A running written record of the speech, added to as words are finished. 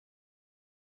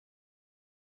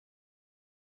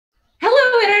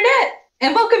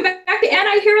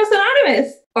Antiheroes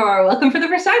Anonymous, or welcome for the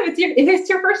first time if it's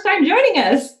your first time joining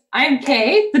us. I'm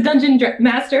Kay, the Dungeon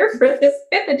Master for this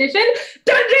 5th edition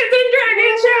Dungeons &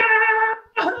 Dragons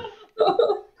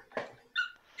show!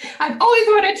 I've always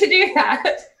wanted to do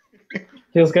that.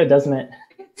 Feels good, doesn't it?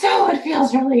 So it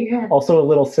feels really good. Also a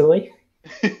little silly.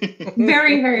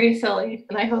 Very, very silly.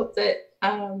 And I hope that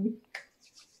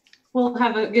we'll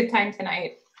have a good time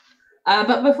tonight.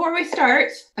 But before we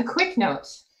start, a quick note.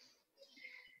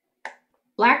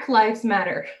 Black Lives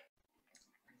Matter.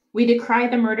 We decry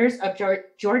the murders of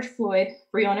George Floyd,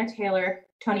 Breonna Taylor,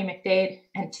 Tony McDade,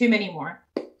 and too many more.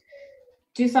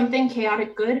 Do something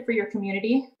chaotic good for your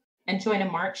community and join a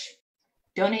march.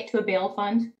 Donate to a bail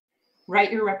fund,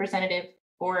 write your representative,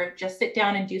 or just sit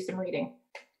down and do some reading.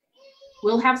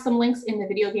 We'll have some links in the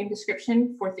video game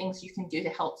description for things you can do to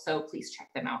help, so please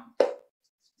check them out.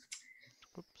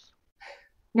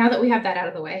 Now that we have that out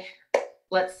of the way,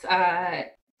 let's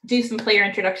do some player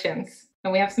introductions.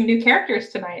 And we have some new characters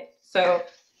tonight. So,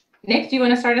 Nick, do you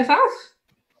want to start us off?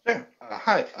 Sure.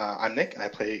 Hi, I'm Nick, and I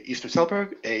play Easter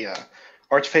Selberg, a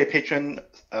Archfey patron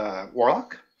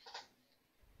warlock.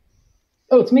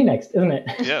 Oh, it's me next, isn't it?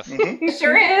 Yes. Mm-hmm.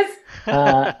 Sure is.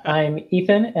 I'm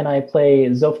Ethan, and I play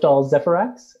Zofdal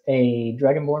Zephyrax, a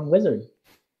Dragonborn wizard.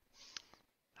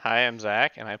 Hi, I'm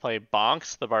Zach, and I play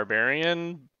Bonks, the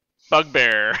barbarian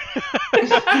bugbear.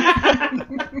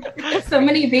 So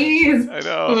many bees. I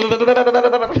know.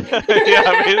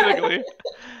 Yeah, basically.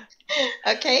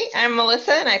 Okay, I'm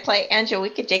Melissa, and I play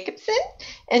Angelica Jacobson.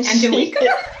 And Angelica?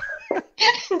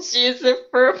 She's a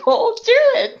purple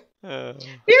druid.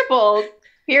 Fearbold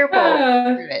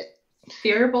druid.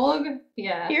 Fearbolg?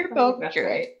 Yeah. Fearbolg that's druid.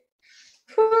 right.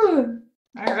 Whew.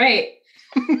 All right.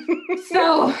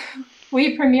 So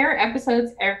we premiere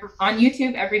episodes on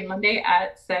YouTube every Monday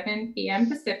at 7 p.m.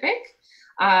 Pacific.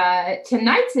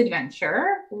 Tonight's adventure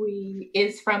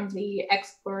is from the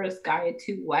Explorer's Guide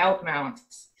to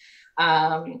Wildmounts.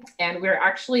 And we're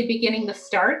actually beginning the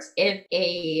start of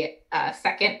a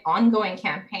second ongoing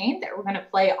campaign that we're going to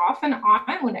play off and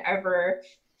on whenever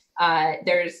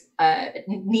there's a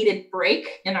needed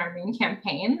break in our main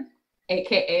campaign,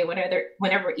 aka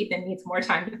whenever Ethan needs more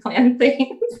time to plan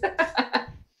things.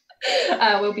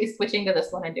 We'll be switching to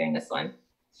this one and doing this one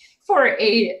for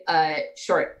a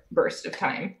short burst of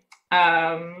time.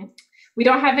 We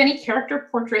don't have any character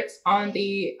portraits on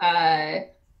the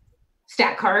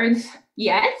stat cards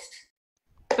yet,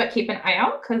 but keep an eye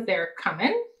out because they're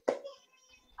coming.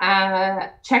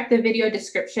 Check the video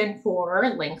description for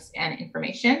links and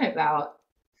information about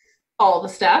all the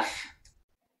stuff,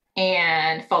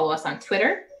 and follow us on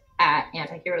Twitter at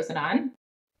Antiheroes Anon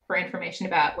for information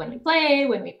about when we play,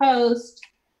 when we post,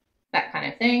 that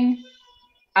kind of thing.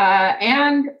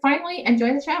 And finally,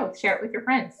 enjoy the show. Share it with your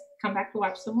friends. Come back to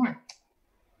watch some more.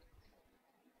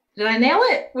 Did I nail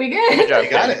it? We good? Good job. You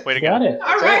got it. Way to Got go. it.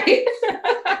 All right.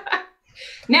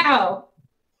 Now,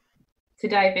 to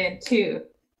dive into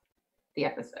the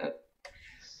episode.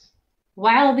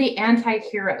 While the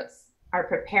anti-heroes are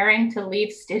preparing to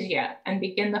leave Stygia and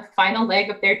begin the final leg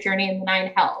of their journey in the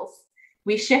Nine Hells,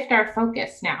 we shift our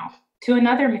focus now to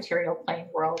another material plane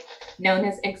world known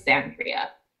as Exandria,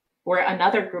 where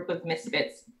another group of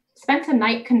misfits spent a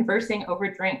night conversing over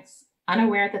drinks,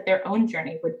 unaware that their own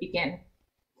journey would begin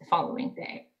the following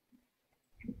day.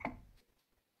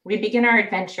 We begin our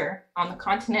adventure on the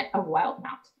continent of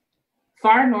Wildmount,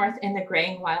 far north in the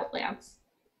graying wildlands.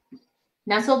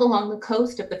 Nestled along the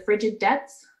coast of the frigid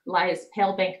depths lies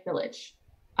Palebank Village,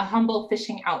 a humble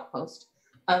fishing outpost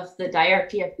of the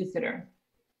diarchy of Uthadern,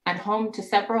 and home to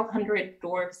several hundred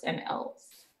dwarves and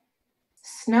elves.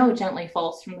 Snow gently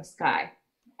falls from the sky,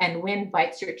 and wind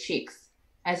bites your cheeks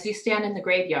as you stand in the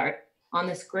graveyard on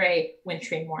this gray,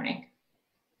 wintry morning.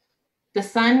 The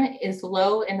sun is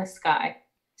low in the sky,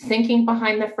 sinking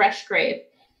behind the fresh grave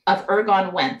of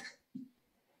Ergon Wenth,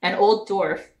 an old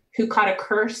dwarf who caught a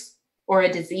curse or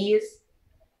a disease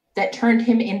that turned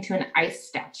him into an ice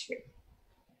statue.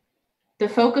 The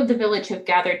folk of the village have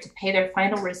gathered to pay their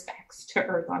final respects to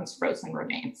Ergon's frozen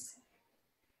remains.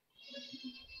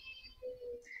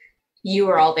 You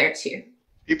are all there too.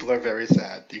 People are very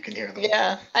sad. You can hear them.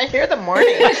 Yeah, I hear the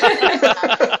mourning.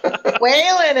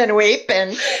 Wailing and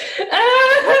weeping.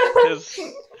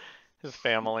 His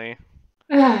family,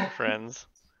 friends.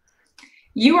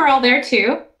 You are all there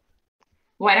too.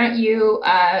 Why don't you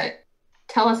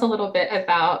tell us a little bit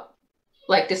about,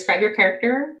 describe your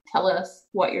character, tell us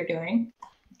what you're doing.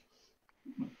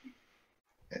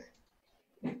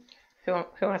 Who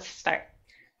wants to start?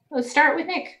 Let's start with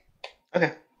Nick.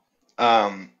 Okay.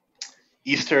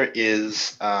 Easter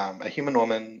is a human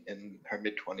woman in her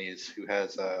mid-20s who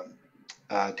has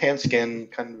Tan skin,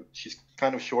 she's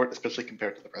kind of short, especially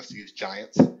compared to the rest of these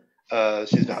giants.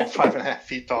 She's about 5.5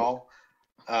 feet tall.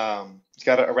 She's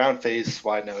got a round face,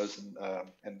 wide nose,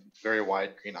 and very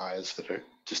wide green eyes that are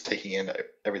just taking in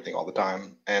everything all the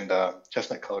time, and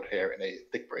chestnut-colored hair and a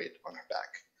thick braid on her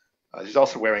back. She's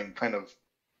also wearing kind of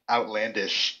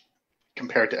outlandish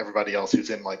compared to everybody else who's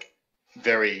in like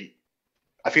very.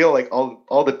 I feel like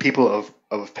all the people of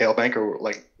Palebank are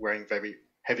like wearing very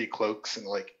heavy cloaks and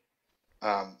like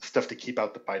stuff to keep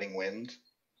out the biting wind.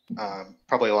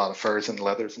 Probably a lot of furs and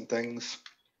leathers and things.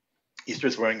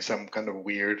 Easter's wearing some kind of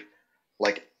weird,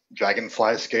 like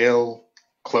dragonfly scale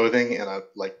clothing and a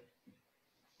like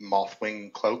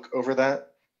mothwing cloak over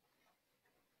that.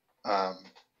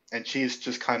 And she's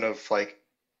just kind of like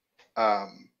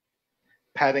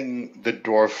patting the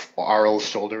dwarf Arl's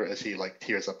shoulder as he like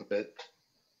tears up a bit.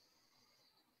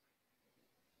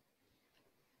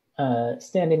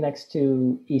 Standing next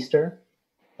to Easter,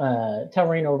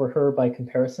 towering over her by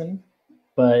comparison,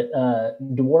 but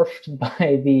dwarfed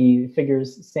by the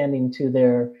figures standing to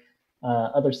their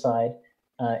other side,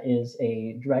 is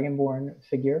a dragonborn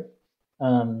figure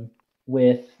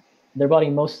with their body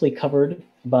mostly covered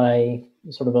by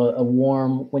sort of a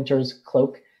warm winter's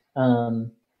cloak.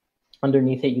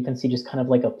 Underneath it, you can see just kind of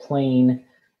like a plain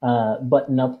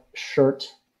button-up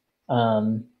shirt.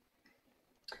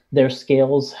 Their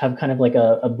scales have kind of like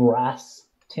a brass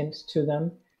tint to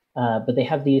them, but they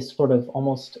have these sort of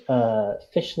almost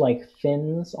fish-like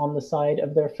fins on the side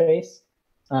of their face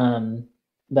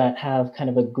that have kind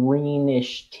of a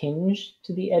greenish tinge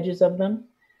to the edges of them.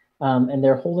 And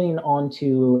they're holding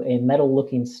onto a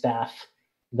metal-looking staff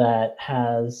that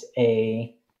has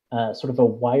a sort of a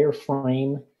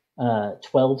wireframe,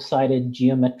 12-sided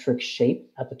geometric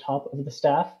shape at the top of the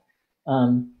staff.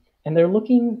 And they're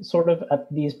looking sort of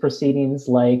at these proceedings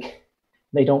like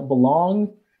they don't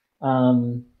belong.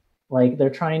 Like they're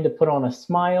trying to put on a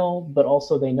smile, but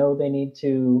also they know they need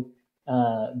to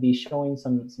be showing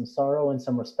some sorrow and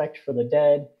some respect for the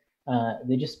dead.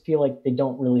 They just feel like they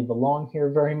don't really belong here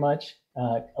very much.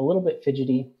 A little bit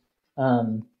fidgety.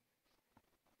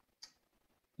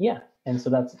 Yeah, and so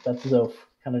that's Zoph,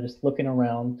 kind of just looking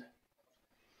around.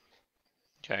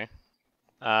 Okay.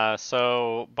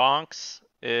 So Bonks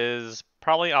is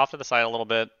probably off to the side a little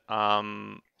bit.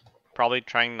 Probably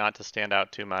trying not to stand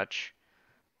out too much.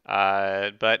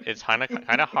 But it's kind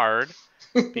of hard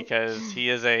because he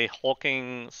is a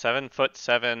hulking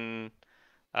 7'7"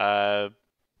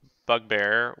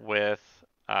 bugbear with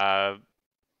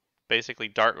basically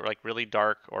dark, like really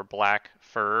dark or black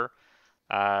fur.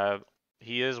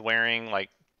 He is wearing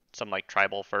like some like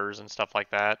tribal furs and stuff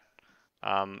like that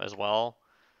as well.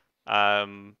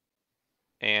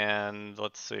 And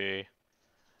let's see.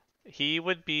 He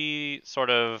would be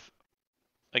sort of,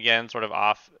 again, sort of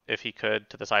off if he could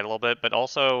to the side a little bit, but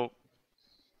also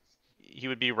he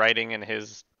would be writing in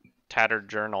his tattered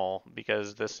journal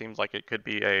because this seems like it could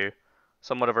be a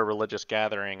somewhat of a religious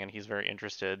gathering, and he's very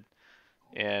interested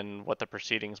in what the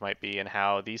proceedings might be and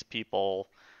how these people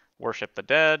worship the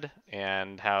dead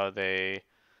and how they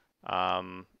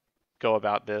go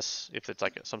about this, if it's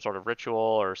like some sort of ritual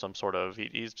or some sort of,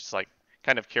 he's just like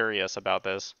kind of curious about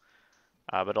this,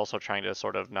 but also trying to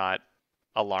sort of not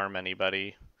alarm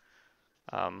anybody.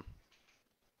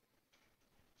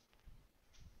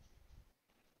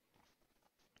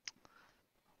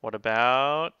 What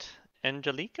about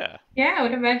Angelica? Yeah,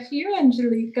 what about you,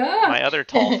 Angelica? My other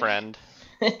tall friend.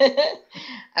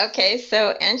 Okay,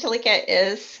 so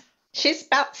Angelica she's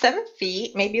about 7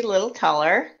 feet, maybe a little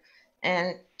taller,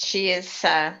 and she is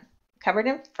covered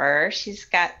in fur. She's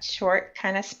got short,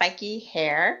 kind of spiky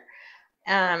hair.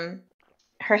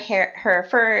 Her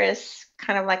fur is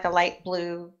kind of like a light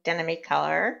blue denim-y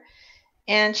color,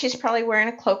 and she's probably wearing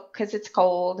a cloak because it's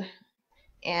cold.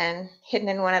 And hidden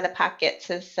in one of the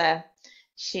pockets is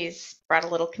she's brought a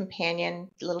little companion,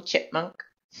 little chipmunk,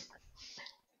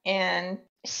 and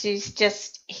she's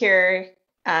just here.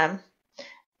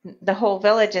 The whole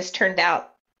village is turned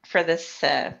out for this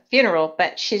funeral,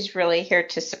 but she's really here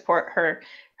to support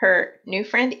her new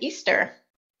friend Easter.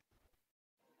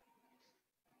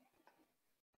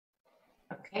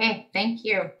 Okay, thank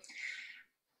you.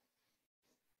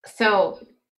 So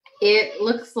it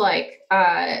looks like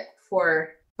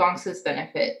for Bonks's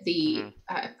benefit, the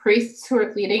priests who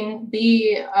are leading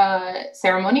the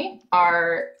ceremony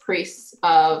are priests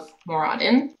of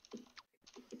Moradin.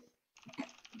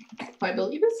 I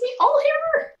believe it's the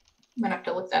Allhammer. I'm gonna have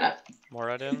to look that up.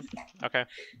 Moradin? Okay.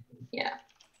 Yeah.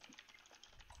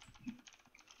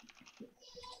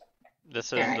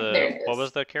 This is what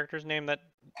was the character's name that's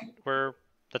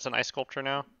an ice sculpture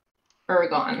now?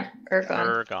 Ergon.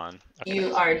 Ergon. Okay.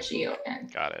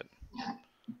 Urgon. Got it.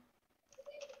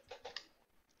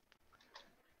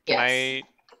 Yes.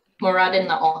 Muradin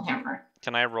the Allhammer.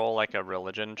 Can I roll like a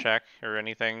religion check or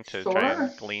anything to try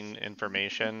and glean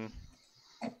information?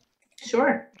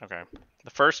 Sure. Okay. The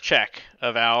first check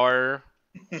of our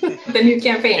The new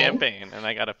campaign. And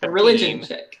I got a 15. A religion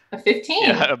check. A 15?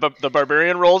 Yeah, the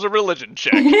barbarian rolls a religion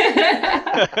check.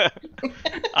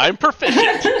 I'm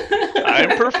proficient.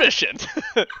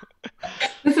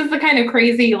 This is the kind of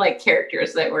crazy like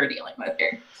characters that we're dealing with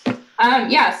here.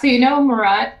 Yeah, so you know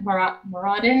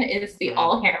Muradin is the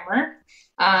Allhammer,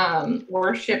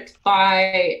 worshipped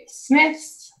by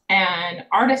smiths and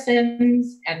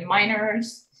artisans and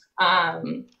miners.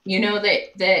 You know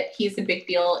that he's a big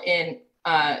deal in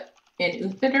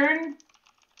Uthadern,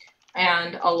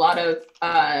 and a lot of,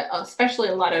 especially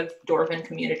a lot of Dwarven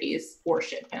communities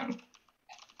worship him.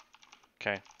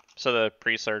 Okay, so the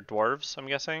priests are dwarves, I'm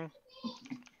guessing?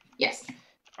 Yes.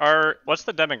 What's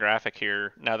the demographic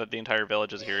here now that the entire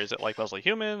village is here? Is it like mostly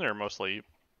human or mostly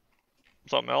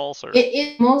something else? Or it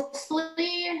is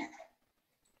mostly.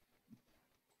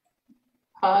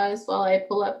 Pause while I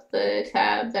pull up the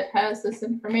tab that has this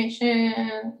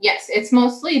information. Yes, it's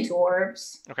mostly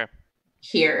dwarves. Okay.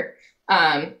 Here,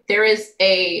 there is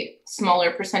a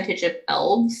smaller percentage of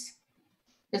elves.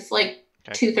 It's like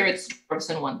 2/3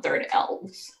 dwarves and 1/3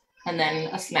 elves, and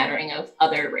then a smattering of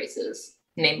other races,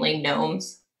 namely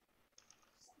gnomes.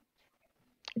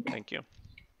 Thank you.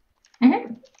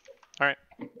 Mm-hmm. All right.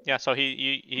 Yeah. So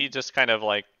he just kind of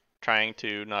like trying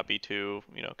to not be too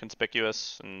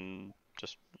conspicuous and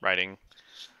just writing.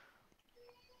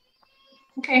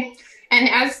 Okay. And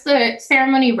as the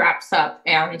ceremony wraps up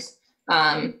and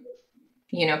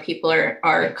people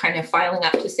are kind of filing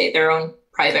up to say their own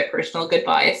private personal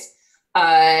goodbyes,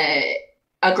 a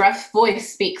gruff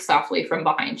voice speaks softly from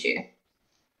behind you.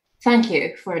 Thank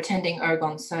you for attending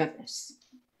Ergon's service.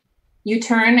 You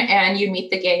turn and you meet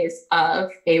the gaze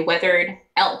of a weathered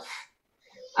elf.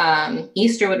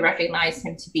 Easter would recognize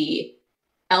him to be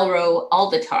Elro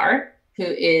Aldatar, who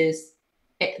is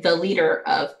the leader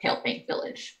of Palebank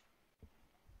Village.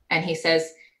 And he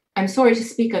says, I'm sorry to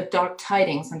speak of dark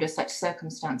tidings under such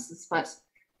circumstances, but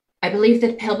I believe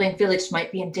that Palebank Village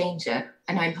might be in danger,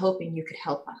 and I'm hoping you could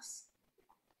help us.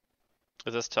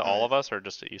 Is this to all of us or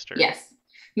just to Easter? Yes.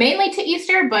 Mainly to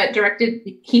Easter, but directed,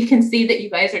 he can see that you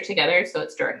guys are together, so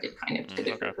it's directed kind of to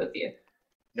the group of you.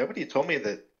 Nobody told me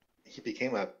that he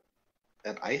became an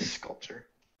ice sculptor.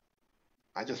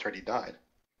 I just heard he died.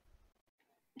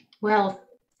 Well,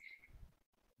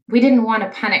 we didn't want to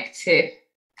panic to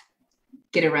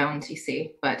get around, you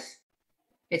see, but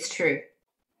it's true.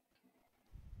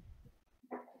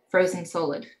 Frozen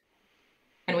solid.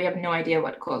 And we have no idea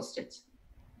what caused it.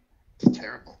 It's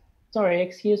terrible. Sorry,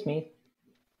 excuse me.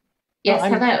 Yes,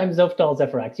 I'm, hello. I'm Zofdal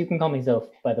Zephyrax. You can call me Zof,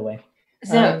 by the way.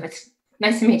 Zof, it's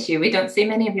nice to meet you. We don't see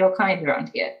many of your kind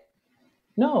around here.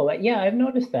 No, yeah, I've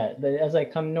noticed that as I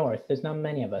come north. There's not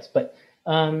many of us, but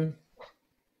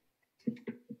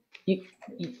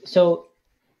so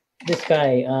this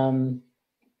guy,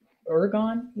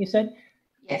 Ergon, you said?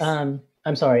 Yes.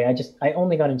 I'm sorry, I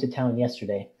only got into town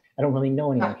yesterday. I don't really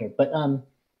know anyone here, but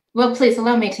Well, please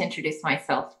allow me to introduce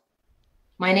myself.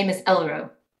 My name is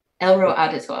Elro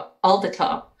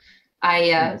Aldatar.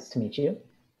 Nice to meet you.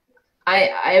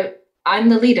 I'm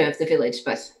the leader of the village,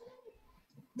 but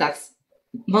that's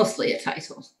mostly a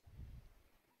title.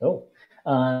 Oh,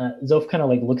 Zof kind of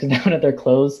like looks down at their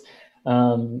clothes,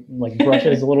 like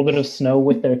brushes a little bit of snow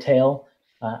with their tail.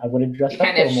 I would have dressed up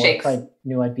a little more if I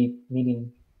knew I'd be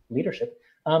needing leadership.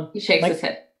 He shakes his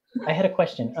head. I had a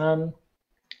question.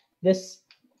 This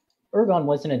Ergon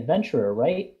was an adventurer,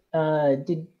 right?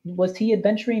 Was he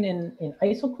adventuring in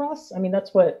Isocross? I mean,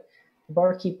 that's what the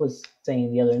barkeep was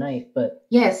saying the other night. But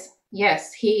yes,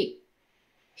 he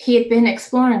had been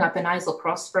exploring up in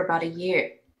Isocross for about a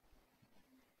year.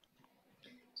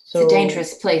 So, it's a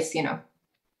dangerous place,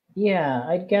 Yeah,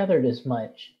 I gathered as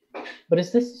much. But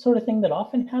is this the sort of thing that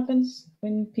often happens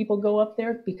when people go up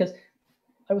there? Because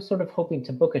I was sort of hoping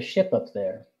to book a ship up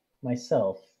there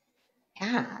myself.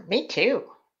 Yeah, me too.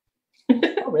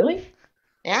 Oh, really?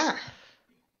 Yeah.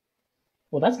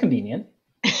 Well, that's convenient.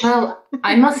 Well,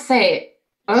 I must say,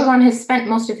 Ergon has spent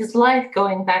most of his life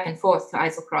going back and forth to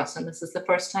Isocross, and this is the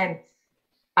first time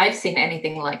I've seen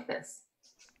anything like this.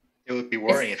 It would be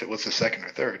worrying if it was the second or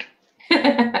third.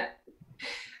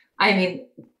 I mean,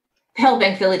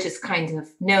 Palebank Village is kind of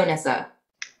known as a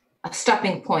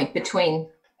stopping point between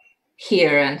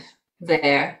here and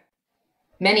there.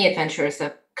 Many adventurers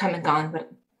have come and gone,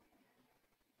 but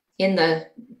in the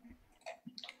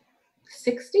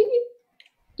 60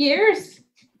 years?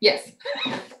 Yes.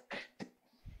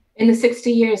 In the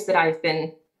 60 years that I've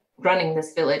been running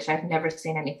this village, I've never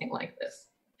seen anything like this.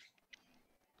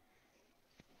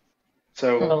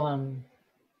 So, Well,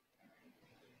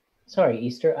 sorry,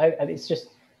 Easter. It's just,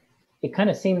 it kind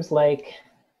of seems like,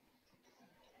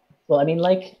 well, I mean,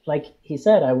 like he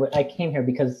said, I came here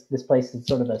because this place is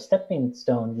sort of a stepping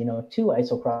stone, to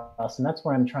Isocross, and that's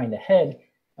where I'm trying to head.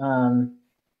 And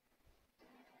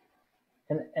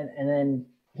then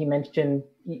you mentioned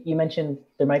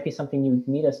there might be something you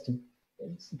need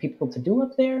people to do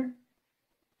up there.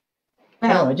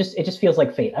 I don't know. It just feels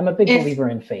like fate. I'm a big believer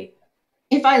in fate.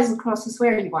 If Isocross is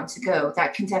where you want to go,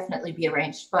 that can definitely be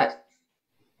arranged. But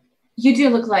you do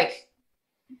look like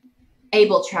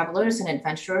able travelers and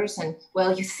adventurers, and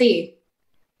well, you see,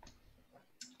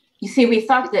 we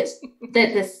thought that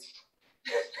this.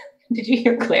 Did you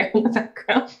hear Claire in the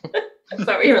background? I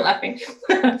thought we were laughing.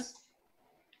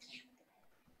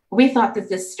 We thought that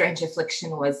this strange affliction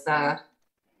was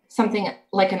something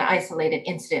like an isolated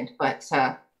incident, but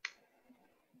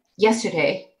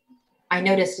yesterday I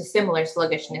noticed a similar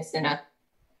sluggishness in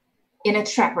a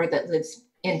trapper that lives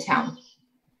in town.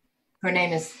 Her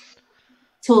name is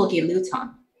Tulgi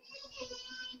Luton.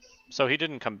 So he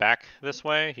didn't come back this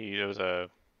way? It was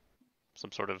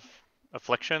some sort of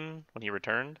affliction when he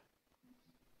returned?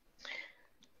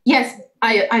 Yes,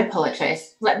 I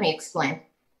apologize. Let me explain.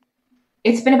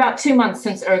 It's been about 2 months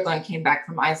since Ergon came back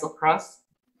from Islecross.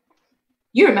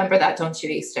 You remember that, don't you,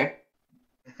 Easter?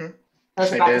 Mm-hmm. That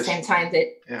was about the same time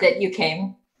that you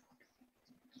came.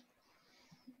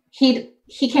 He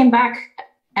came back,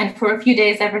 and for a few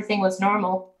days everything was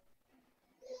normal.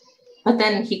 But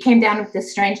then he came down with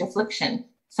this strange affliction,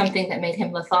 something that made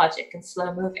him lethargic and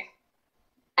slow moving.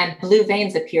 And blue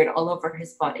veins appeared all over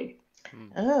his body.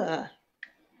 Ugh.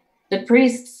 The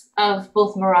priests of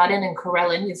both Moradin and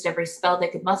Corellin used every spell they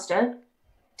could muster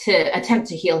to attempt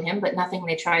to heal him, but nothing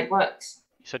they tried worked.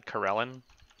 You said Corellin?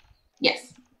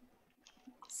 Yes.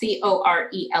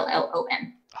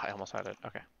 Corellon. I almost had it.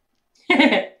 Okay.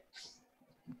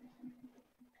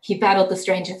 He battled the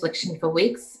strange affliction for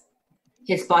weeks.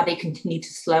 His body continued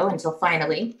to slow until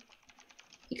finally,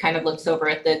 he kind of looks over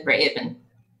at the grave and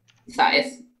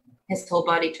sighs. His whole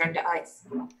body turned to ice.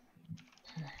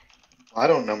 I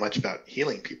don't know much about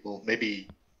healing people. Maybe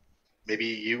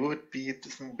you would be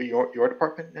your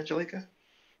department, Angelica?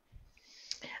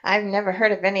 I've never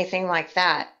heard of anything like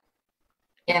that.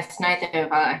 Yes, neither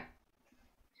have I.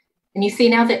 And you see,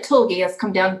 now that Tulgi has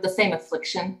come down with the same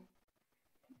affliction,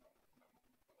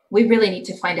 we really need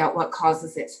to find out what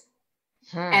causes it.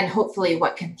 And hopefully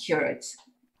what can cure it.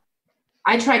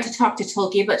 I tried to talk to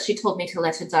Tulgi, but she told me to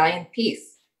let her die in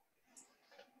peace.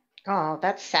 Oh,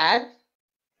 that's sad.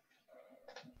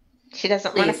 She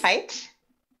doesn't want to fight?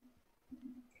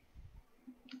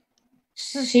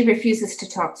 She refuses to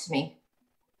talk to me.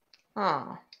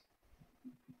 Oh.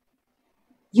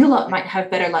 You lot might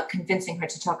have better luck convincing her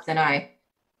to talk than I,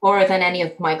 or than any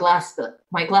of my glass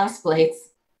blades.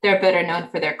 They're better known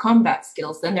for their combat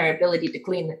skills than their ability to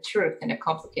glean the truth in a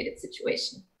complicated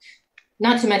situation.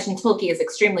 Not to mention Tulgi is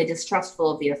extremely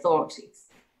distrustful of the authorities.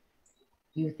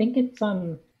 You think it's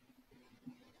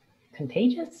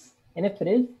contagious? And if it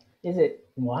is it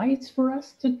wise for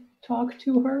us to talk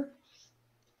to her?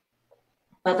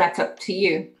 Well, that's up to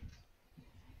you.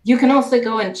 You can also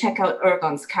go and check out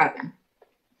Ergon's cabin.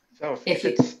 So if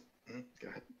you... Go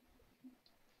ahead.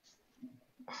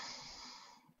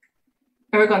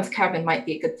 Ergon's cabin might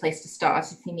be a good place to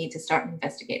start if you need to start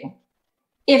investigating.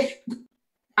 If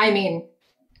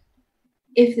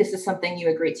this is something you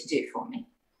agree to do for me.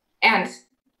 And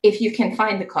if you can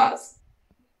find the cause,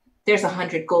 there's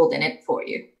 100 gold in it for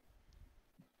you.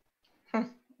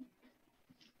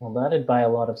 Well, that'd buy a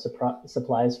lot of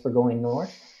supplies for going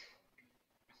north.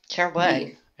 Sure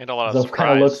would. And a lot of Zoph surprise.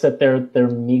 kind of looks at their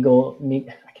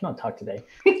I cannot talk today.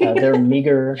 Their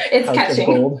meager pouch of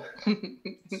gold.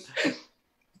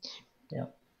 Yeah.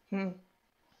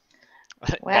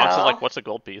 Box is like, what's a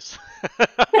gold piece?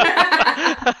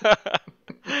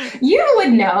 You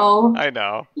would know. I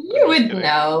know. You would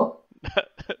know.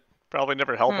 Probably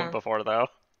never helped him before, though.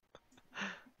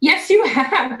 Yes, you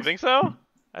have. You think so?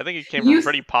 I think he came from a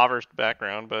pretty impoverished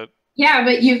background, but... Yeah,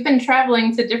 but you've been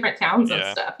traveling to different towns and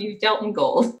stuff. You've dealt in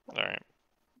gold. All right.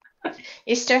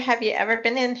 Easter, have you ever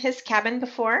been in his cabin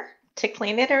before to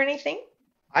clean it or anything?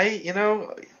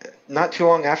 Not too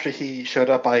long after he showed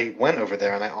up, I went over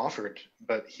there and I offered,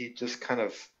 but he just kind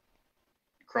of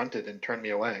grunted and turned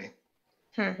me away.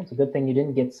 It's a good thing you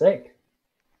didn't get sick.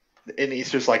 And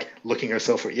Easter's like looking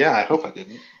herself, I hope I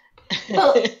didn't.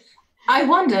 Well, I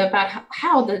wonder about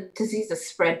how the disease is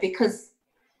spread, because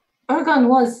Ergon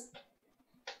was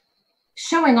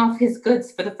showing off his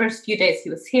goods for the first few days he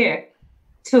was here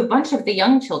to a bunch of the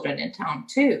young children in town,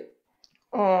 too.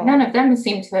 Oh. None of them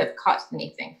seem to have caught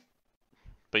anything.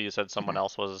 But you said someone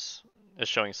else is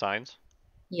showing signs?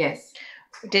 Yes,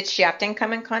 Did she often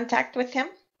come in contact with him?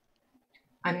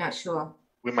 I'm not sure.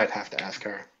 We might have to ask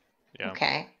her. Yeah.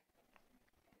 Okay.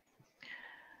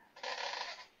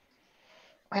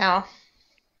 Well,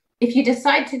 If you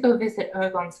decide to go visit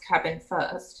Ergon's cabin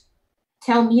first,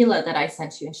 tell Mila that I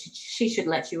sent you and she should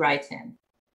let you right in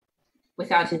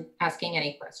without asking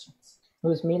any questions.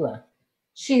 Who's Mila?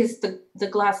 She's the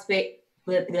glass blade,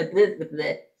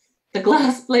 the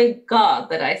glass blade guard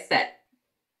that I set.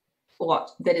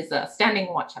 That is a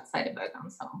standing watch outside of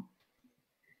Ergon's home.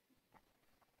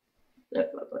 Blah,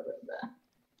 blah, blah, blah, blah.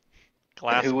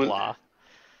 Glass Who was- blah.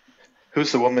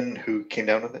 Who's the woman who came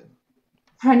down with it?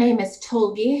 Her name is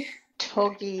Tolgi.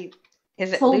 Togi,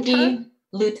 is it Tolgi Luton?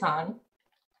 Luton.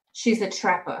 She's a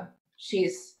trapper. She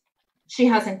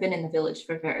hasn't been in the village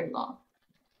for very long.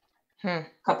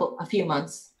 A few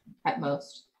months at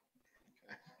most.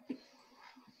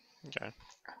 Okay.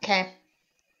 Okay.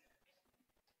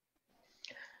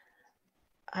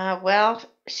 Well,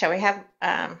 shall we have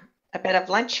a bit of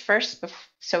lunch first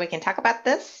so we can talk about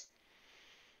this?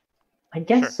 I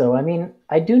guess Sure. so. I mean,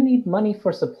 I do need money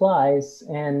for supplies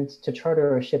and to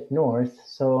charter a ship north.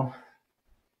 So, I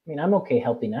mean, I'm okay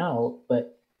helping out,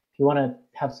 but if you want to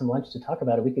have some lunch to talk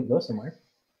about it, we could go somewhere.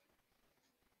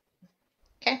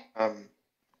 Okay.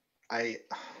 I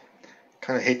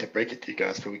kind of hate to break it to you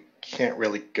guys, but we can't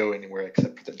really go anywhere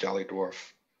except for the Jolly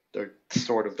Dwarf. They're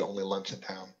sort of the only lunch in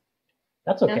town.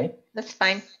 That's okay. That's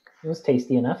fine. It was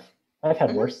tasty enough. I've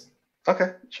had worse.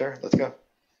 Okay, sure, let's go.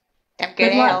 Have Good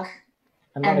good ale. luck.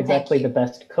 I'm not And thank exactly you. the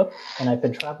best cook, and I've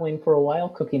been traveling for a while,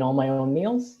 cooking all my own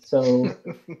meals, so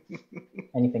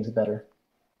anything's better.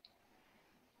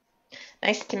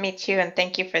 Nice to meet you, and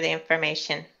thank you for the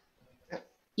information.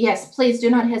 Yes, please do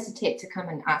not hesitate to come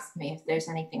and ask me if there's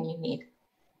anything you need.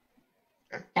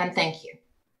 Okay. And thank you.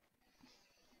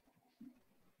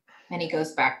 And he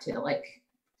goes back to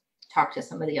talk to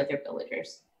some of the other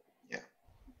villagers.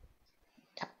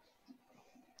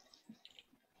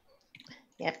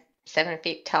 Yep, 7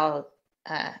 feet tall,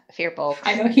 Fearbolt.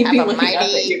 I know he'd Have be a looking up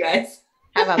at you mighty, guys.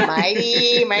 have a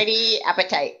mighty, mighty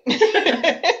appetite.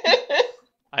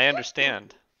 I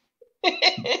understand.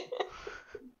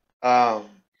 I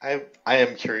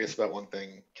am curious about one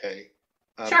thing, Kay.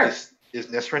 Sure. Is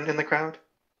Nisrin in the crowd?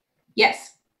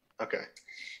 Yes. Okay.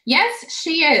 Yes,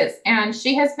 she is. And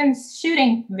she has been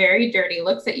shooting very dirty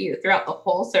looks at you throughout the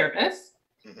whole service.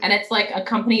 Mhm. And it's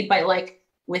accompanied by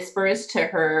whispers to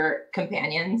her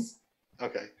companions.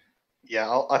 Okay.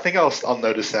 Yeah, I think I'll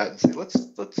notice that and say let's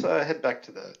head back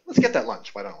to let's get that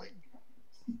lunch. Why don't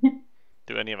we?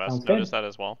 Do any of us Sounds good. notice that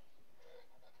as well?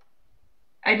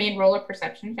 I mean, roll a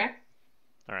perception check.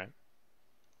 All right.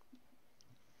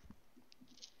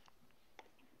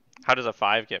 How does a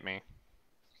 5 get me?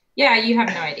 Yeah, you have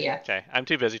no idea. Okay, I'm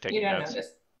too busy You taking don't notes.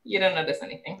 notice. You don't notice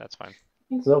anything. That's fine.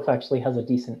 Zoph actually has a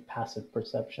decent passive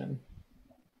perception.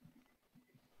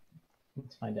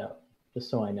 Let's find out, just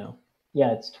so I know.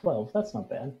 Yeah, it's 12. That's not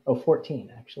bad. Oh,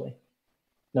 14, actually.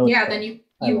 No, it's Yeah, 12. then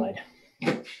I you lied.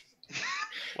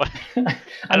 What? I'm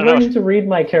don't know. learning to read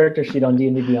my character sheet on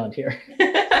D&D Beyond here.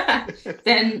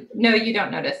 then no, you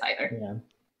don't notice either. Yeah.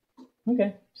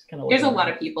 Okay. Just kind of. There's a lot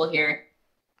of people here.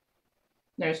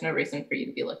 There's no reason for you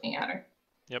to be looking at her.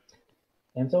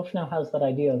 And Zoph now has that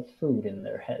idea of food in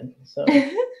their head. So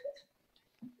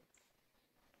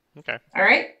Okay. All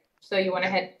right. So you want to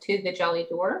head to the Jolly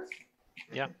Dwarf?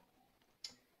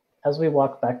 as we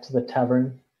walk back to the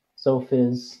tavern, Zoph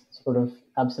is sort of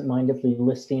absentmindedly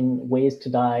listing ways to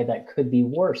die that could be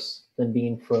worse than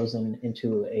being frozen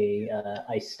into a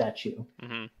ice statue.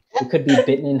 hmm You could be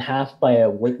bitten in half by a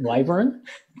wyvern.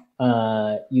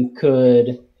 You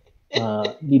could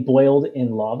be boiled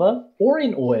in lava or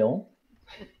in oil,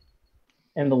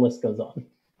 and the list goes on.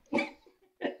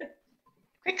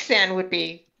 Quicksand would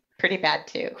be pretty bad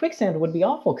too. Quicksand would be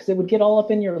awful because it would get all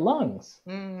up in your lungs.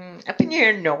 Up in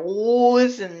your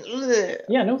nose and ugh.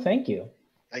 Yeah, no, thank you.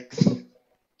 Yikes.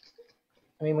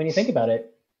 I mean, when you think about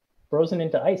it, frozen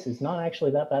into ice is not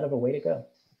actually that bad of a way to go.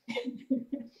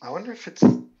 I wonder if it's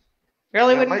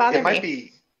Really it wouldn't bother it might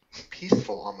me. be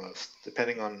peaceful almost,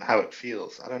 depending on how it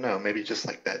feels. I don't know. Maybe just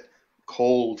like that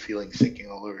cold feeling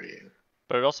sinking all over you.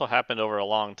 But it also happened over a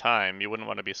long time. You wouldn't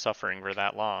want to be suffering for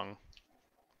that long.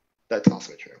 That's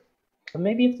also true. But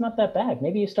maybe it's not that bad.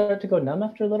 Maybe you start to go numb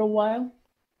after a little while.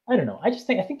 I don't know. I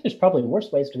think there's probably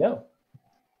worse ways to go.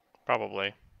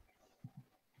 Probably.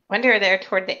 Wonder there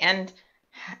toward the end,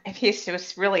 if he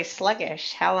was really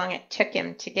sluggish, how long it took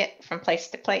him to get from place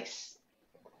to place.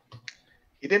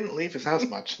 He didn't leave his house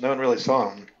much. No one really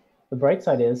saw him. The bright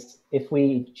side is, if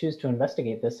we choose to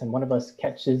investigate this and one of us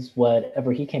catches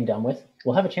whatever he came down with,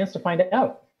 we'll have a chance to find it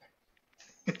out.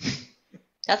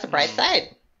 That's the bright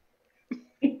side.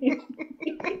 It's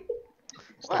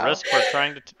the risk we're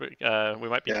trying to, we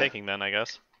might be taking then, I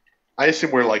guess. I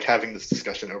assume we're like having this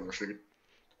discussion over food.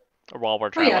 Or while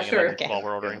we're Oh, yeah, traveling, sure. and then while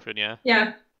we're ordering food, yeah.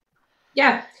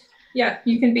 Yeah.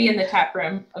 You can be in the tap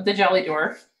room of the Jolly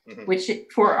Dwarf, which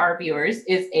for our viewers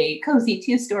is a cozy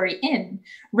 2-story inn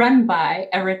run by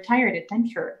a retired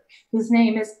adventurer whose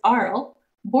name is Arl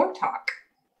Bortok.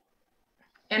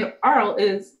 And Arl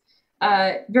is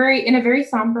in a very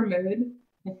somber mood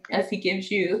as he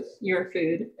gives you your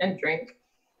food and drink.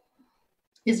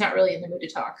 He's not really in the mood to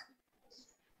talk.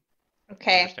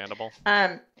 Okay. Understandable.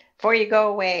 Before you go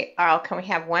away, Arl, can we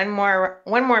have one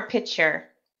more picture?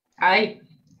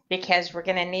 Because we're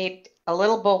gonna need a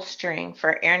little bolstering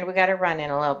for Aaron. We got to run in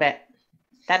a little bit.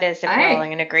 That is if we're all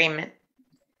in agreement.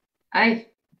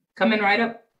 Coming right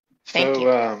up. Thank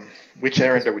you. Which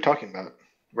errand are we talking about?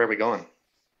 Where are we going?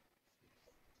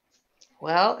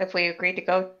 Well, if we agree to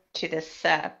go to this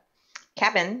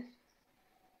cabin,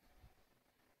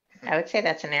 I would say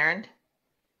that's an errand.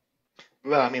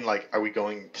 Well, I mean, like, are we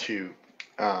going to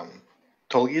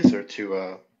Tolgi's or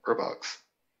to Urbog's?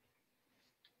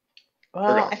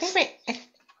 Well, I think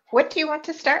what do you want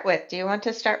to start with? Do you want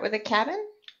to start with a cabin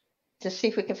to see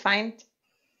if we can find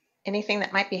anything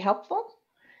that might be helpful?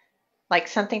 Like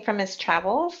something from his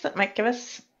travels that might give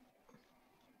us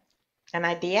an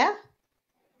idea?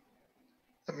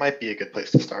 That might be a good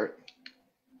place to start.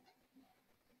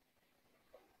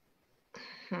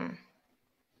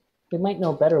 We might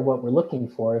know better what we're looking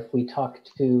for if we talk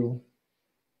to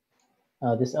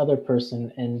this other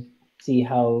person and see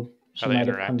how she might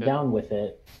have come down with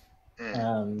it.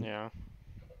 Yeah.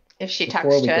 If she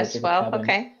talks to us, well, cabin.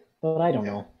 Okay. But I don't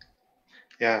know.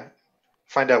 Yeah.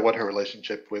 Find out what her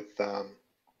relationship with Ergon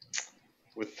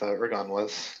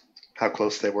was, how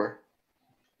close they were.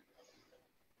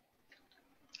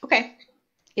 Okay.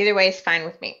 Either way is fine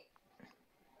with me.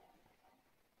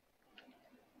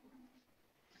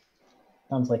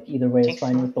 Sounds like either way is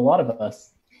fine with a lot of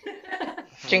us.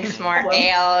 Drink some more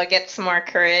ale, get some more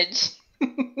courage.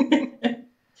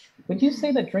 Would you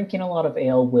say that drinking a lot of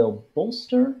ale will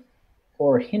bolster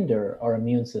or hinder our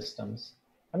immune systems?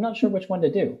 I'm not sure which one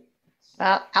to do.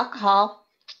 Well, alcohol.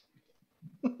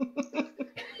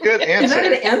 Good answer. Is that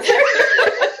an answer?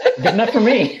 Good enough for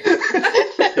me.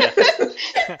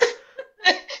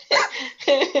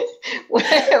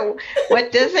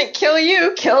 What doesn't kill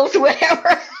you kills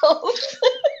whatever else.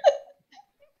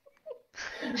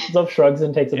 Zoe shrugs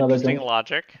and takes another drink.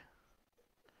 Logic.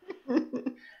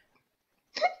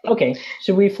 Okay,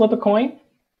 should we flip a coin?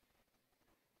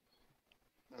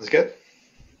 That's good.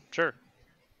 Sure.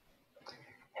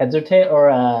 Heads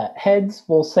or heads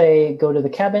will say go to the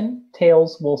cabin.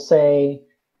 Tails will say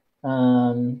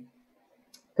go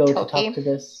to talk to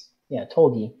this. Yeah,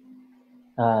 Tolgi.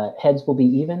 Heads will be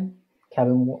even.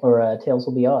 Tails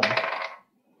will be odd.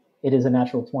 It is a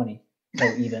natural 20. So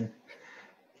even.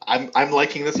 I'm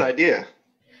liking this idea.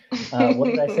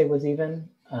 What did I say was even?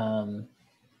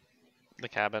 The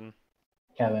cabin.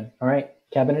 Cabin. All right,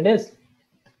 cabin it is.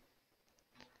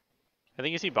 I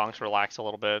think you see Bonks relax a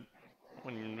little bit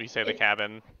when we say the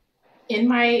cabin. In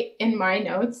my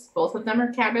notes, both of them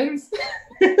are cabins.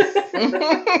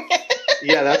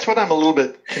 Yeah, that's what I'm a little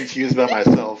bit confused about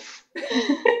myself.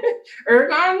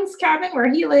 Ergon's cabin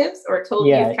where he lives, or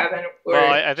Tolgi's cabin where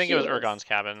Well, I think it was lives. Ergon's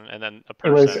cabin, and then a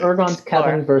person. It was Ergon's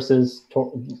cabin versus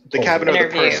the cabin of the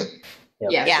person.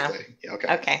 Yep. Yes.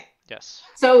 Yeah. Okay. Yes.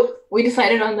 So we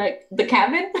decided on the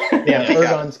cabin. Yeah,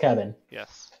 Ergon's cabin.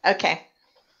 Yes. Okay.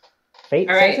 Fate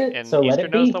All right. says it, And so let Easter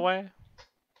it be. knows the way?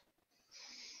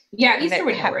 Yeah, Easter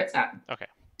would know where it's at. Okay.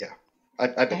 Yeah.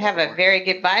 I have a very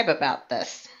good vibe about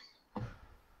this.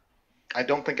 I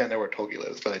don't think I know where Tolgi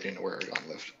lives, but I do know where Ergon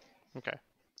lived. Okay.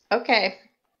 Okay.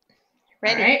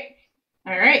 Ready?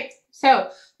 All right.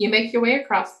 So you make your way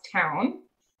across town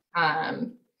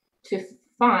to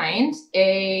find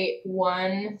a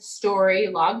 1-story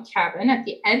log cabin at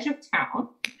the edge of town.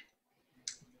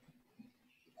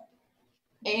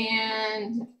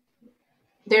 And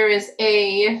there is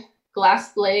a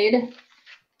glass blade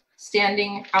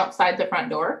standing outside the front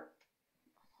door.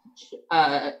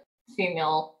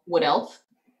 Female wood elf.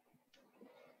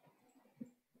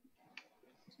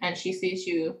 And she sees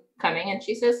you coming and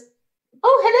she says,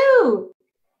 "Oh, hello.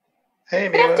 Hey,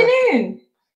 Good Mila. afternoon."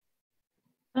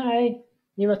 Hi,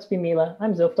 you must be Mila.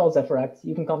 I'm Zofdal Zephyrax.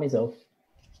 You can call me Zof.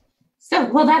 So,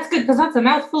 well, that's good because that's a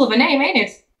mouthful of a name, ain't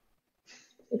it?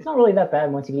 It's not really that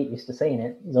bad once you get used to saying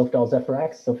it. Zofdal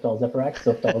Zephyrax, Zofdal Zephyrax,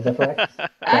 Zofdal Zephyrax.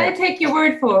 I take your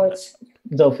word for it.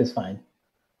 Zof is fine.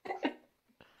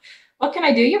 What can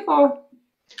I do you for?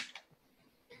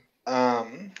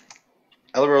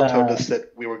 Elro told us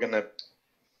that we were going to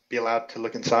be allowed to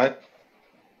look inside.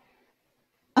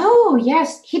 Oh,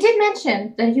 yes. He did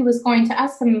mention that he was going to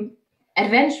ask some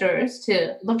adventurers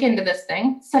to look into this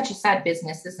thing. Such a sad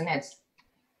business, isn't it?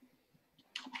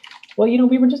 Well,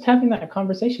 we were just having that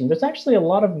conversation. There's actually a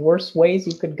lot of worse ways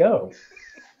you could go.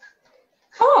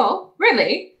 Oh,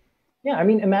 really? Yeah, I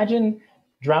mean, imagine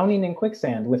drowning in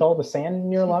quicksand with all the sand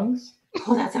in your lungs.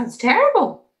 Oh, that sounds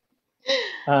terrible.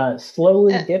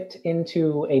 Slowly dipped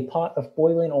into a pot of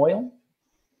boiling oil.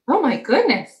 Oh, my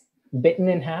goodness. Bitten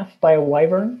in half by a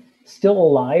wyvern, still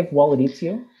alive while it eats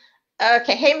you.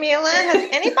 Okay, hey Mila, has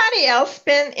anybody else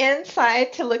been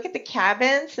inside to look at the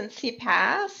cabin since he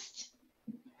passed?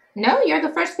 No, you're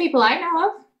the first people I know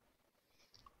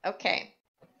of. Okay.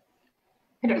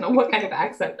 I don't know what kind of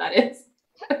accent that is.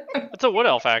 It's a wood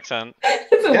elf accent.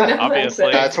 It's a Yeah, wood elf obviously.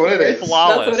 accent. That's what it is.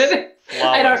 Flawless. That's what it is.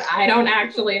 Flawless. I don't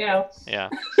actually know. Yeah.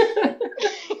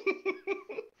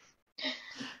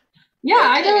 Yeah,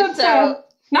 I Okay, don't. so-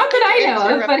 Not that I know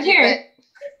of, Interrupt but you, here.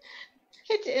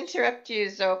 hate to interrupt you,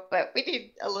 Zoe, but we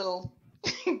need a little.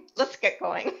 Let's get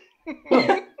going.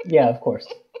 Yeah, of course.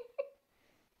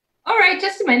 All right,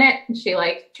 just a minute. And she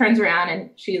turns around and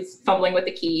she's fumbling with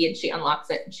the key and she unlocks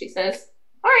it and she says,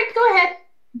 "All right, go ahead.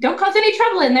 Don't cause any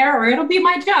trouble in there or it'll be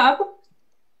my job."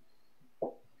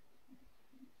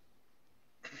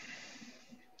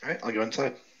 All right, I'll go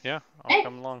inside. Yeah, I'll Hey.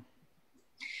 come along.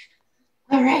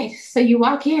 All right, so you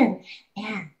walk in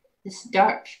and this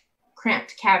dark,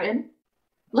 cramped cabin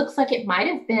looks like it might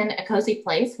have been a cozy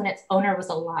place when its owner was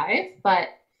alive, but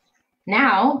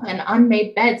now an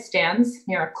unmade bed stands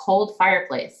near a cold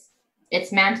fireplace,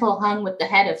 its mantle hung with the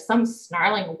head of some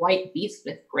snarling white beast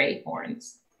with gray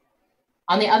horns.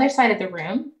 On the other side of the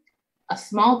room, a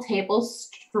small table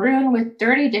strewn with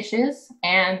dirty dishes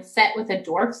and set with a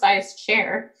dwarf-sized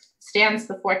chair stands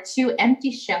before two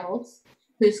empty shelves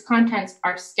whose contents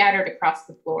are scattered across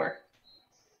the floor.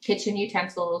 Kitchen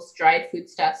utensils, dried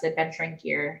foodstuffs, adventuring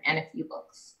gear, and a few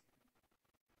books.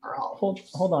 Are all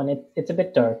Hold on, it's a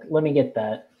bit dark. Let me get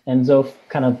that. And Zof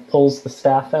kind of pulls the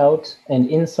staff out, and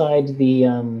inside the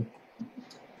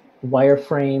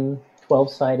wireframe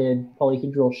 12-sided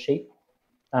polyhedral shape,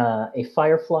 a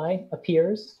firefly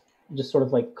appears, just sort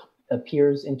of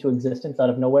appears into existence out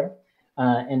of nowhere.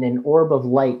 And an orb of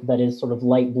light that is sort of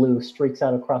light blue streaks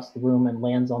out across the room and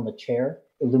lands on the chair,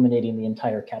 illuminating the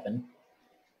entire cabin.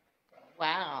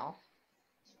 Wow.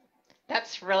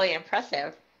 That's really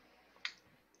impressive.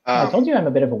 I told you I'm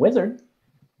a bit of a wizard.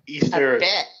 A Easter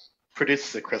bit.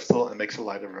 produces a crystal and makes a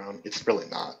light of her own. It's really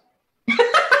not.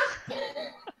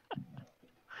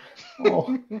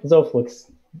 Oh, Zof looks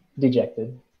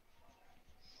dejected.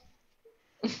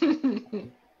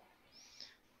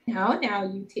 Now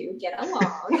you two get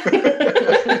along.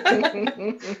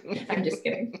 I'm just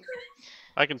kidding.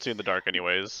 I can see in the dark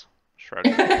anyways. Shroud.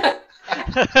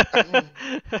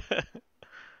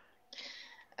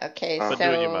 Okay, But But do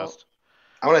what you so must.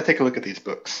 I want to take a look at these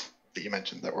books that you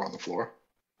mentioned that were on the floor.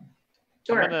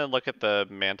 Sure. I'm gonna look at the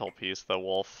mantelpiece, the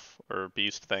wolf or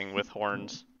beast thing with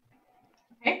horns.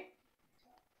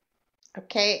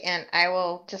 okay, and I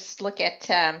will just look at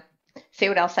see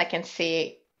what else I can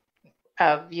see.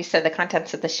 You said the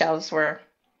contents of the shelves were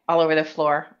all over the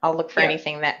floor. I'll look for Yeah.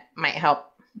 anything that might help.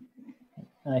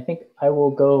 And I think I will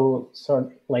go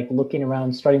start looking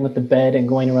around, starting with the bed and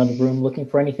going around the room, looking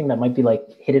for anything that might be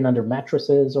hidden under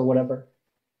mattresses or whatever,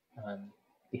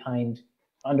 behind,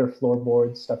 under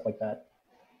floorboards, stuff like that,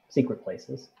 secret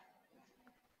places.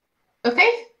 Okay.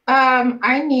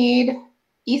 I need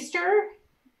Easter,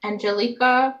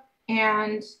 Angelica,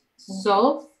 and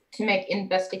Zolf to make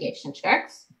investigation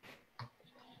checks.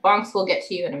 Bonks will get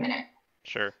to you in a minute.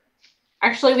 Sure.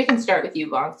 Actually, we can start with you,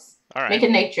 Bonks. All right. Make a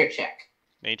nature check.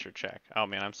 Nature check. Oh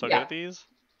man, I'm so Yeah. good at these.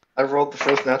 I rolled the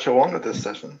first natural one of this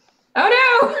session.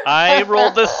 Oh no! I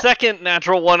rolled the second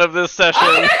natural one of this session.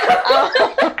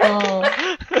 Oh,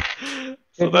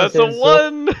 So Good that's news a is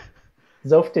one.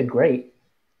 Zof did great.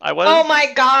 I was. Oh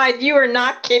my god, you are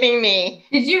not kidding me.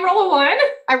 Did you roll a 1?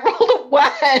 I rolled a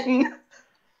 1.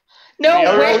 No The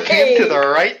arrow way. came to the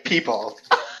right people.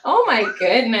 Oh my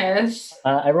goodness.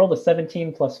 I rolled a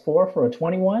 17 plus 4 for a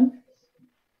 21.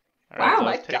 All right, Wow, so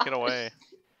my take it gosh. away.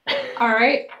 All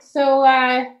right. So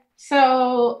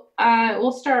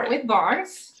we'll start with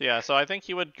Bonks. So yeah, so I think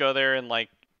he would go there and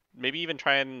maybe even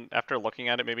try and, after looking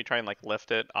at it, maybe try and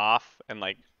lift it off and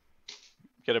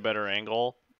get a better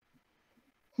angle.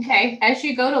 Okay, as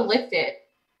you go to lift it,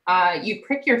 you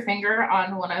prick your finger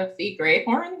on one of the gray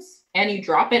horns and you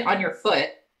drop it on your foot.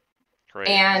 Great.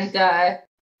 And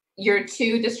you're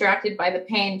too distracted by the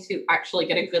pain to actually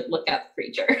get a good look at the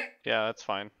creature. Yeah, that's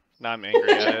fine. Now I'm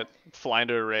angry at it. Fly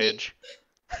into a rage.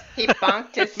 He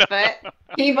bonked his foot.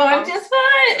 He bonked his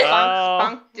foot!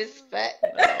 Bonked his foot.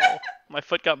 No, my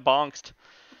foot got bonked.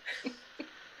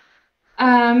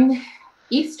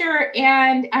 Easter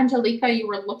and Angelica, you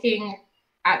were looking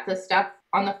at the stuff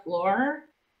on the floor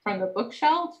from the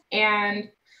bookshelf, and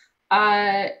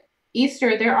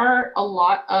Easter, there are a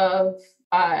lot of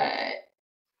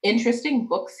interesting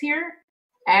books here,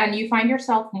 and you find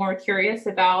yourself more curious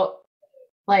about,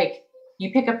 like,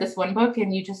 you pick up this one book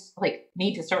and you just like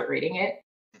need to start reading it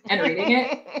and reading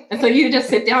it, and so you just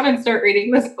sit down and start reading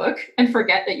this book and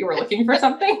forget that you were looking for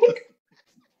something.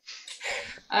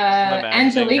 I'm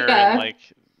imagining her Angelica, in,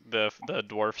 like the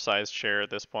dwarf-sized chair at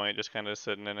this point, just kind of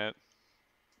sitting in it.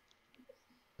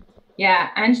 yeah,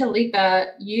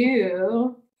 Angelica,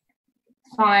 you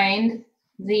find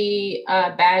the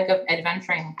bag of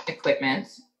adventuring equipment,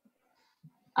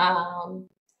 and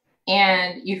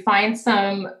you find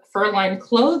some fur-lined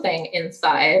clothing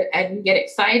inside, and you get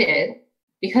excited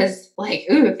because, like,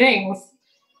 ooh, things.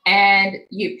 And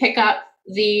you pick up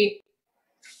the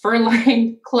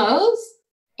fur-lined clothes,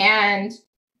 and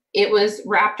it was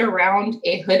wrapped around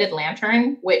a hooded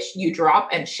lantern, which you drop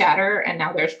and shatter, and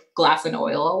now there's glass and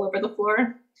oil all over the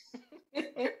floor.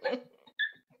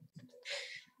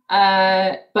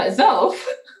 But Zoph,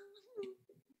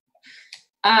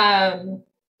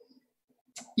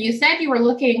 you said you were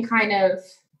looking kind of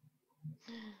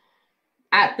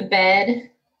at the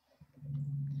bed,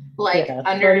 like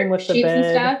under with the sheets and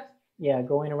bed. stuff. Yeah,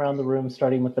 going around the room,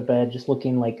 starting with the bed, just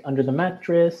looking like under the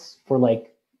mattress for like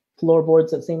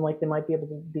floorboards that seem like they might be able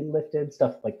to be lifted,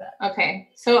 stuff like that. Okay,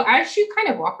 so as you kind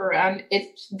of walk around,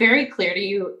 it's very clear to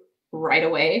you right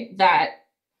away that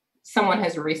someone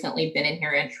has recently been in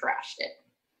here and trashed it.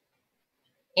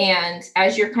 And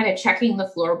as you're kind of checking the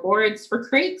floorboards for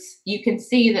creaks, you can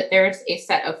see that there's a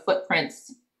set of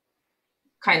footprints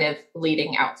kind of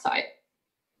leading outside.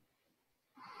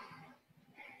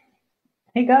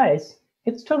 Hey guys,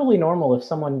 it's totally normal if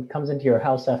someone comes into your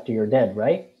house after you're dead,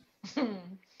 right?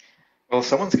 Well,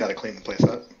 someone's got to clean the place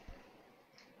up.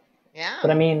 Yeah.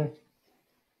 But I mean,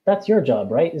 that's your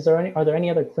job, right? Are there any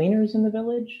other cleaners in the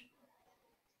village?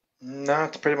 No,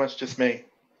 it's pretty much just me.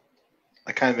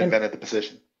 I kind of invented the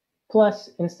position. Plus,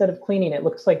 instead of cleaning, it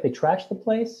looks like they trashed the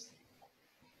place.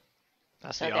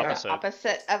 That's So the they're opposite. the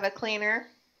opposite of a cleaner.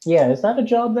 Yeah, is that a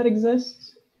job that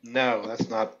exists? No, that's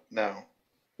not. No,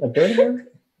 A dirtier?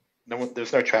 no one.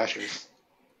 There's no trashers.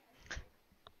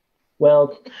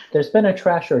 Well, there's been a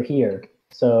trasher here,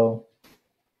 so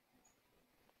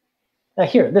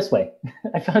here, this way.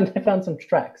 I found some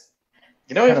tracks.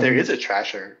 You know, if there is a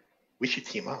trasher, we should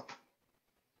team up.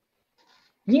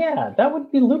 Yeah, that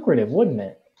would be lucrative, wouldn't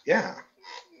it? Yeah.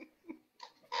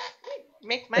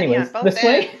 Make money Anyways, on both this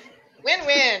way. ends.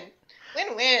 Win-win.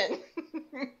 Win-win.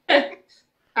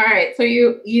 All right, so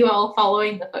you all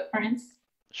following the footprints?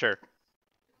 Sure.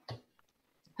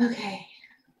 Okay.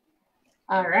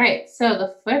 All right, so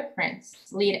the footprints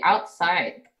lead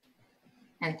outside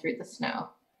and through the snow.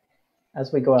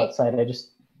 As we go outside, I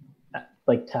just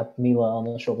like tap Mila on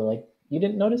the shoulder, like, you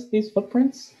didn't notice these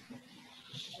footprints?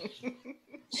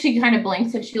 She kind of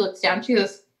blinks and she looks down. She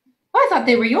goes, "Oh, I thought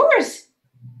they were yours."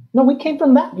 No, we came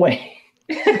from that way.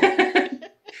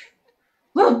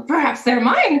 Well, perhaps they're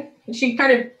mine. And she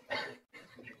kind of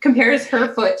compares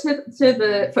her foot to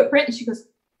the footprint, and she goes,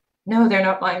 "No, they're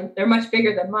not mine. They're much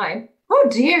bigger than mine." Oh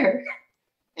dear.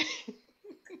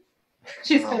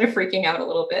 She's kind of freaking out a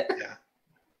little bit. Yeah.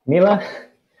 Mila,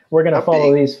 we're gonna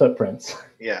follow these footprints.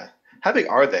 Yeah. How big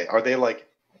are they? Are they like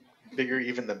bigger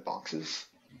even than boxes?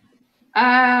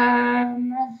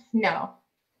 No.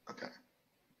 Okay.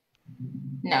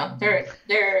 No, they're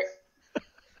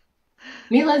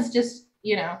Mila's just,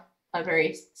 a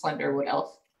very slender wood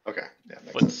elf. Okay. Yeah.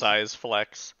 Makes Foot sense. size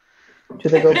flex. Do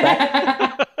they go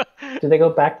back? Do they go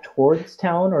back towards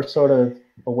town or sort of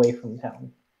away from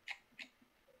town?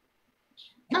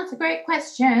 That's a great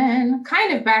question.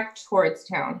 Kind of back towards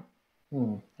town.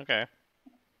 Okay.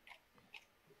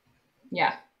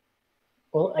 Yeah.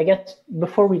 Well, I guess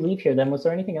before we leave here, then, was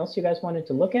there anything else you guys wanted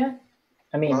to look at?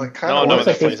 I mean, Well, it it kinda No, looks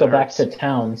that like these place go back hurts. to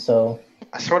town, so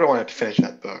I sort of wanted to finish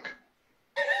that book.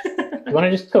 you want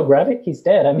to just go grab it? He's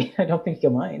dead. I mean, I don't think he'll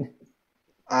mind.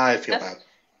 I feel bad.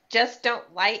 Just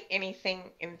don't light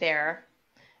anything in there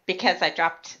because I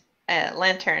dropped a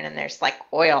lantern and there's like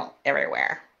oil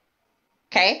everywhere.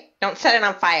 Okay? Don't set it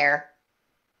on fire.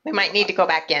 We might need to go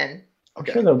back in. I'm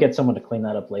Okay. sure they'll get someone to clean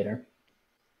that up later.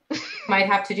 Might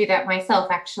have to do that myself,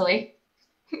 actually.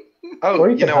 Oh, Or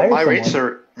you you could know, hire my rates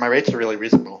someone. are really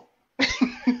reasonable.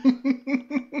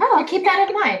 Oh, I'll keep that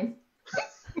in mind.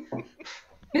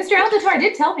 Mr. Aldatar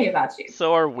did tell me about you.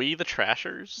 So are we the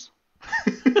trashers?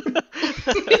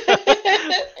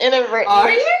 Inadvertently.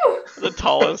 Are you? The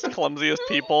tallest, clumsiest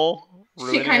people. She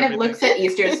ruining kind of everything? looks at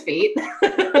Easter's feet.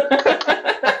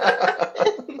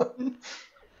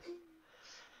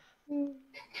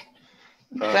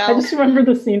 I Well, just remember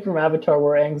the scene from Avatar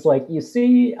where Aang's like, "You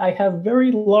see, I have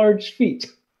very large feet."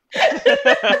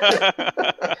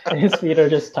 And his feet are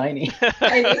just tiny.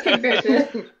 I mean, compared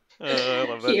to I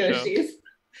love that show.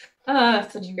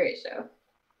 Kyoshi's. Such a great show.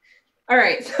 All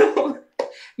right, so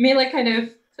Mila kind of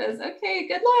says, "Okay,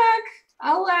 good luck.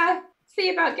 I'll see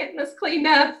about getting this cleaned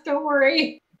up. Don't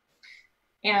worry."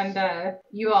 And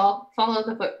you all follow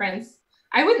the footprints.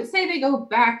 I wouldn't say they go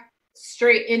back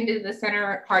straight into the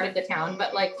center part of the town,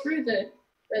 but like through the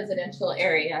residential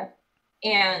area.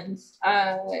 And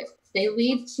they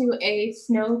lead to a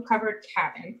snow-covered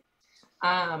cabin.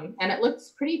 And it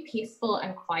looks pretty peaceful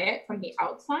and quiet from the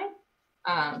outside,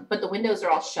 but the windows are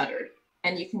all shuttered.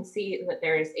 And you can see that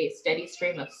there is a steady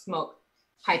stream of smoke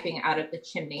piping out of the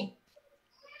chimney.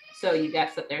 So you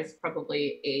guess that there's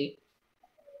probably a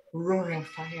roaring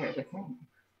fire within.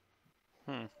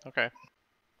 Okay.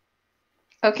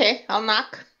 okay, I'll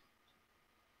knock.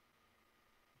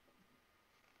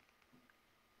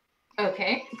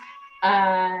 Okay.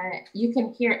 You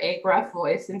can hear a gruff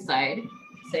voice inside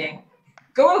saying,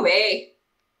 "Go away.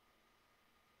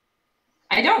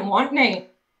 I don't want any."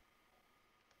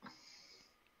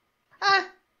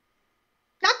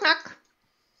 Knock, knock.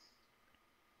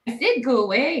 I said go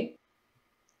away.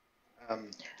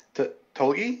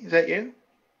 Tolgi, is that you?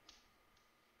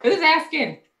 Who's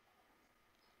asking?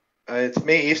 It's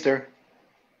me, Easter,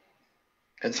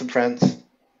 and some friends.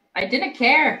 I didn't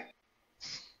care.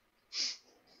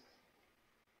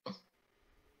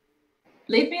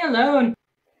 Leave me alone.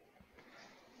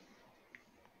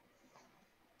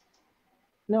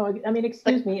 No, I mean,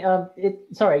 excuse me.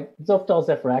 Sorry, Zofdal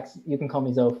Zephyrax. You can call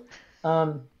me Zof.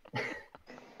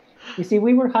 You see,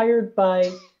 we were hired by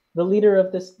the leader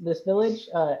of this village,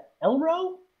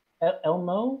 Elro,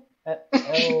 Elmo,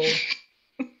 anyways,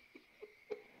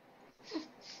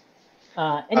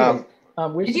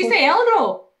 we're Did you supposed- say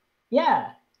Elro?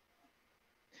 Yeah.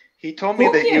 He told me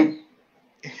that you.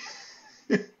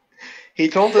 He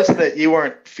told us that you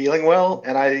weren't feeling well,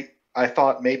 and I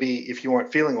thought maybe if you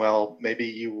weren't feeling well, maybe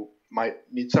you might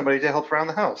need somebody to help around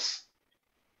the house.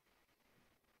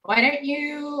 Why don't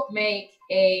you make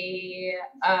a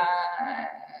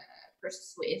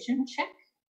persuasion check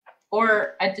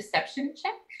or a deception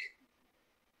check?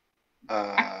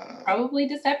 Probably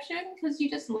deception because you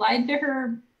just lied to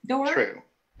her door.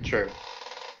 True.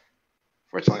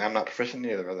 Fortunately, I'm not proficient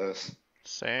in either of those.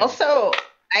 Same. Also,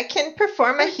 I can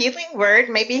perform a healing word,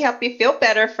 maybe help you feel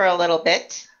better for a little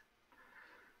bit.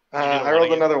 I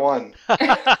rolled another one. Not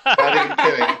even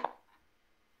kidding.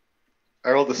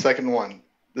 I rolled the second one.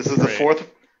 This is the fourth.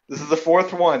 This is the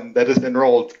fourth one that has been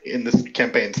rolled in this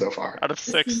campaign so far. Out of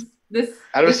 6.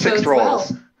 Out of 6 bodes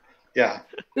rolls. well. Yeah.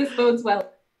 This bodes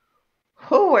well.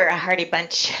 Oh, we're a hardy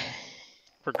bunch.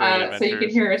 For great adventures. So you can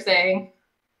hear her saying,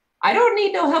 "I don't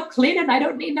need no help cleaning. I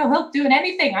don't need no help doing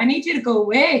anything. I need you to go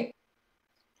away."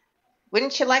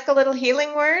 Wouldn't you like a little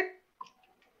healing word?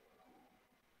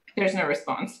 There's no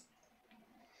response.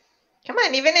 Come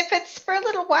on, even if it's for a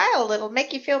little while, it'll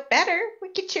make you feel better. We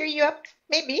could cheer you up,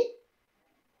 maybe.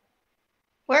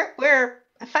 We're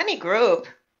a funny group.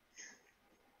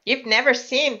 You've never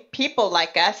seen people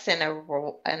like us in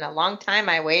a long time,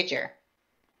 I wager.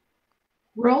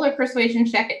 Roll a persuasion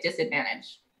check at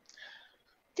disadvantage.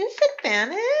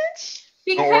 Disadvantage?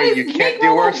 Because Don't worry, you Nick can't do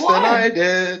rolled a worse than one. I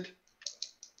did.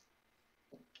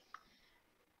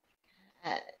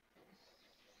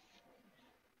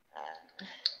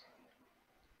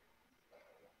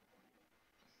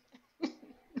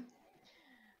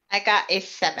 I got a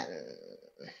 7.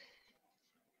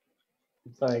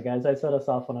 Sorry, guys. I set us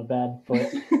off on a bad foot.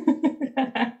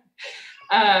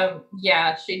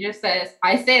 Yeah, she just says,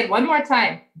 "I say it one more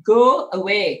time. Go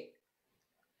away."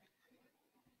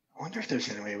 I wonder if there's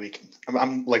any way we can.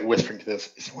 I'm like whispering to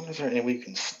this. I wonder if there's any way we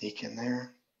can sneak in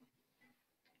there.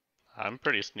 I'm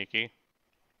pretty sneaky.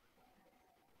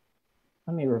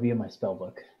 Let me review my spell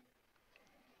book.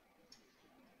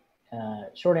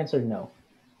 Short answer, no.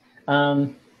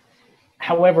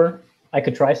 However, I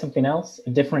could try something else, a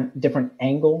different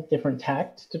angle, different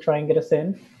tact to try and get us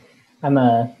in.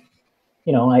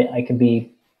 I could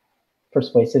be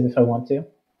persuasive if I want to.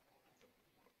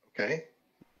 Okay,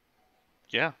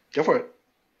 Yeah. go for it.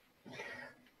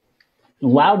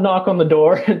 Loud knock on the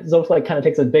door. Zoph like kind of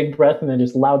takes a big breath and then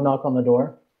just loud knock on the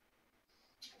door.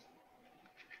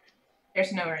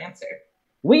 There's no answer.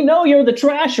 We know you're the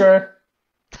trasher.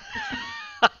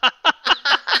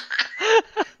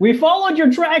 We followed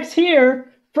your tracks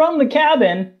here from the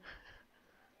cabin.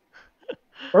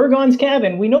 Ergon's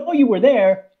cabin. We know you were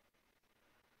there.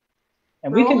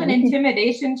 And Roll an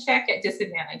intimidation check at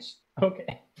disadvantage.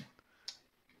 Okay.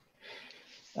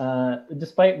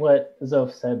 Despite what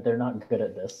Zoph said, they're not good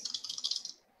at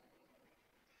this.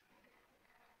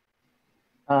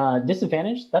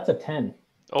 Disadvantage? That's a 10.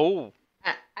 Oh.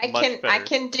 I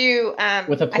can do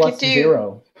with a plus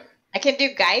 0. I can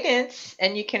do guidance,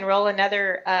 and you can roll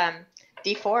another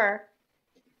D4.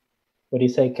 What do you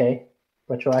say, Kay?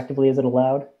 Retroactively, is it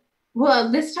allowed?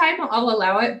 Well, this time I'll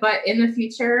allow it, but in the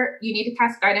future, you need to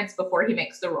cast guidance before he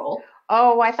makes the roll.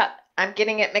 Oh, I thought I'm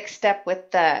getting it mixed up with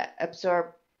the absorb.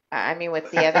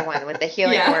 With the other one, with the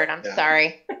healing word. I'm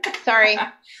sorry. Sorry.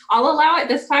 I'll allow it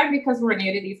this time because we're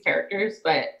new to these characters,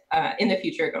 but in the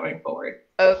future going forward.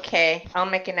 Okay, I'll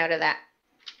make a note of that.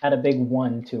 Add a big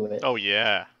 1 to it. Oh,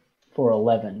 yeah. For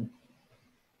 11.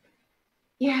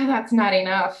 Yeah, that's not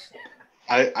enough.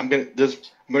 I'm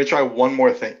gonna try one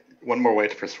more way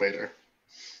to persuade her.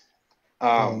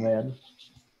 Oh man.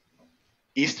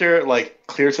 Easter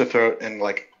clears her throat and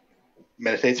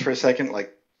meditates for a second,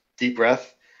 deep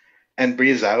breath, and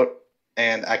breathes out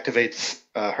and activates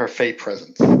her Fey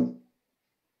presence.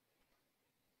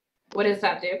 What does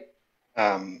that do?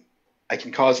 I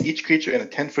can cause each creature in a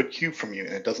 10-foot cube from you,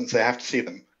 and it doesn't say I have to see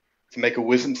them, to make a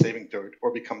wisdom saving throw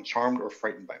or become charmed or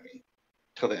frightened by me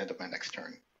till the end of my next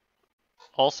turn.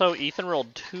 Also, Ethan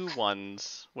rolled 2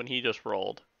 1s when he just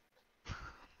rolled.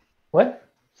 What?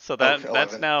 So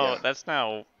that's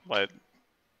now what?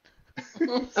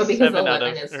 Oh, because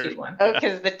 11 is D1. Oh,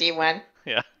 because the D1.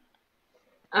 Yeah.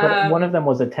 But one of them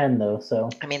was a 10 though, so.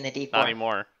 I mean the D4. Not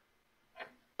anymore.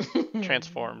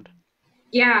 Transformed.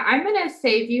 Yeah, I'm gonna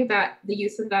save you the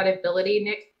use of that ability,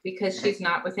 Nick, because she's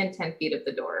not within 10 feet of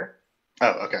the door.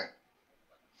 Oh, okay.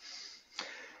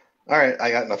 All right,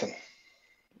 I got nothing.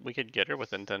 We could get her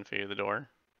within 10 feet of the door.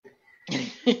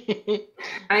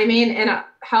 I mean, and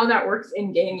how that works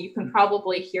in game, you can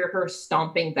probably hear her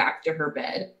stomping back to her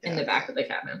bed in the back of the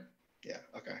cabin. Yeah,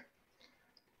 okay.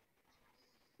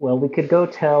 Well, we could go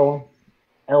tell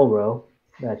Elro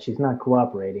that she's not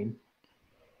cooperating.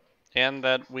 And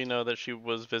that we know that she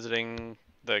was visiting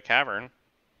the cavern.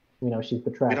 We know she's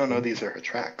the track. We don't know these are her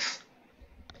tracks.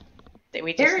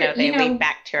 We just know they lead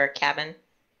back to her cabin.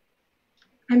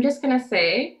 I'm just going to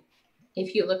say,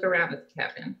 if you look around at the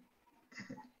cabin,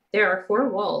 there are 4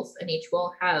 walls, and each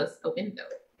wall has a window.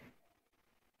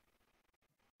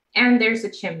 And there's a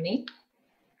chimney.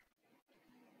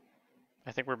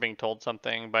 I think we're being told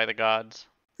something by the gods.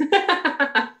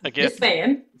 Just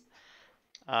saying.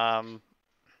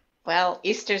 Well,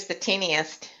 Easter's the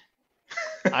teeniest.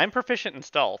 I'm proficient in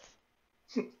stealth.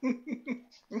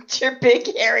 It's your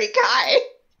big hairy guy.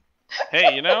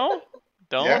 Hey,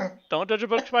 don't judge a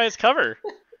book by its cover.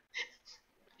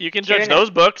 You can judge those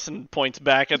books, and points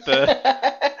back at the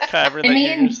cavern that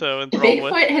you're so enthralled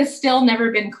with. Bigfoot has still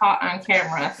never been caught on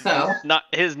camera, so. Not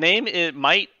his name. It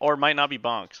might or might not be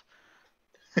Bonks.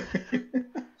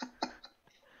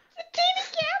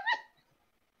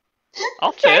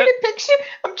 I'll fit.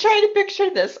 I'm trying to picture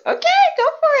this. Okay, go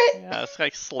for it. Yeah, it's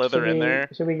like slither in there.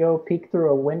 Should we go peek through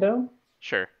a window?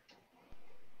 Sure.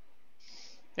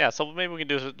 Yeah, so maybe we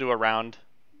can do a round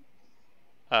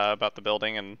about the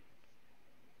building and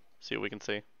see what we can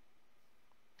see.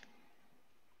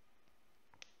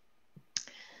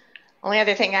 Only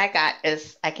other thing I got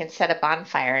is I can set a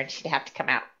bonfire and she'd have to come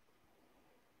out.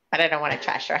 But I don't want to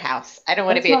trash her house. I don't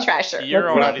want to be a trasher. You're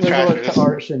already trashers. To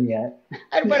arson yet.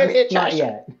 I don't want to be a trasher. Not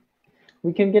yet.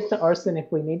 We can get to arson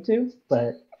if we need to,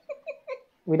 but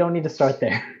we don't need to start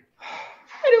there.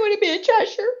 I don't want to be a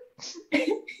trasher.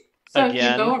 So if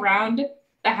you go around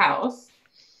the house,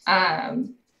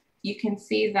 you can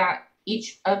see that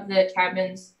each of the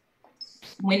cabin's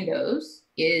windows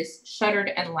is shuttered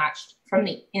and latched from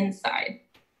the inside.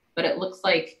 But it looks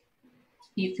like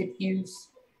you could use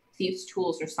thieves'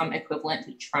 tools or some equivalent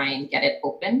to try and get it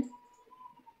open.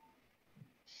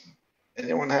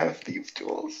 Anyone have thieves'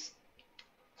 tools?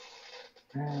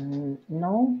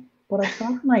 No, but I've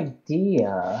got an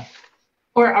idea.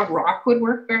 Or a rock would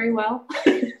work very well.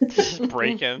 Just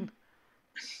break in.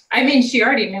 I mean, she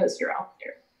already knows you're out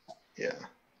there. Yeah.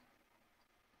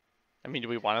 I mean, do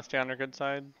we want to stay on her good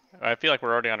side? I feel like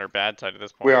we're already on her bad side at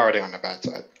this point. We're already on the bad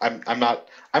side. I'm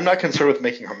not concerned with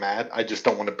making her mad. I just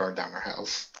don't want to burn down her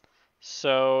house.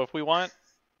 So if we want,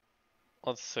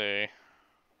 let's see.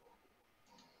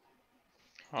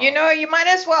 You know, you might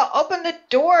as well open the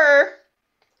door.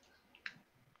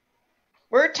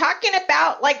 We're talking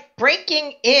about like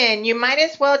breaking in. You might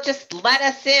as well just let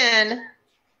us in.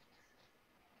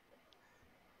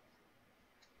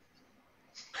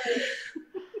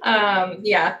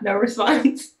 Yeah, no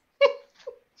response.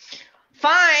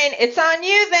 Fine, it's on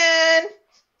you then.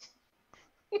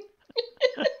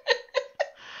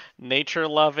 Nature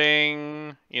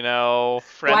loving, you know,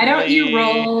 friendly. Why don't you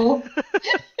roll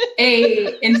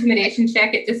a intimidation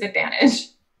check at disadvantage?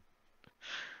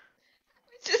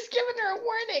 Just giving her a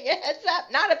warning, a heads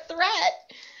up, not a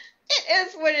threat. It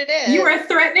is what it is. You are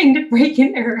threatening to break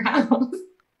into her house.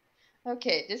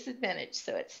 Okay, disadvantage.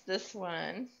 So it's this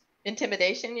one.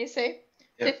 Intimidation, you say?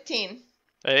 Yep. 15.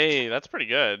 Hey, that's pretty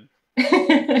good.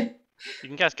 You You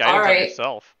can cast guidance on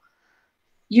yourself.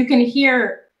 can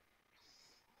hear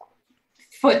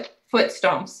foot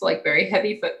stomps, like very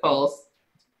heavy footfalls,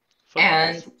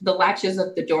 and the latches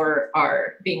of the door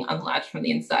are being unlatched from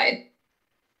the inside,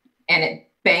 and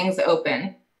it bangs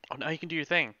open. Oh, now you can do your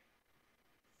thing.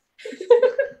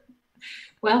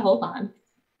 Well, hold on.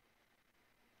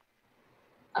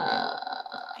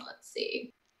 Let's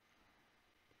see.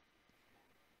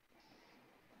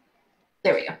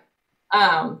 There we go.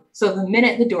 So the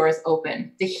minute the door is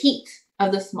open, the heat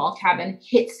of the small cabin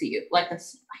hits you like a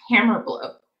hammer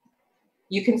blow.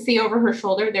 You can see over her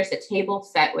shoulder, there's a table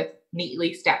set with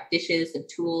neatly stacked dishes and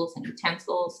tools and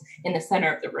utensils in the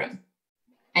center of the room.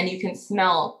 And you can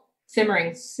smell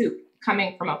simmering soup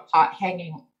coming from a pot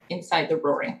hanging inside the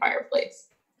roaring fireplace.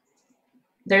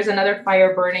 There's another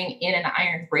fire burning in an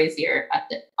iron brazier at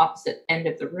the opposite end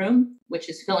of the room, which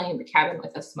is filling the cabin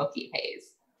with a smoky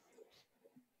haze.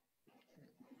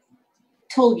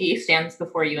 Tolgi stands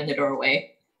before you in the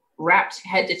doorway, wrapped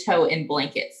head to toe in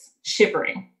blankets,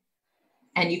 shivering.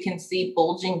 And you can see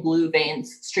bulging blue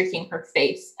veins streaking her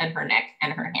face and her neck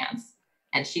and her hands.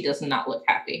 And she does not look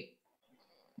happy.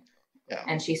 Yeah.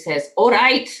 And she says, "All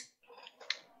right,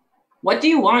 what do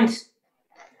you want?"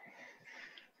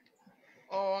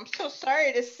 Oh, I'm so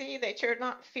sorry to see that you're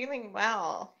not feeling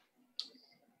well.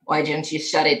 Why didn't you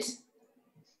shut it?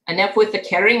 Enough with the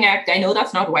carrying act. I know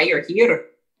that's not why you're here.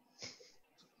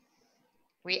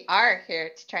 We are here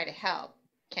to try to help.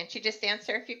 Can't you just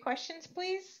answer a few questions,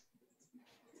 please?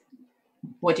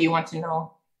 What do you want to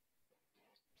know?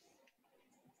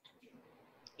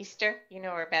 Easter, you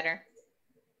know her better.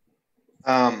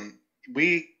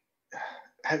 We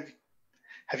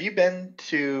have you been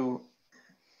to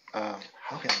how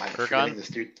am I forgetting this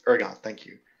dude? Ergon, thank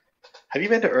you. Have you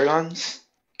been to Ergon's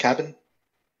cabin?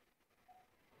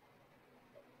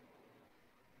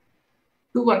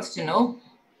 Who wants to know?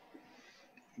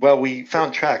 Well, we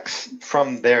found tracks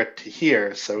from there to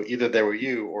here, so either there were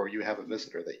you or you have a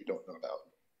visitor that you don't know about.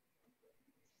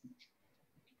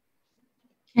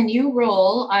 Can you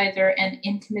roll either an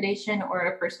intimidation or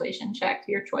a persuasion check,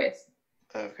 your choice?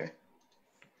 Okay.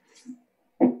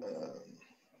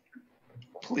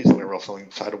 Please let me roll something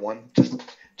inside of one.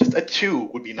 Just a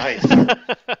 2 would be nice.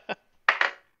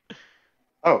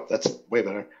 Oh, that's way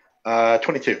better.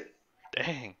 22.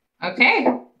 Dang. Okay.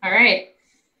 All right.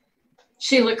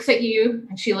 She looks at you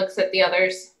and she looks at the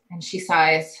others and she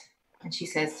sighs and she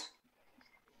says,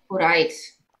 "All right,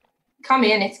 come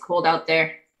in. It's cold out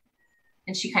there."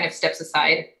 And she kind of steps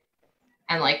aside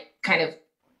and like kind of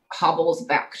hobbles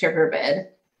back to her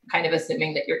bed, kind of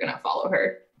assuming that you're going to follow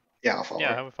her. Yeah, I'll follow.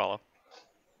 Yeah, her. I would follow.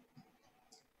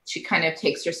 She kind of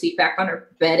takes her seat back on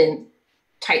her bed and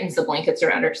tightens the blankets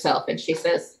around herself. And she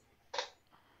says,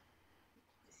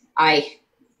 it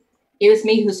was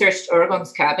me who searched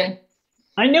Oregon's cabin.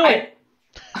 I knew it.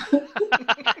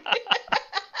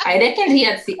 I reckoned he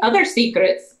had other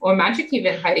secrets or magic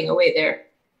even hiding away there.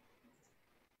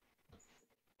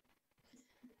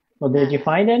 Well, did you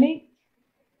find any?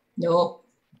 No.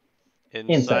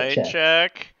 Insight Insight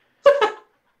check.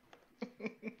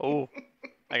 Oh,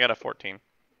 I got a 14.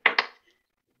 I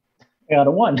got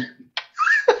a 1.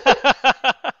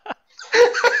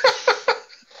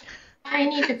 I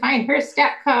need to find her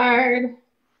stat card.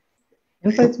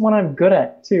 Insight's one I'm good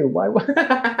at too. Why?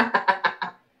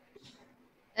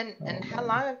 And how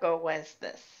long ago was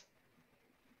this?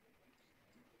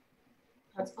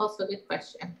 That's also a good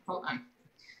question. Hold on.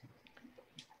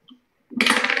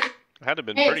 It had to have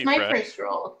been Hey, pretty it's my fresh. first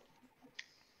roll.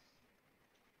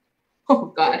 Oh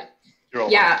God. You're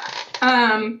all Yeah.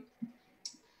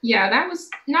 Yeah, that was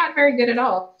not very good at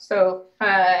all. So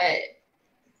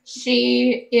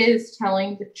she is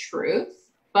telling the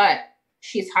truth, but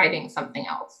she's hiding something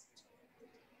else.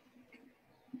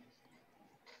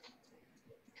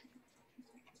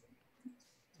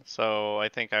 So I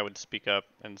think I would speak up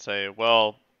and say,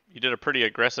 well, you did a pretty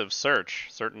aggressive search.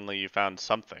 Certainly you found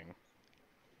something.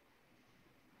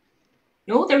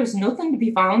 No, there was nothing to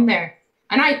be found there.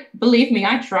 And believe me,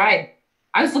 I tried.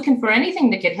 I was looking for anything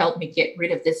that could help me get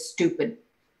rid of this stupid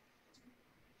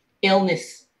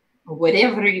illness, or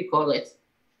whatever you call it.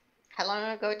 How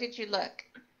long ago did you look?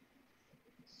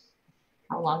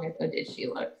 How long ago did she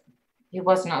look? It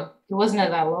wasn't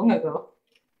that long ago.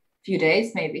 A few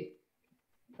days, maybe.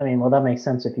 I mean, well, that makes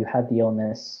sense if you had the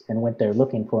illness and went there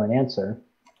looking for an answer.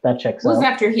 That checks It was out.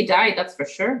 after he died, that's for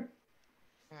sure.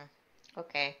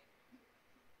 Okay.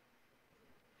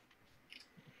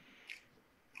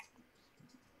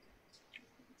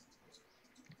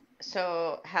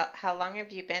 So how long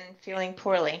have you been feeling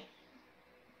poorly?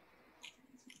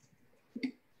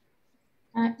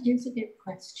 Here's a good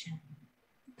question.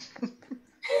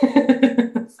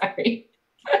 Sorry.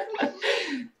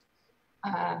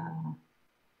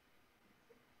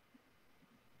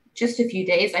 Just a few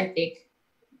days, I think.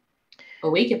 A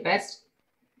week at best.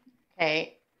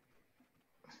 Okay.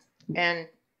 And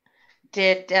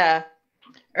did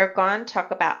Ergon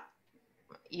talk about,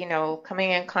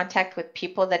 coming in contact with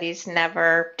people that he's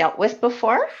never dealt with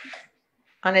before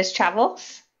on his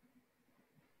travels?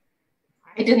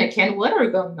 I didn't ken what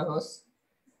Ergon knows.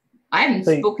 I haven't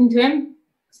spoken to him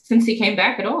since he came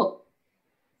back at all.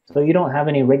 So you don't have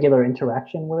any regular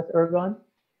interaction with Ergon?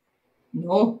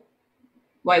 No.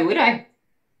 Why would I?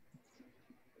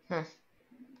 Yeah.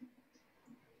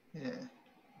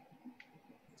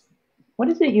 What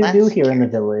is it you do here in the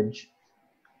village?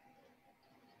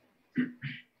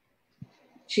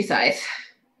 She sighs.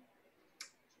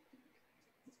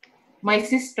 My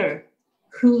sister,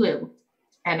 Hulu,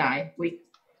 and I, we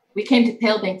came to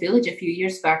Palebank Village a few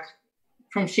years back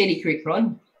from Shady Creek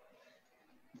Run.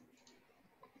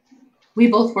 We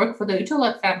both work for the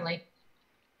Utolot family.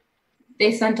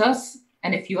 They sent us,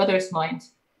 and a few others mind,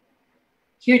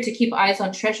 here to keep eyes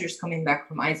on treasures coming back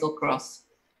from Isle Cross.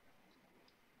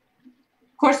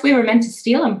 Of course, we were meant to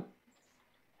steal them.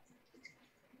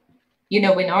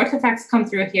 When artifacts come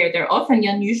through here, they're often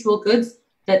unusual goods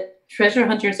that treasure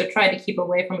hunters are trying to keep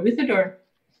away from Uthador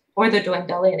or the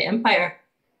Dwendalian Empire.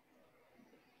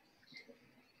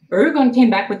 Urgon came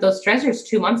back with those treasures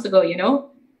 2 months ago,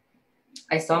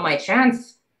 I saw my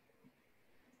chance.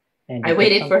 I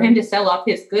waited for him to sell off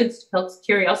his goods to Pelk's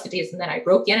curiosities, and then I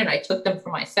broke in and I took them for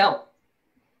myself.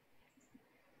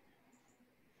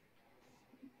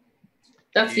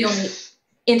 That's the only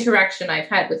interaction I've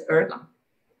had with Ergon.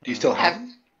 Do you still have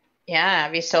them? Yeah,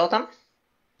 have you sold them?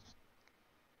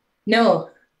 No,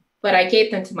 but I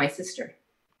gave them to my sister.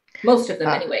 Most of them,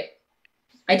 anyway.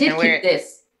 I did keep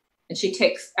this. And she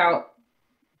takes out,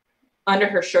 under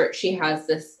her shirt, she has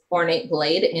this ornate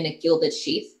blade in a gilded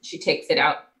sheath. She takes it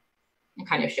out and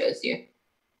kind of shows you.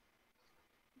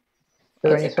 Are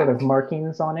there any sort of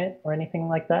markings on it or anything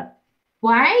like that?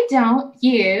 Why don't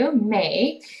you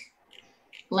make...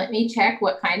 Let me check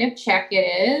what kind of check it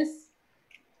is.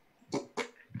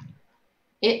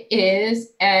 It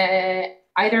is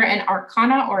either an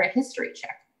Arcana or a History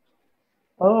check.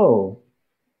 Oh,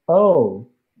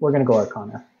 we're going to go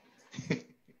Arcana.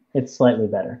 It's slightly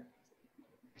better.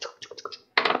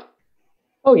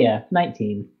 Oh yeah,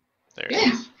 19. There it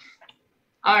is.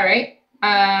 All right.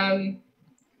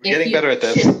 Getting better at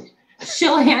this.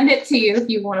 She'll hand it to you if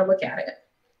you want to look at it.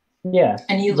 Yeah.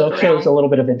 And you Zoe look shows around. a little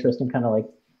bit of interest and kind of like.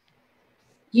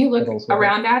 You look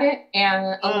around at it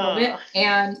and a little bit,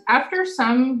 and after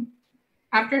some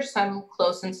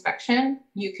close inspection,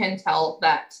 you can tell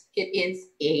that it is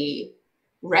a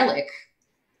relic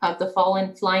of the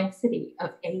fallen flying city of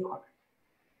Aor.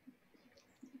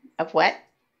 Of what?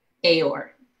 Aor.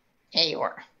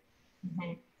 Aor.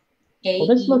 Mm-hmm. Well,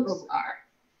 this looks A-E-O-R.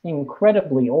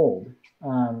 incredibly old.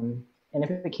 And if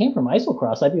it came from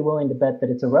Islecross, I'd be willing to bet that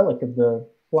it's a relic of the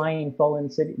fallen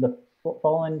city, the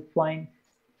fallen flying.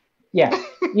 Yeah,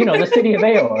 the city of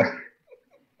Aor.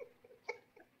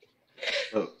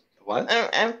 What?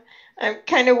 I'm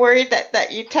kind of worried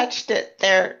that you touched it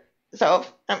there, so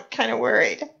I'm kind of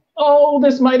worried. Oh,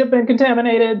 this might have been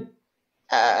contaminated.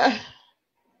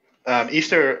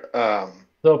 Easter.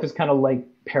 Zoe is kind of like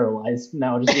paralyzed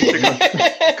now.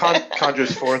 Just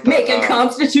conjures forth. Make a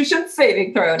Constitution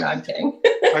saving throw. No, I'm kidding.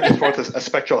 Conjures forth a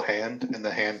spectral hand, and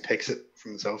the hand takes it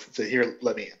from Zoe and says, "Here,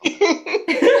 let me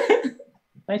handle."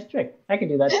 Nice trick. I can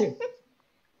do that too.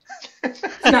 It's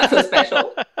not so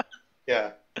special.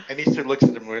 Yeah. And Easter looks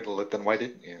at him weirdly, then why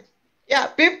didn't you? Yeah,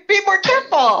 be more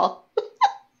careful.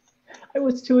 I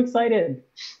was too excited.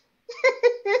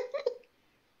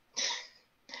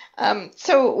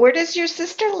 So where does your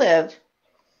sister live?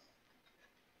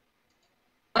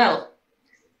 Well,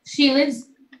 she lives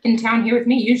in town here with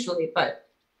me usually, but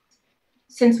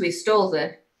since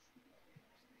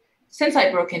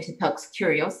I broke into Pelk's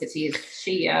curiosities,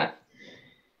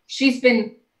 she's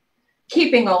been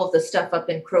keeping all of the stuff up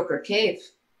in Croaker Cave.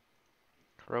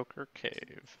 Croaker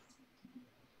Cave.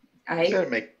 Gotta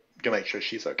make sure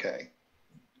she's okay.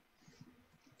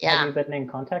 Yeah. Have you been in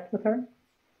contact with her?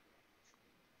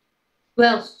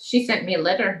 Well, she sent me a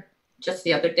letter just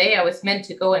the other day. I was meant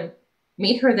to go and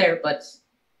meet her there, but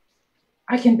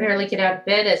I can barely get out of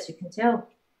bed, as you can tell.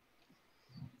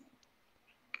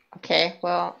 Okay,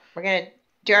 well, we're going to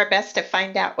do our best to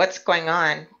find out what's going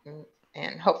on,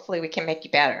 and hopefully we can make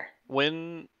you better.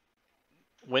 When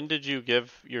did you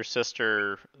give your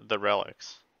sister the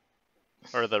relics,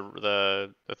 or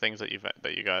the things that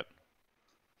you got?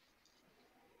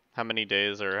 How many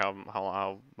days, or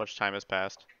how much time has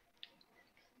passed?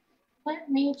 Let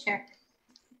me check.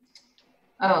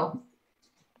 Oh,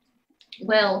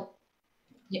 well,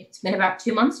 it's been about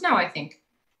 2 months now, I think,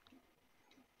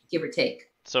 give or take.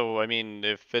 So, I mean,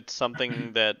 if it's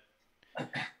something that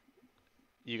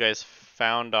you guys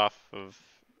found off of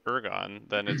Ergon,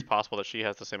 then it's possible that she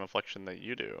has the same affliction that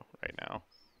you do right now.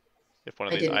 If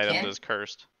one of these items is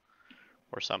cursed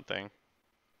or something.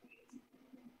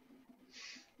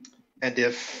 And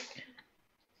if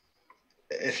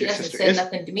She your hasn't sister said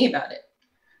nothing to me about it.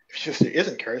 if your sister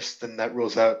isn't cursed, then that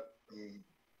rules out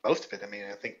most of it. I mean,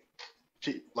 I think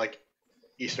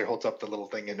Easter holds up the little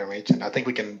thing in her range, and I think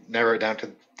we can narrow it down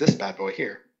to this bad boy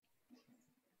here.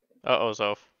 Uh-oh,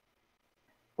 Zoph.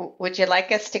 Would you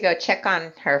like us to go check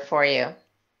on her for you?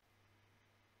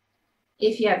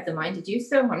 If you have the mind to do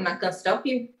so, I'm not going to stop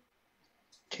you.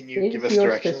 Can you give us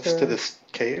directions to this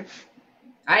cave?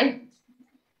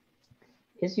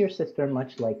 Is your sister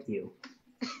much like you?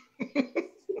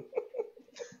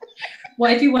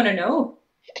 Why do you want to know?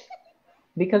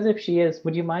 Because if she is,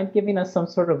 would you mind giving us some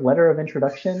sort of letter of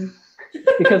introduction?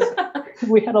 Because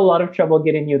we had a lot of trouble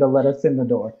getting you to let us in the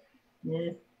door.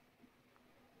 Yeah.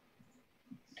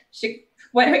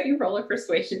 Why don't you roll a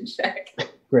persuasion check?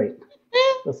 Great.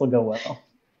 This will go well.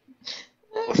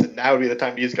 Listen, now would be the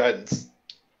time to use guidance.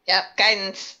 Yep,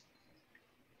 guidance.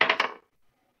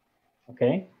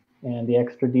 Okay. And the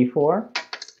extra D4.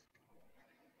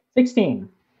 16.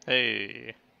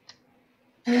 Hey.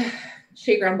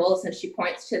 She grumbles and she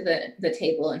points to the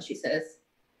table and she says,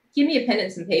 "Give me a pen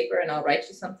and some paper and I'll write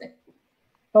you something."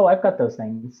 Oh, I've got those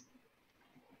things.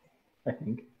 I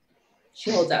think.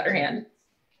 She holds out her hand.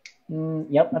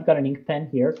 Yep, I've got an ink pen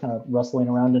here, kind of rustling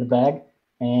around in a bag.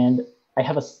 And I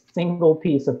have a single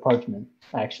piece of parchment,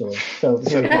 actually. So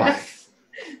here's one.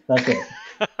 That's it.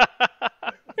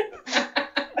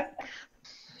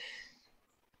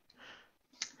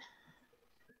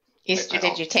 Easter,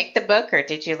 did you take the book or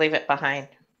did you leave it behind?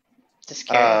 Just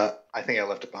curious. I think I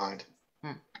left it behind.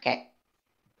 Okay.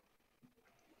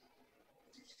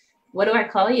 What do I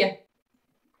call you?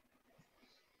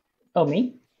 Oh,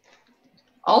 me?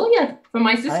 All of you, from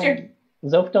my sister. I'm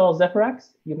Zophdal Zephyrax.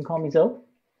 You can call me Zoph.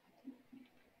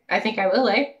 I think I will,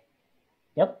 eh?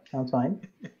 Yep, sounds fine.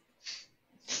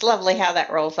 It's lovely how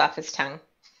that rolls off his tongue.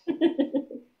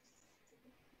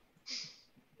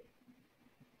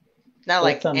 Not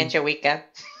like Angelica.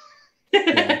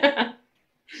 Yeah.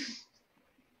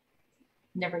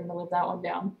 Never gonna live that one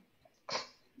down.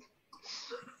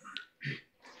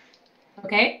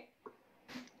 Okay.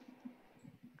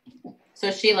 So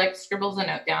she scribbles a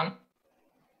note down.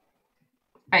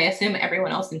 I assume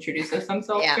everyone else introduces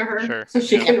themselves to her, sure. so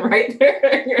she can write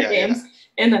your names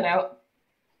in the note.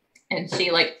 And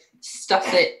she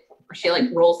stuffs it, or she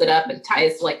rolls it up and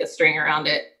ties a string around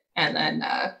it, and then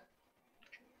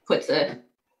puts a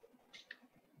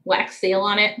wax seal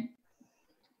on it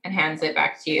and hands it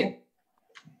back to you.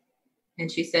 And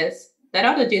she says, "That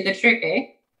ought to do the trick,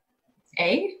 eh?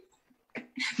 Eh?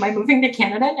 Am I moving to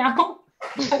Canada now?"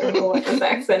 I don't know what this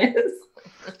accent is.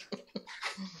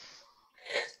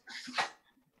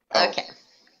 Okay.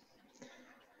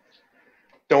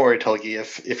 Don't worry, Tulgi.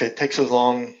 If it takes as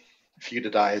long for you to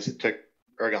die as it took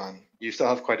Ergon, you still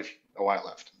have quite a while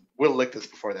left. We'll lick this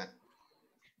before then.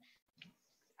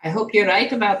 I hope you're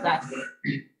right about that.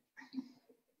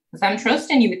 Because I'm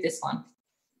trusting you with this one.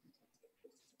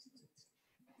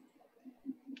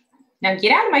 Now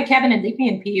get out of my cabin and leave me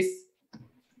in peace.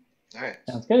 All right.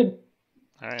 Sounds good.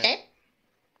 All right. Okay.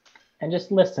 And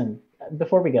just listen,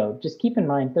 before we go, just keep in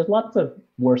mind, there's lots of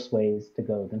worse ways to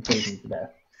go than freezing to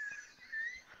death.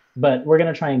 But we're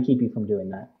going to try and keep you from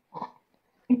doing that.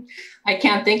 I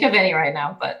can't think of any right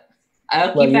now, but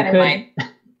I'll keep that in mind.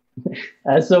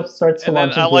 As Zoph starts to And then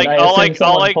launch into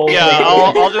it,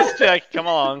 I'll just check. Come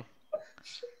along.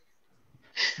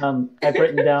 I've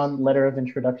written down letter of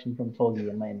introduction from Tolgi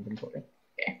in my inventory.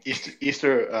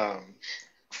 Easter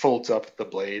folds up the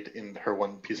blade in her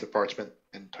one piece of parchment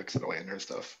and tucks it away in her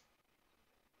stuff.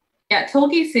 Yeah,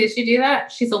 Tolgi sees you do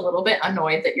that. She's a little bit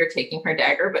annoyed that you're taking her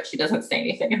dagger, but she doesn't say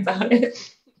anything about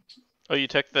it. Oh, you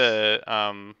took the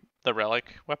relic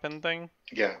weapon thing?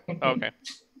 Yeah. Oh, okay.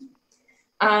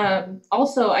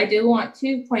 Also, I do want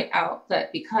to point out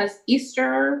that because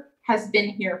Easter has been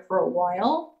here for a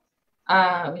while,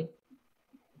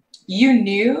 you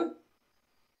knew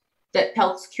that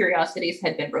Pelk's Curiosities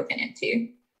had been broken into.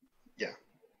 Yeah.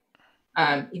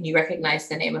 And you recognize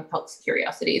the name of Pelk's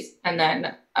Curiosities. And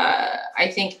then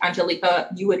I think, Angelica,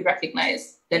 you would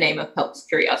recognize the name of Pelk's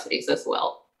Curiosities as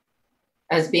well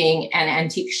as being an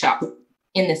antique shop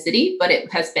in the city, but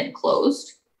it has been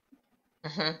closed.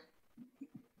 Mm-hmm.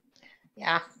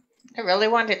 Yeah, I really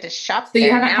wanted to shop So there.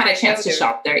 you haven't Now had I a chance to know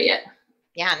shop there yet.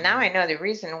 Yeah, now I know the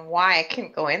reason why I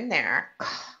couldn't go in there.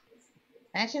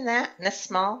 Imagine that in a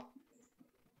small,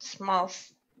 it's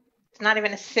not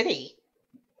even a city.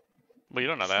 Well, you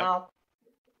don't know that. Small.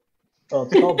 Well,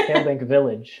 it's called Palebank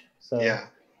Village, so Yeah.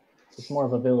 it's more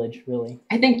of a village, really.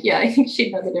 I think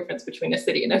she'd know the difference between a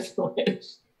city and a village.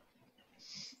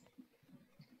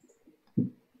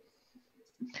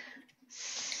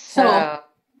 So,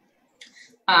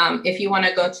 if you want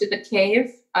to go to the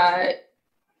cave,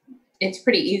 it's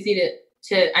pretty easy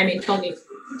to I mean, Tony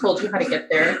told you how to get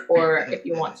there, or if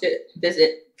you want to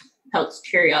visit Pelk's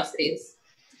Curiosities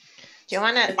Do you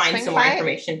want to find swing some more by?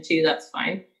 information too, that's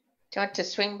fine. Do you want to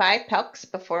swing by Pelk's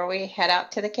before we head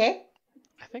out to the cave?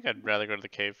 I think I'd rather go to the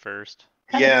cave first.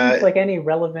 Kind of Yeah. seems like any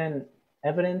relevant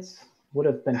evidence would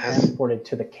have been Has- transported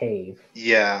to the cave.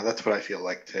 Yeah, that's what I feel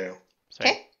like too.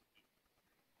 Same.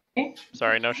 Okay.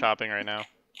 Sorry, no shopping right now.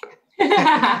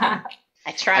 I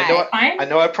tried. Fine. I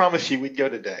know I promised you we'd go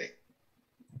today.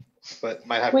 But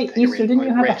might have Wait, to take Easter, didn't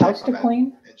you have a house to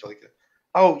clean? Angelica.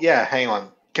 Oh yeah, hang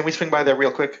on. Can we swing by there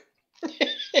real quick?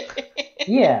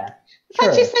 Yeah, I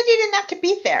thought sure. you said you didn't have to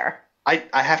be there. I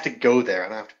have to go there. I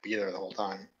don't have to be there the whole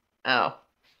time. Oh.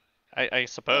 I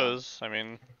suppose. I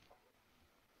mean,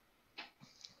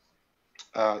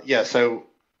 Yeah, so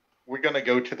we're gonna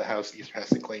go to the house Easter has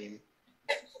to clean.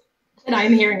 And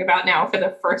I'm hearing about now for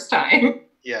the first time.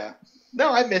 Yeah.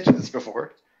 No, I mentioned this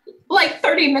before. Like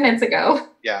 30 minutes ago.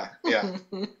 Yeah.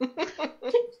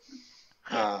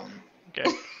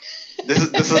 okay.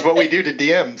 This is what we do to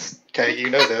DMs. Okay, you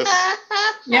know this.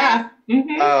 Yeah.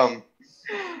 Mhm.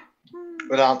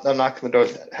 But I'm knocking the door.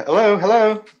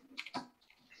 Hello.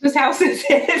 Whose house is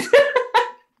it?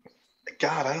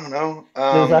 God, I don't know.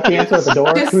 Is that the answer at the door?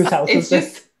 Whose house it's is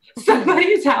this? just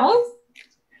somebody's house?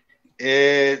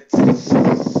 It's.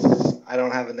 I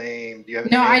don't have a name. Do you have a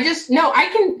No,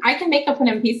 name? I can make up an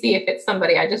NPC if it's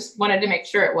somebody. I just wanted to make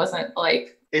sure it wasn't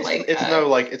like It's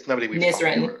nobody we've talked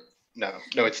Nizrin. to.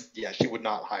 No, it's she would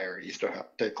not hire Easter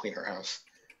to clean her house.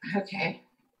 Okay.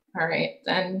 All right,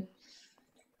 then.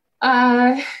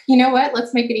 You know what?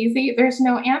 Let's make it easy. There's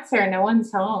no answer. No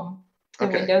one's home. The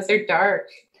Okay. windows are dark.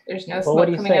 There's no Well, what smoke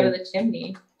do you coming say? out of the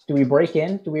chimney. Do we break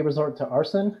in? Do we resort to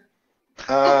arson?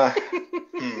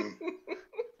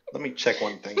 Let me check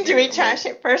one thing. Do we trash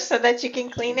it first so that you can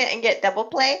clean it and get double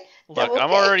play? Look, Double I'm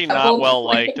pay. already not Double well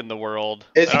play. liked in the world.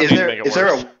 Is I don't need to there make it is there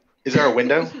worse. a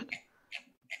window?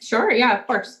 Sure. Yeah. Of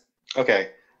course. Okay.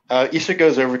 Easter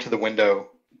goes over to the window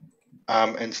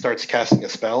and starts casting a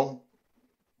spell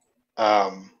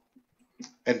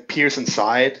and peers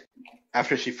inside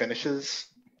after she finishes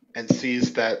and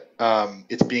sees that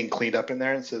it's being cleaned up in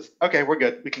there and says, okay, we're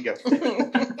good. We can go.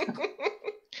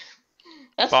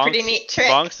 That's a pretty neat trick.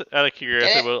 Bonks, out of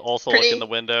curiosity, Get it? will also Pretty look in the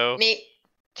window. Neat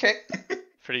trick.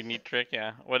 Pretty neat trick,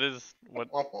 yeah. What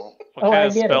Oh, kind I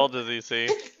of get spell it. does he see?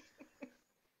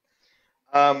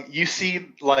 You see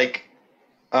like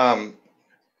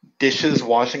dishes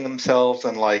washing themselves,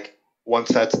 and like once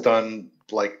that's done,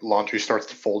 like laundry starts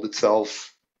to fold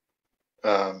itself,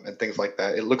 and things like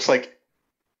that. It looks like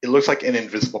an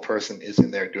invisible person is in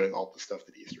there doing all the stuff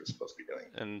that Easter is supposed to be doing.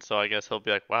 And so I guess he'll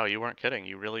be like, wow, you weren't kidding.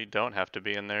 You really don't have to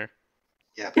be in there.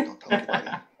 Yeah, but don't tell anybody.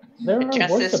 There The are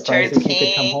worse dresses turn surprises you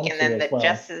could come home pink, and to then as the well.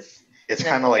 dresses. It's and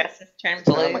then kind the of like dresses turn it's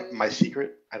kind blue. of like my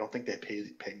secret. I don't think they pay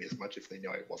me as much if they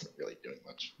know I wasn't really doing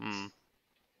much.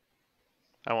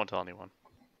 I won't tell anyone.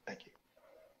 Thank you.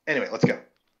 Anyway, let's go.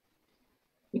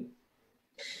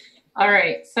 All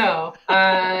right. So,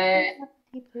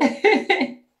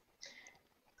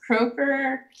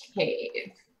 Croaker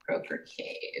Cave. Croaker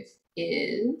Cave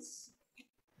is.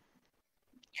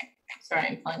 Sorry,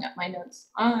 I'm pulling up my notes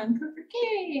on Croaker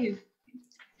Cave.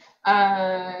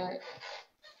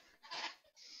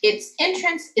 Its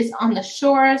entrance is on the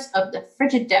shores of the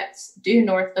frigid depths due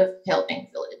north of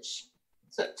Palebank Village.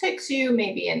 So it takes you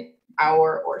maybe an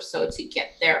hour or so to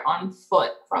get there on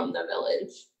foot from the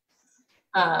village.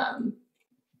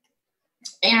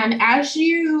 And as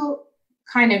you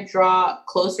kind of draw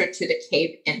closer to the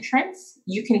cave entrance,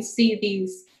 you can see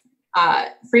these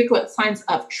frequent signs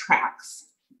of tracks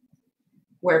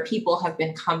where people have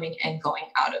been coming and going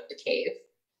out of the cave.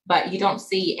 But you don't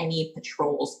see any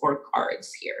patrols or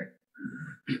guards here.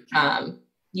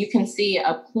 You can see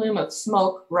a plume of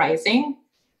smoke rising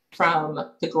from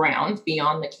the ground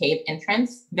beyond the cave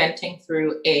entrance, venting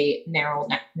through a narrow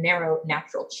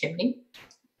natural chimney.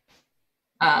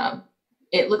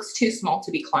 It looks too small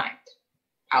to be climbed,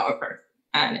 however,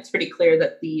 and it's pretty clear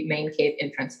that the main cave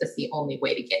entrance is the only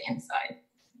way to get inside.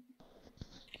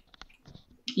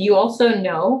 You also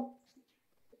know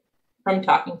from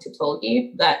talking to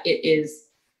Tolgi that it is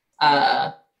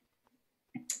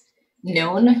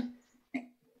known,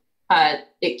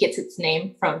 it gets its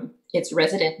name from its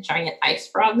resident giant ice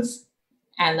frogs,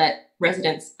 and that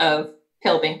residents of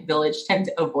Palebank Village tend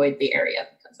to avoid the area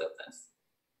because of this.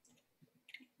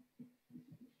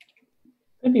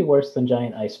 Could be worse than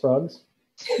giant ice frogs.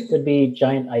 Could be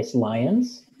giant ice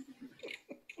lions,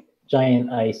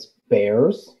 giant ice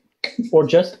bears, or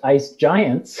just ice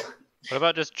giants. What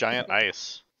about just giant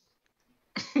ice?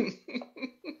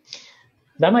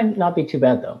 That might not be too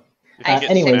bad, though. You think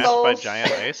it's anyways, smashed by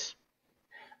giant ice?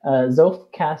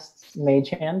 Zoph casts Mage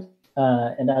Hand,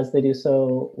 and as they do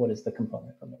so, what is the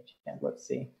component for Mage Hand? Let's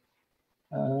see.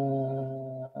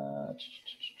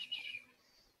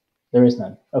 There is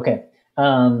none. Okay.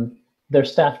 Their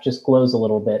staff just glows a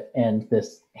little bit, and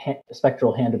this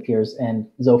spectral hand appears, and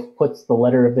Zoph puts the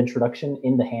letter of introduction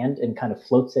in the hand and kind of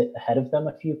floats it ahead of them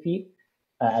a few feet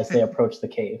as they approach the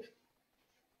cave.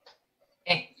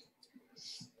 Okay.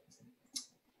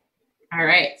 All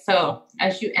right, so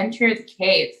as you enter the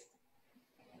cave,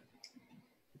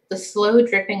 the slow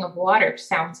dripping of water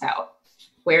sounds out,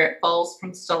 where it falls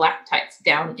from stalactites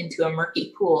down into a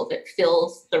murky pool that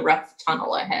fills the rough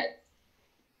tunnel ahead.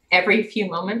 Every few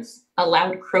moments, a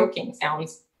loud croaking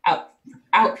sounds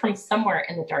out from somewhere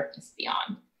in the darkness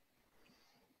beyond.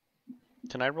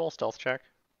 Can I roll stealth check?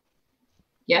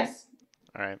 Yes?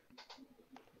 All right.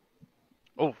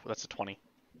 Oh, that's a 20.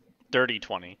 Dirty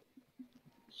 20.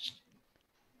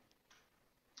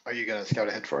 Are you going to scout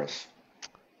ahead for us?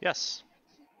 Yes.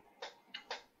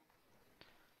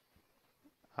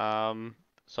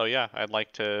 So yeah, I'd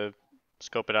like to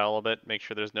scope it out a little bit, make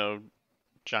sure there's no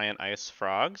giant ice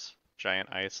frogs, giant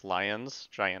ice lions,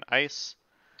 giant ice,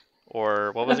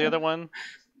 or what was the other one?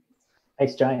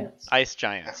 Ice giants. Ice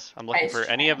giants. I'm looking Ice for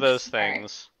any of giants, those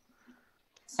things.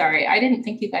 Sorry, I didn't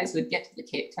think you guys would get to the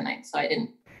cave tonight, so I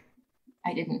didn't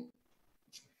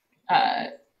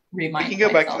remind We can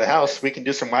go back to myself the of house. this. We can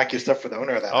do some wacky stuff for the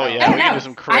owner of that Oh, house. yeah, No, we can no, do some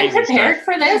I'm crazy prepared stuff.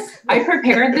 for this. I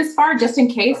prepared this far just in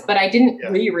case, but I didn't Yeah.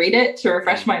 reread it to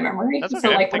refresh my memory. That's So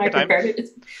okay. like when I Take your time. prepared it,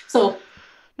 so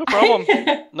No problem.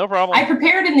 No problem. I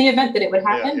prepared in the event that it would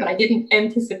happen, Yeah, yeah. but I didn't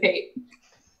anticipate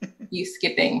you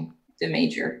skipping the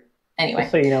major. Anyway,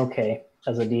 Just so you know, Kay,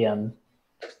 as a DM,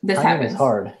 this timing happens. is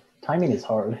hard. Timing is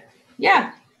hard.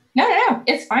 Yeah. No,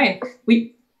 it's fine.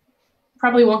 We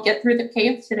probably won't get through the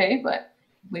cave today, but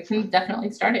we can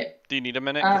definitely start it. Do you need a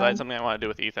minute? Because I had something I want to do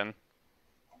with Ethan.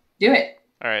 Do it.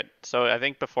 All right. So I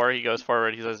think before he goes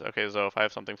forward, he says, "Okay, Zoph, I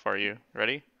have something for you.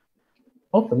 Ready?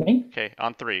 Oh, for me? Okay,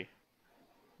 on 3.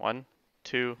 1,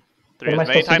 2, 3. What am I As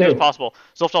many supposed to times as do? possible.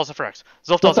 Zoph tells Zephyrex.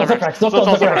 Zoph Zoph tells tells Zephyrex. Zephyrex. Zoph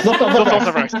tells Zephyrex. Zoph tells Zoph tells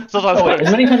Zephyrex. Zephyrex. Zoph tells Oh, wait, as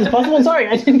Zephyrex. many times as possible? Sorry,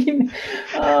 I didn't keep...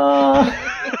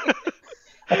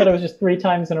 I thought it was just 3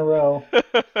 times in a row.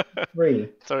 3.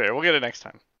 It's okay. We'll get it next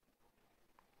time.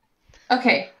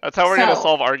 Okay. That's how we're gonna So-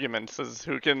 solve arguments. Is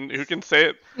who can say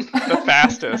it the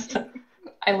fastest,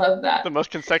 I love that. the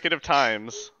most consecutive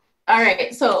times. All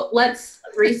right, so let's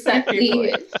reset the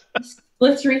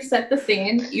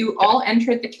scene. You all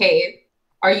entered the cave.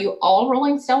 Are you all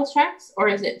rolling stealth checks, or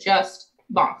is it just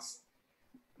Bonks?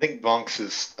 I think Bonks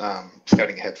is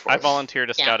scouting ahead for I us. volunteer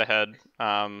to Yeah. scout ahead.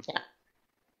 Yeah.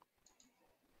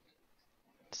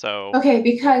 So Okay,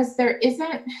 because there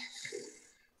isn't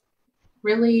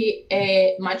really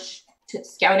much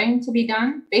scouting to be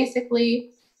done.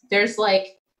 Basically, there's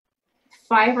like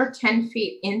 5 or 10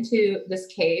 feet into this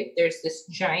cave. There's this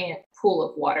giant pool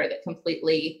of water that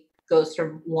completely goes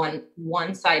from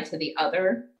one side to the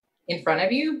other in front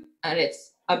of you, and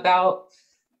it's about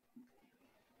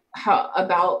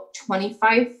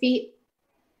 25 feet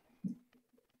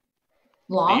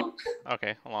long.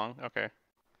 okay, along. Okay.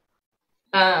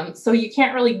 So you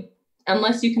can't really,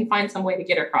 unless you can find some way to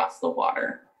get across the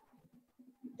water.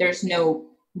 There's no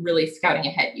really scouting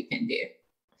ahead, you can do.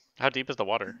 How deep is the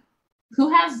water? Who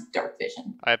has dark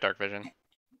vision? I have dark vision.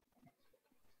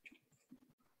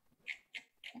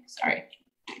 Sorry.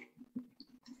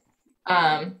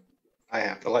 I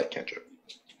have the light cantrip.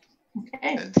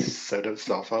 Okay. And so does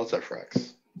Zalfal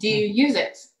Zephyrax. Do you use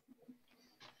it?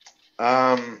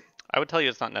 I would tell you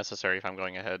it's not necessary if I'm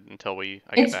going ahead until I get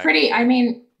It's back. pretty. I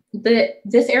mean,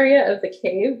 this area of the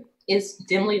cave is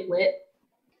dimly lit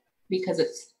because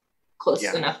it's close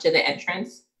enough to the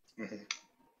entrance.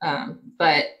 Mm-hmm.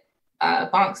 But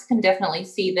Bonks can definitely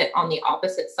see that on the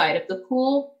opposite side of the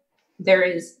pool, there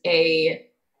is a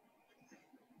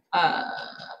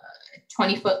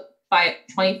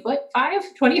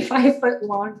 25-foot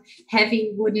long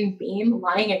heavy wooden beam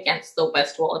lying against the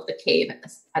west wall of the cave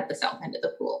at the south end of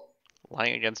the pool.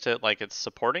 Lying against it like it's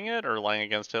supporting it, or lying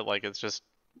against it like it's just...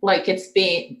 Like it's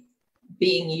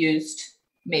being used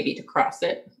maybe to cross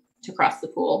the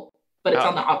pool, but it's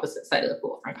on the opposite side of the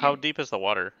pool from How you. deep is the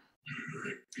water?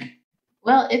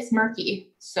 Well, it's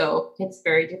murky, so it's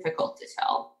very difficult to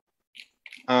tell.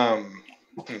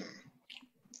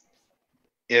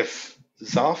 If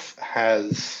Zoff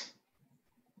has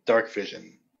dark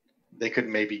vision, they could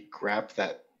maybe grab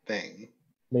that thing.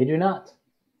 They do not.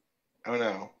 Oh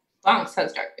no. Bonks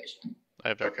has dark vision. I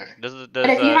have dark. Okay. Does But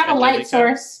if you have a light Angelica?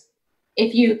 source,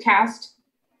 if you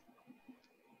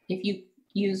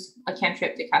use a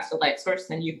cantrip to cast a light source,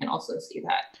 then you can also see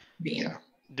that beam. Yeah.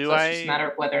 Do It's just a matter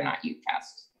of whether or not you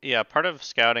cast. Yeah, part of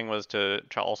scouting was to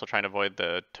also try and avoid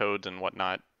the toads and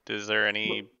whatnot. Is there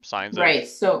any signs of... Right,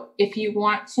 so if you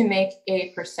want to make a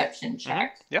perception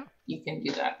check, Yeah. you can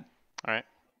do that. All right.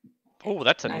 Oh,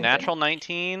 that's a I'm natural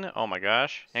 19. Oh my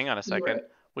gosh. Hang on a second. Right.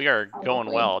 We are going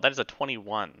Probably. well. That is a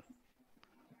 21.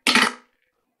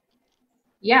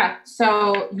 Yeah,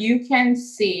 so you can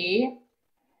see.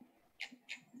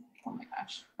 Oh my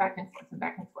gosh, back and forth and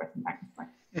back and forth and back and forth.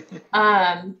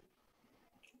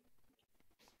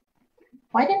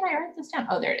 Why didn't I write this down?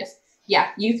 Oh, there it is. Yeah,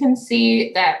 you can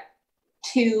see that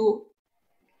two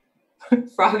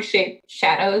frog-shaped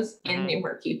shadows in the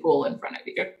murky pool in front of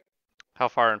you. How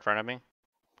far in front of me?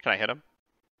 Can I hit him?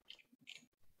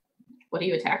 What do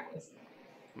you attack with?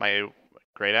 My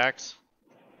great axe?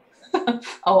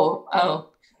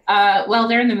 Well,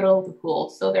 they're in the middle of the pool,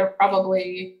 so they're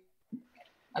probably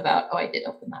about. Oh, I did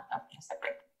open that up in a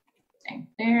separate thing.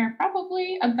 They're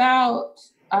probably about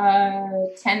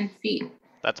 10 feet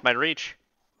That's my reach.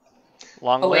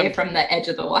 Long away limb. from the edge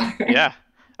of the water. Yeah.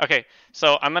 Okay.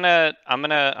 So I'm gonna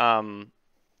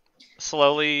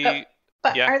slowly.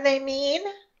 But Yeah. are they mean?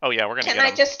 Oh yeah, we're gonna Can get I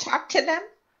them. just talk to them?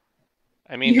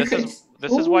 I mean, You this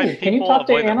is why Ooh, can you people talk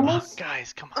to avoid them. animals?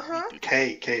 Guys, come on. Uh-huh.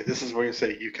 Kay, this is where you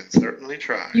say you can certainly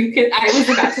try. You could. I was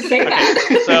about to say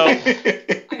that.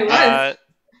 So I was.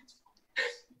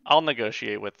 I'll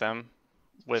negotiate with them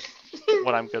with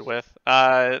what I'm good with.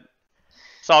 So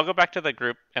I'll go back to the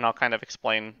group and I'll kind of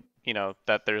explain,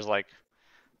 that there's like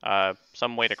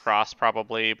some way to cross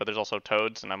probably, but there's also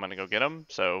toads and I'm gonna go get them.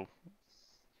 So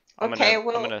I'm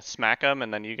gonna smack them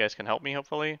and then you guys can help me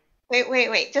hopefully.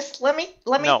 Wait. Just let me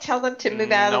No. tell them to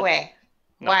move out of the Nope. way.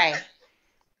 No. Why?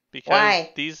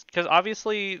 Because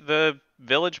obviously the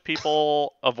village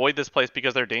people avoid this place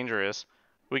because they're dangerous.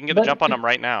 We can get the But- jump on them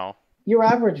right now. Your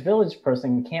average village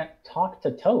person can't talk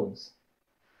to toads.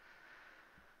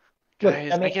 Look,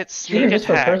 Guys, I mean, I get sneak even just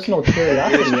for attack. personal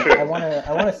curiosity, It's true. I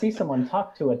wanna see someone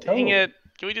talk to a toad. Dang it!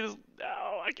 Can we just? No,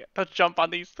 I can't jump on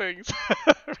these things.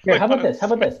 Here, how about this?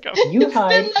 You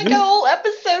hide. It's been like a whole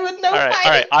episode with no All right.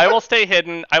 fighting. I will stay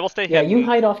hidden. Yeah, you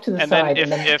hide off to the And side, then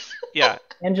and then yeah.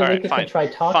 Angelica fine, can try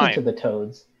talking fine. to the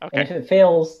toads. Okay. And if it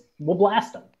fails, we'll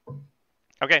blast them.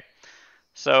 Okay.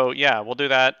 So yeah, we'll do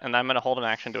that, and I'm gonna hold an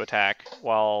action to attack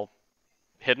while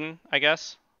hidden, I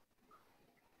guess.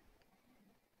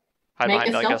 Hide Make a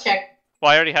behind, I stealth guess. check.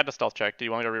 Well, I already had the stealth check. Do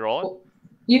you want me to re-roll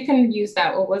You can use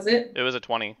that. What was it? it? It was a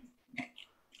 20.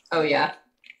 Oh yeah.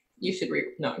 You should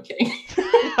No, I'm kidding.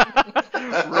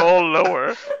 Roll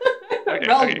lower. Okay,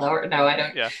 Roll okay. lower. No, I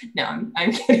don't. Yeah. No, I'm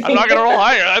kidding. I'm not gonna roll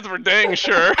higher. That's for dang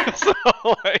sure. So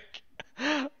like,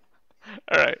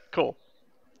 all right, cool.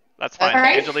 That's fine. All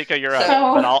right. Angelica, you're up.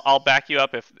 So- But I'll back you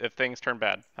up if things turn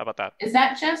bad. How about that? Is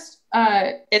that just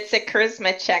It's a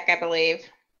charisma check, I believe,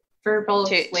 verbal?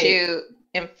 to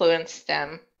influence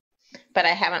them. But I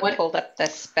haven't What- pulled up the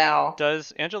spell.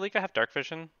 Does Angelica have dark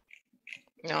vision?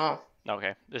 No.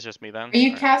 Okay, it's just me then. Are you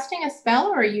All right. casting a spell,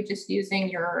 or are you just using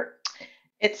your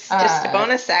It's just a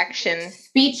bonus action.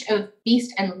 speech of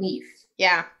beast and leaf?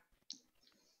 Yeah.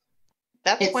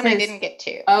 That's It one I says- didn't get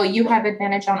to. Oh, you have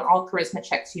advantage on all charisma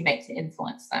checks you make to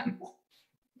influence them.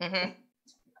 Hmm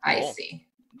I Cool. see.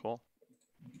 Cool.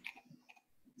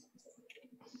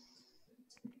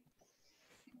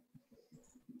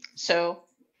 So,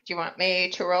 do you want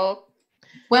me to roll?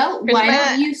 Well, why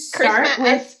don't you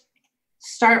charisma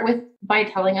start with by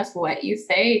telling us what you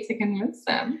say to convince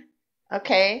them?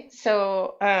 Okay,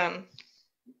 so And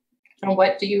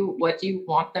what do you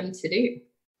want them to do?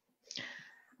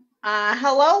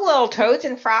 hello, little toads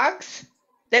and frogs.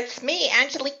 That's me,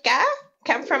 Angelica.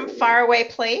 Come from faraway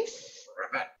place.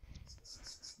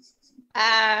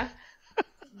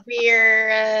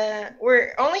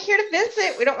 We're only here to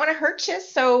visit. We don't want to hurt you,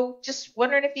 so just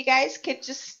wondering if you guys could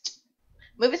just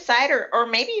move aside, or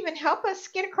maybe even help us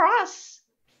get across.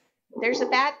 There's a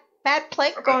bad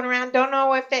plague going around. Don't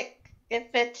know if it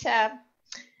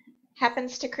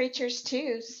happens to creatures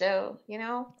too. So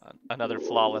Another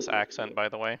flawless accent, by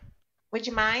the way. Would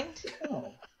you mind?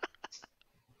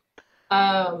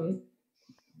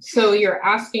 So you're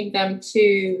asking them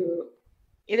to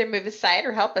Either move aside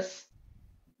or help us.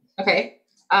 Okay.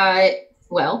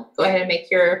 Well, go ahead and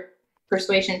make your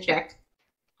persuasion check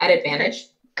at advantage.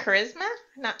 Charisma?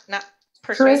 Not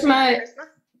persuasion.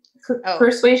 Charisma.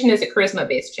 Persuasion is a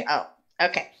charisma-based check. Oh,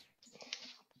 okay.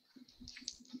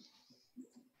 Did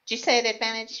you say at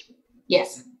advantage?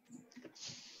 Yes.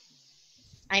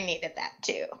 I needed that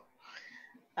too.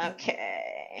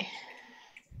 Okay.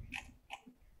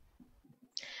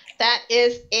 That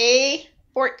is a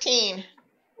 14.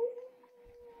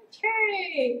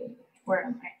 Okay. Where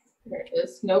am I? There it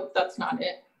is. Nope, that's not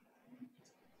it.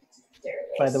 There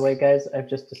it is. By the way, guys, I've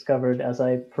just discovered as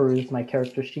I peruse my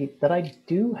character sheet that I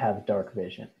do have dark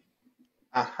vision.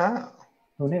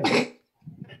 Who knew?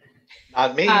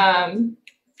 Not me.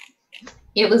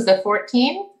 It was the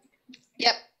 14?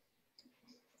 Yep.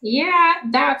 Yeah,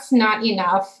 that's not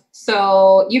enough.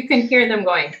 So you can hear them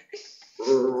going,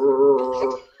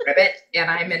 ribbit, and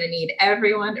I'm going to need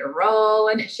everyone to roll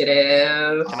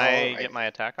initiative. Can I get my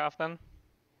attack off then?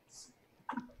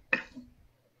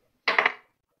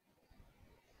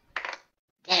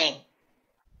 Dang.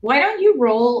 Why don't you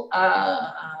roll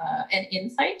an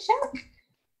insight check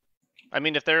I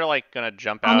mean, if they're like gonna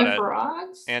jump on out the at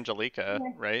frogs? Angelica,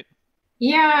 right?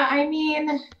 Yeah, I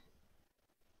mean,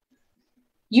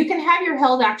 you can have your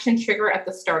held action trigger at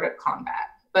the start of combat,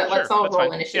 but Sure, let's all that's roll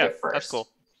fine. initiative Yeah, first. that's cool.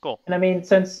 Cool. And I mean,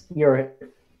 since you're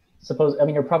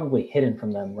probably hidden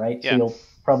from them, right? Yeah. So you'll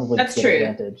probably That's get true.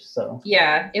 advantage. So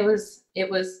Yeah, it was.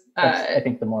 that's, I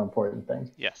think, the more important thing.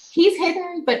 Yes. He's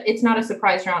hidden, but it's not a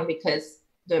surprise round because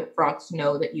the frogs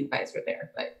know that you guys are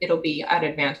there. But it'll be at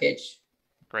advantage.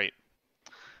 Great.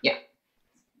 Yeah.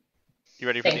 You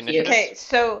ready for Thank the you. initiative? Okay,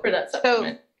 so For that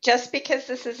supplement. just because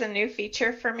this is a new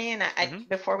feature for me, and Mhm.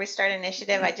 before we start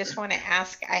initiative, I just want to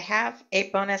ask, I have a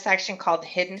bonus action called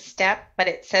Hidden Step, but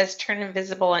it says turn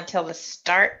invisible until the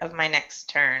start of my next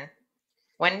turn.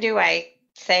 When do I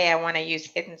say I want to use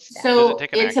Hidden Step? Does So it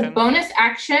take an it's a action? bonus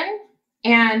action,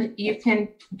 and you can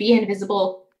be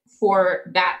invisible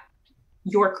for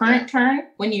your current turn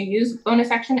when you use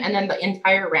bonus action, and then the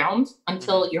entire round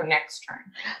until your next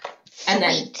turn. And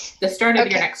then Sweet. the start of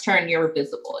your Okay. next turn, you're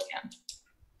visible again.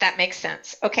 That makes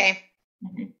sense. Okay.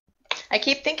 Mhm. I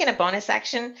keep thinking a bonus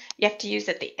action you have to use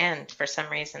at the end for some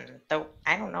reason, though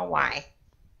I don't know why.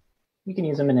 You can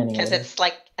use them in any Because way. it's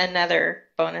like another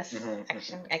bonus Mhm.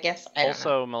 action, I guess. I don't know.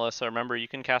 Also, Melissa, remember you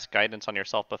can cast guidance on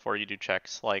yourself before you do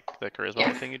checks, like the charisma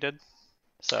Yeah. thing you did.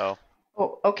 So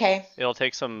Oh, okay. it'll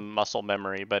take some muscle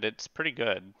memory, but it's pretty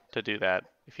good to do that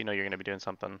if you know you're going to be doing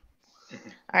something. All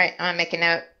right, I'm gonna make a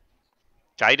note.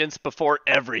 Guidance before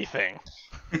everything.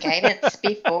 Guidance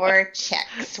before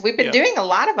checks. We've been Yeah. doing a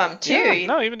lot of them too. Yeah,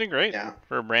 no, you've been doing great. Yeah.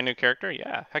 For a brand new character,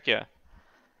 yeah, heck yeah.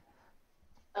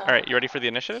 All right, you ready for the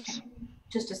initiatives?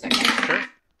 Just a second. Sure.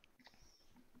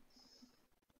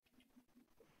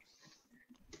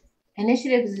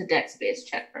 Initiative is a dex-based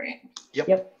check, right?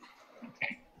 Yep.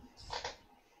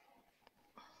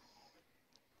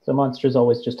 So monsters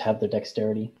always just have their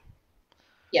dexterity.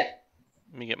 Yep.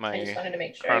 Let me get I my just wanted to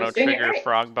make sure I Chrono was doing Trigger it right.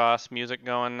 Frog Boss music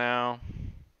going now.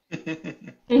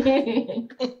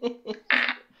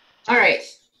 All right.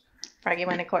 Froggy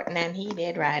went to court and then he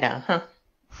did right on, huh?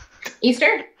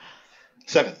 Easter?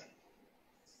 7.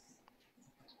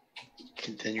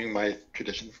 Continuing my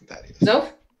tradition from Thaddeus.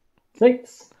 Zoph?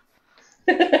 6.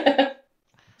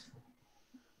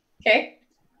 Okay.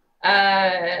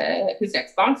 Who's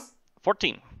next? Bonks?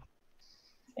 14.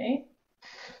 Okay.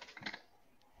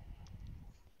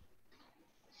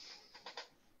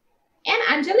 And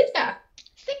Angelica.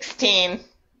 16.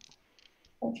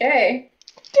 Okay.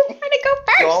 You want to go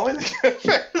first? You always go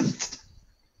first.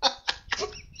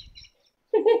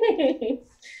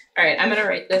 All right, I'm going to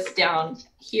write this down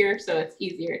here so it's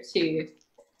easier to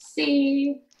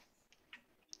see.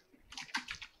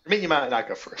 I mean, you might not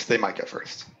go first. They might go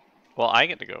first. Well, I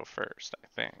get to go first, I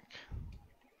think.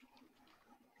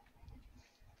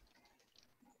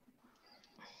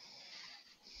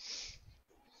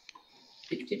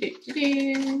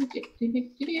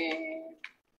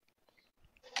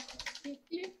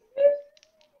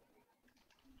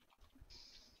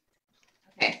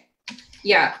 Okay.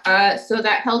 Yeah, so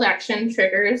that held action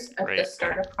triggers at the Great.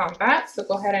 start of combat, so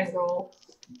go ahead and roll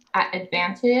at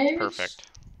advantage. Perfect.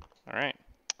 All right.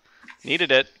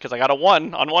 Needed it, because I got a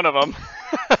 1 on one of them.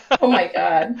 Oh my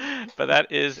god. But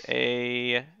that is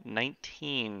a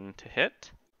 19 to hit.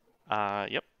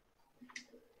 Yep.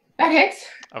 That hits.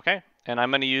 Okay. And I'm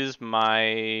going to use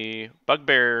my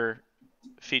bugbear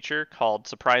feature called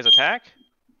Surprise Attack.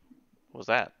 What was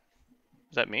that?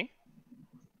 Is that me?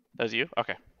 That was you?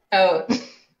 Okay. Oh.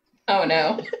 Oh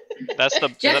no. That's the,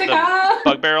 is Jessica! that the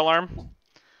bugbear alarm?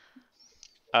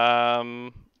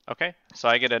 Okay. So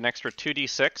I get an extra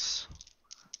 2d6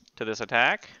 to this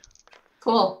attack.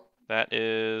 Cool. That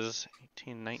is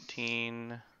 18,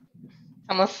 19.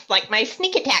 Almost like my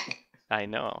sneak attack. I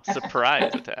know.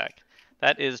 Surprise attack.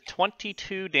 That is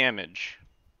 22 damage.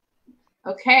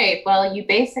 Okay, well, you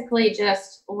basically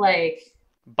just, like,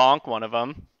 Bonk one of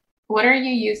them. what are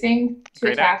you using to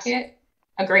Great attack axe. it?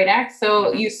 A great axe?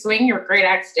 So Mhm. you swing your great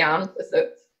axe down with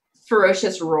a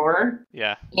ferocious roar,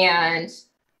 Yeah. and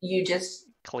you just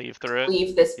Cleave through it.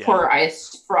 leave this Yeah. poor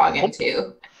iced frog in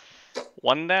two.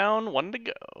 1 down, 1 to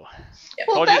go. Well,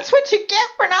 Told you- that's what you get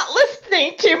for not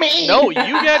listening to me. No, you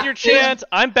got your chance.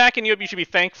 I'm backing you up. You should be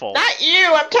thankful. Not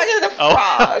you. I'm talking to the Oh,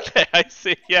 frog. okay. I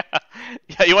see. Yeah.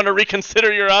 Yeah. You want to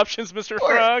reconsider your options, Mr.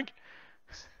 Poor- Frog?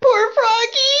 Poor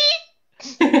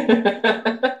froggy.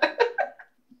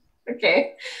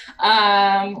 Okay.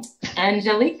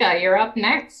 Angelica, you're up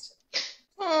next.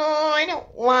 Oh, I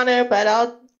don't want to, but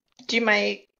I'll do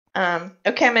my.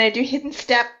 Okay, I'm going to do hidden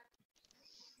step.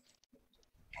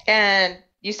 And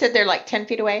you said they're like 10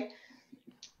 feet away?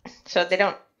 So they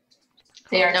don't.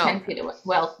 They are No. 10 feet away.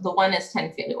 Well, the one is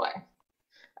 10 feet away.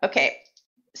 Okay.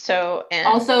 So, and.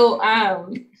 Also,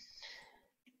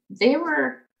 they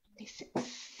were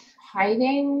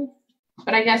hiding,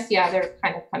 but I guess, yeah, they're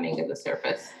kind of coming to the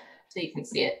surface so you can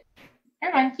see it.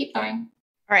 Never mind, keep going.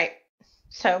 All right.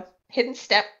 So, hidden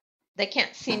step. They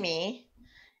can't see me.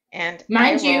 And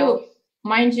Mind I will-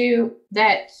 you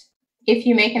that if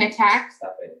you make an attack,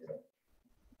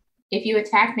 if you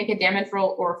attack, make a damage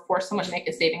roll, or force someone to make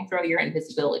a saving throw, your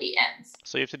invisibility ends.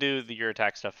 So you have to do your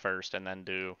attack stuff first and then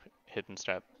do hidden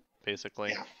step, basically.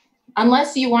 Yeah.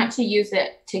 Unless you want to use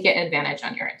it to get advantage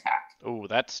on your attack. Oh,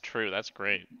 that's true. That's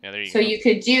great. Yeah, there you So go. you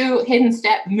could do hidden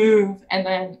step, move, and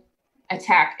then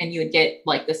attack, and you would get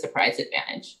like the surprise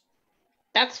advantage.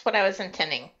 That's what I was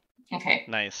intending. Okay.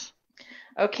 Nice.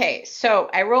 Okay, so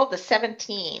I rolled a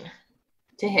 17.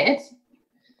 To hit?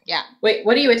 Yeah. Wait,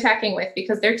 what are you attacking with?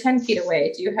 Because they're 10 feet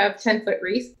away. Do you have 10-foot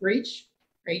reach?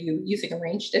 Are you using a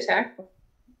ranged attack?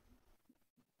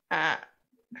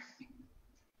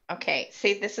 Okay,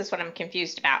 see, this is what I'm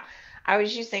confused about. I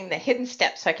was using the hidden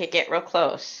step so I could get real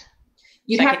close.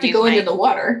 You'd So I have could to use go my- into the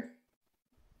water.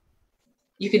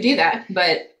 You could do that,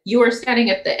 but you are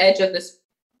standing at the edge of this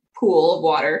pool of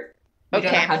water. You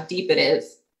don't know Okay. how deep it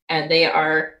is, and they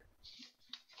are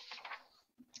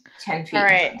 10 feet. All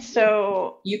right,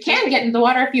 so You can get in the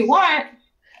water if you want.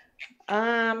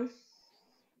 all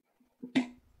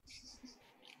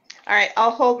right,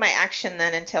 I'll hold my action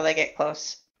then until I get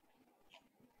close.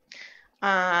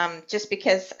 Just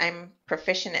because I'm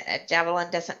proficient at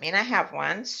javelin doesn't mean I have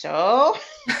one, so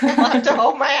I'll have to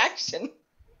hold my action.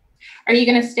 Are you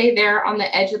going to stay there on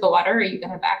the edge of the water, or are you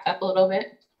going to back up a little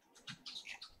bit?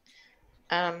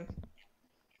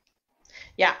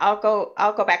 Yeah, I'll go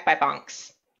back by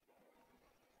Bonks.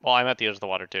 Well, I'm at the edge of the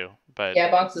water too, but Yeah,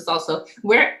 Bonks is also.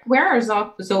 Where are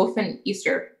Zoph and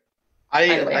Easter? By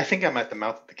the way. I think I'm at the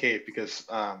mouth of the cave because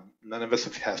none of us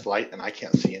has light and I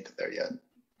can't see into there yet.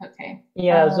 Okay.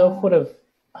 Yeah, Zoph would have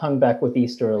hung back with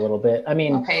Easter a little bit. I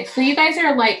mean, Okay, so you guys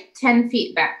are like 10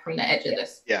 feet back from the edge of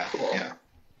this. Yeah, pool. yeah.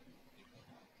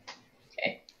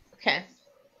 Okay. Okay.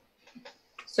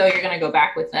 So you're going to go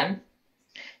back with them?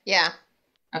 Yeah.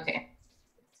 Okay.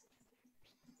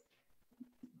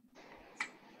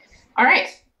 All right.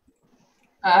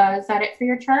 Is that it for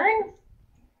your turn?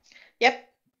 Yep.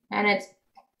 And it's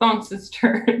Bonks'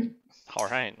 turn. all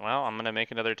right. Well, I'm gonna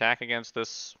make another attack against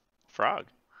this frog.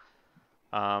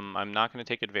 I'm not gonna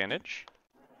take advantage,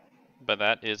 but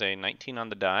that is a 19 on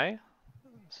the die.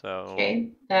 So Okay,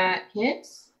 that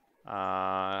hits.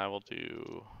 I will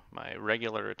do my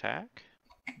regular attack.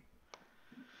 With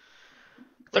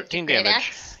the 13 great damage.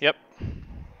 axe? Yep.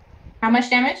 How much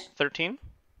damage? 13.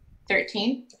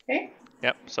 13. Okay.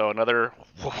 Yep. So another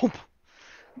whoop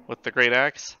with the great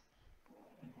axe.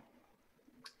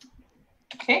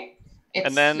 Okay. It's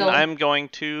And then still, I'm going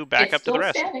to back it's up to the still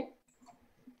rest. standing.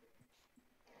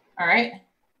 All right.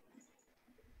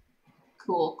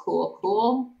 Cool, cool,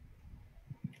 cool.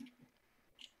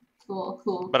 Cool,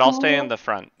 cool, But I'll stay cool. in the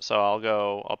front, so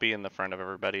I'll be in the front of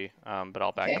everybody, but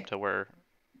I'll back Okay. up to where,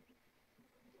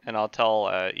 and I'll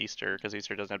tell Easter, because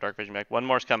Easter doesn't have dark vision back. One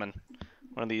more's coming.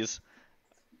 One of these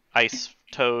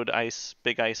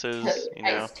big ices, you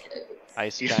know, Ice toad.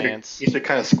 ice Easter, giants. Easter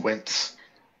kind of squints.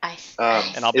 Ice.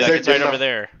 And I'll be is like, there it's right dim over enough-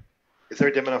 there. Is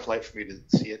there dim enough light for me to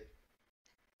see it?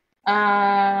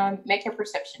 Make a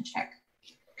perception check.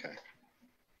 Okay.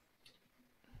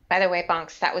 By the way,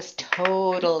 Bonks, that was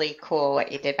totally cool what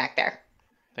you did back there.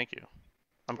 Thank you.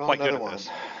 I'm Roll quite good another at one. this.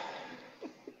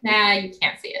 Nah, you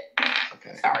can't see it.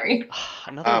 Okay. Sorry.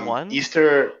 Another one?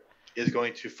 Easter is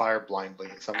going to fire blindly,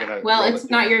 so I'm gonna. Well, roll it's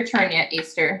it. not your turn yet,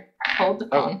 Easter. Hold the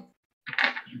Oh. phone.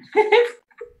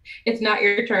 It's not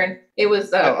your turn. It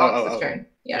was Bonks' turn.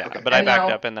 Yeah. Okay. But I And backed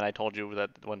now- up, and then I told you that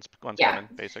one's Yeah. coming,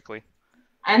 basically.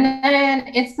 And then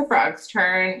it's the frog's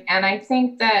turn, and I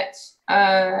think that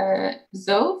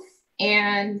Zoph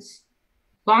and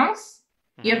Bonks,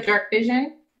 you have dark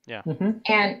vision. Mm-hmm.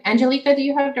 And Angelica, do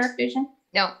you have dark vision?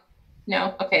 No.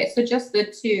 No? Okay, so just the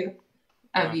two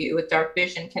of you with dark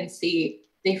vision can see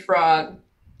the frog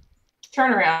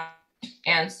turn around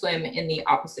and swim in the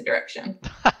opposite direction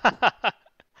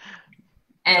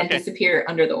and Okay. disappear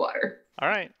under the water. All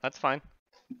right, that's fine.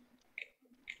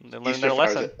 They learned Easter their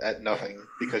fires lesson. it at nothing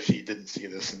because she didn't see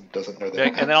this and doesn't know that. Yeah,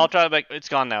 and then I'll try to like, it's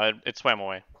gone now. It swam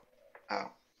away.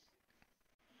 Oh.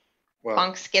 Well,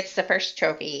 Bonks gets the first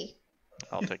trophy.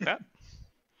 I'll take that.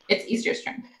 It's Easter's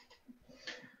turn.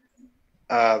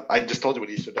 I just told you what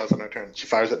Easter does on her turn. She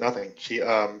fires at nothing. She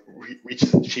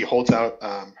reaches. She holds out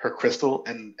her crystal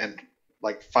and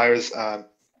like fires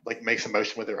like makes a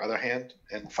motion with her other hand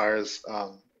and fires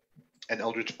an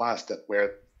eldritch blast at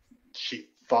where she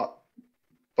thought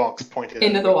Bonks pointed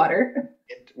Into at the water.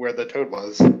 where the toad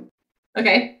was,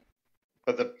 Okay.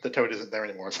 but the toad isn't there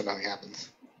anymore, so nothing happens.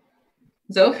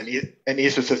 Zoph? And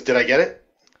Easter says, "Did I get it?"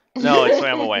 No, it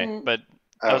swam away, but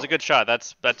that was Oh. a good shot.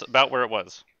 That's about where it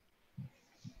was.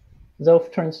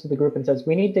 Zoph turns to the group and says,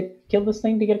 "We need to kill this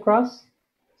thing to get across."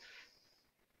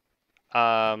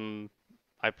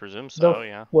 I presume so. Zoph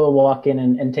Yeah. will walk in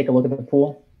and take a look at the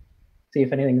pool, see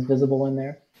if anything's visible in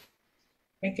there.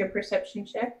 Make your perception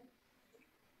check.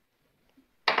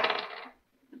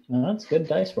 Oh, that's a good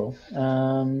dice roll.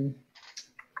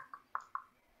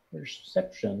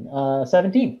 Perception,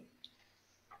 17.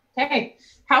 Okay.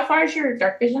 How far is your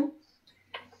dark vision?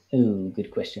 Ooh, good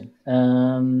question.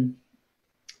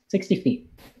 60 feet.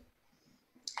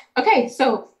 Okay,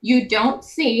 so you don't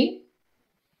see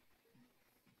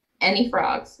any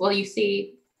frogs. Well, you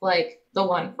see like the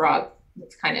one frog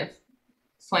that's kind of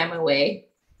swam away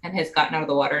and has gotten out of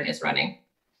the water and is running.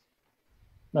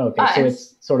 Okay, so But-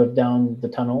 it's sort of down the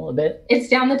tunnel a bit. It's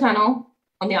down the tunnel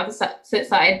on the opposite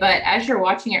side, but as you're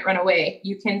watching it run away,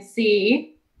 you can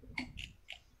see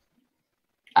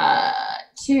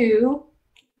two.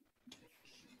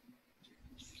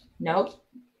 Nope.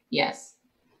 Yes.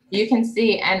 You can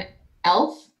see an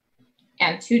elf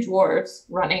and two dwarves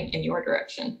running in your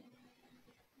direction.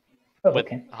 Oh, With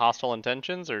okay. hostile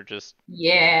intentions or just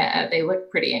Yeah, they look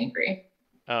pretty angry.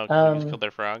 'cause we just Um, killed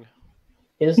their frog?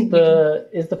 Is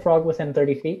the frog within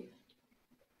 30 feet?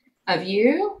 Of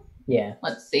you, Yeah.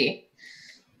 let's see.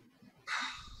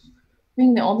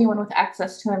 Being the only one with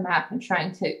access to a map and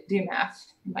trying to do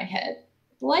math in my head.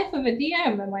 The life of a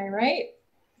DM, am I right?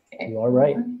 Okay. You are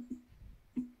right.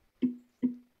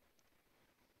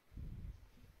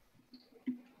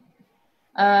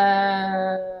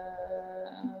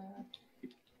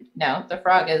 No, the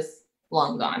frog is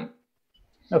long gone.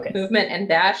 Okay. Movement and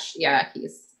dash, yeah,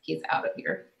 he's out of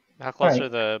here. How close Alright. are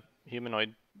the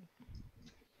humanoid?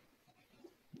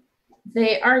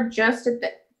 They are just at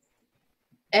the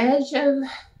edge of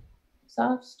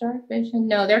soft dark vision.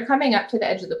 No, they're coming up to the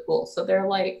edge of the pool, so they're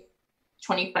like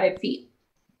 25 feet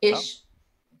ish.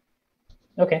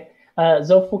 Okay.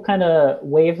 Zoph will kind of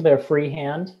wave their free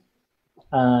hand,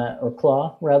 or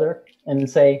claw rather, and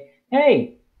say,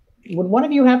 "Hey, would one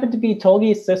of you happen to be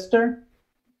Tolgi's sister?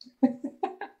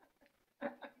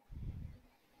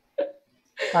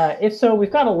 If so,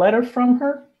 we've got a letter from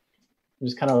her."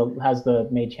 Just kind of has the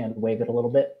mage hand wave it a little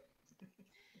bit.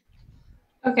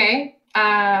 Okay.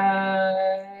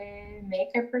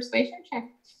 Make a persuasion check.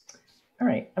 All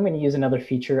right, I'm going to use another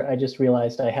feature I just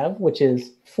realized I have, which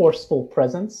is forceful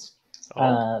presence.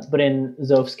 But in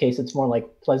Zoph's case, it's more like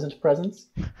pleasant presence.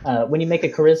 When you make a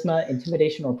charisma,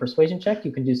 intimidation, or persuasion check,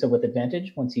 you can do so with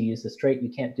advantage. Once you use this trait, you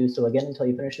can't do so again until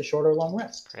you finish a short or long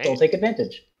rest. Great. So I'll take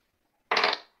advantage.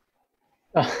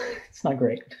 It's not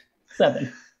great.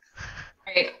 7.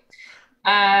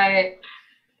 Right.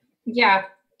 Yeah,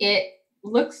 it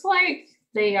looks like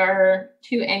they are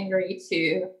too angry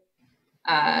to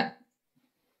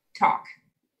talk.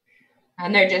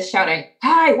 And they're just shouting,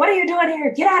 "Hi, what are you doing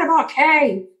here? Get out of our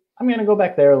cave!" I'm going to go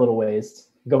back there a little ways.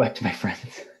 Go back to my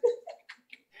friends.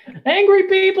 Angry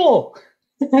people!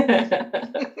 Is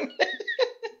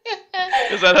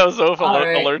that how Zoph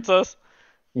alerts us?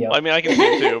 Yeah. Well, I mean, I can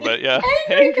see too, but yeah.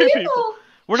 Angry people!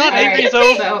 We're not All angry, right,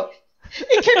 Zoph. so-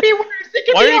 It could be worse. It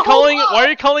could Why be are you a whole calling? lot. Why are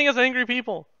you calling us angry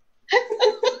people?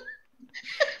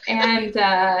 And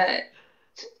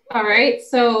all right,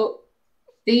 so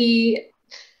the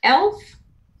elf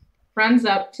runs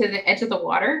up to the edge of the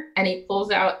water and he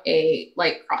pulls out a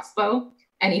light crossbow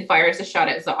and he fires a shot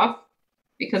at Zoph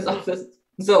because Zoph is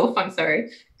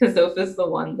the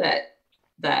one that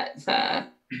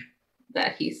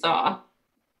he saw.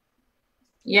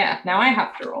 Yeah, now I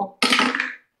have to roll.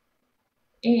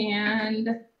 And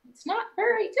it's not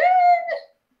very good.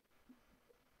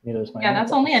 Neither is my Yeah,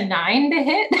 that's only a 9 to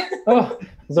hit. Oh,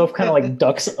 Zoph kind of like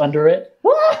ducks under it.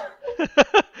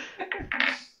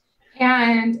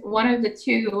 And one of the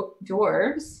 2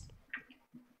 dwarves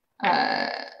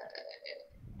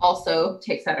also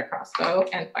takes out a crossbow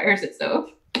and fires at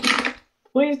Zoph.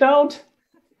 Please don't.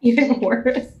 Even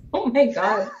worse. Oh my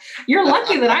god. You're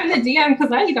lucky that I'm the DM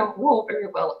because I don't roll very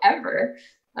well ever.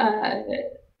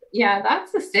 Yeah,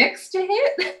 that's a 6 to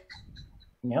hit.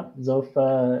 Yep,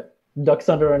 Zoph ducks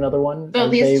under another one. So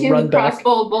as these they 2 run back.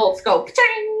 crossbow bolts go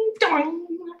ding,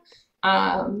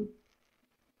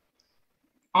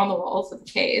 on the walls of the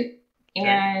cave. Okay.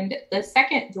 And the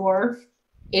second dwarf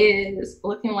is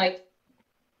looking like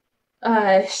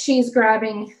she's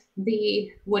grabbing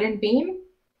the wooden beam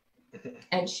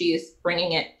and she's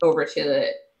bringing it over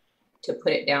to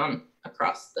put it down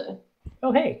across the.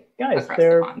 Oh, hey, guys, Across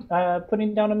they're the pond.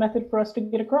 putting down a method for us to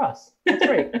get across. That's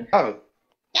great. Oh,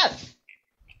 Yes.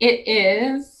 It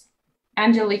is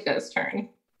Angelica's turn.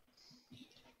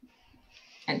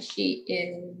 And she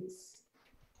is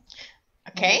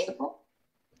Okay. invisible.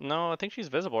 No, I think she's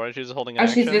visible, right? She's holding an Oh,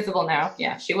 action. she's visible now.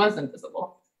 Yeah, she was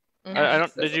invisible. I don't.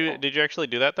 She's visible. Did you actually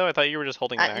do that though? I thought you were just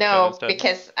holding an action No, instead.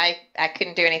 because I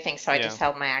couldn't do anything, so I Yeah. just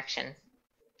held my action.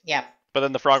 Yep. But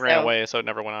then the frog ran So- away, so it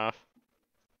never went off.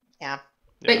 Yeah.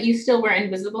 But you still were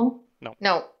invisible?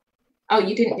 No, Oh,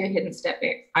 you didn't do a hidden step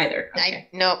either. Okay.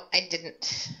 I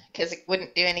didn't, because it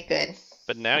wouldn't do any good.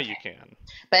 But now Okay. you can.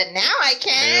 But now I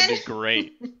It'll be can.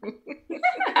 great.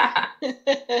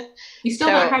 You still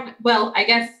don't have. Well, I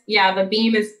guess the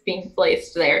beam is being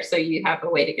placed there, so you have a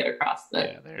way to get across the.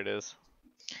 Yeah, there it is.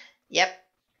 Yep.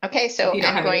 Okay, so you don't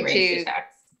I'm have going any ranged to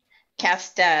attacks.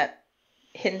 cast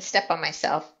hidden step on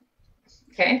myself,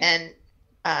 Okay. and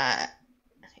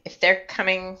if they're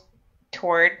coming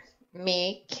toward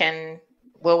me,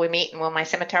 will we meet and will my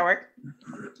scimitar work?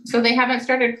 So they haven't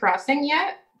started crossing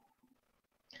yet.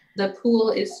 The pool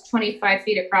is 25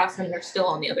 feet across, and they're still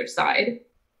on the other side.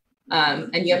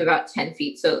 And you have about 10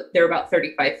 feet, so they're about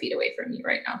 35 feet away from you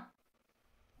right now.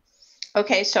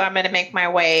 Okay, so I'm going to make my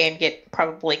way and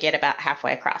probably get about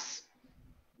halfway across.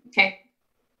 Okay.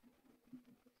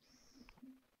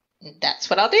 That's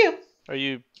what I'll do. Are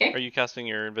you Okay. are you casting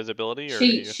your invisibility or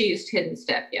She used hidden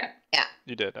step. Yeah.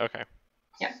 you did? Okay.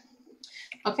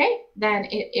 Okay. Then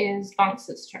it is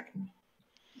Bonks's turn.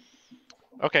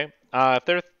 Okay. If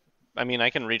they're, I mean, I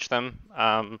can reach them.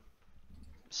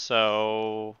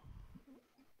 So,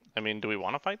 I mean, do we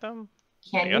want to fight them?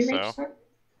 Can I you guess reach so. her?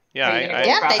 Yeah, Are you gonna I, go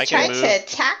Yeah, across? they I can tried move. to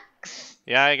attack.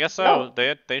 Yeah, I guess so.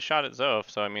 No. They shot at Zoph,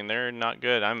 so I mean they're not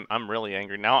good. I'm really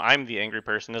angry. Now I'm the angry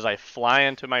person as I fly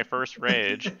into my first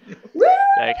rage. Woo!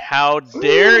 Like, how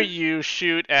dare you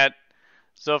shoot at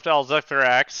Zoph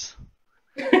Al-Zuthrax?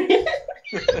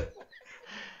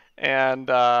 And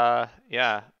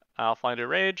yeah, I'll fly into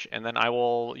rage, and then I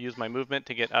will use my movement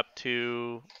to get up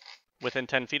to within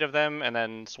 10 feet of them, and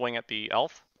then swing at the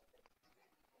elf.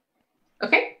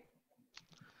 Okay.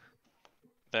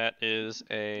 That is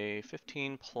a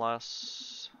 15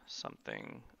 plus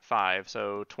something 5,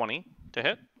 so 20 to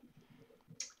hit.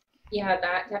 Yeah,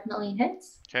 that definitely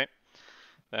hits. Okay,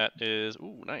 that is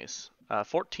nice.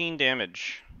 14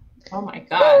 damage. Oh my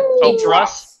god. Oh, He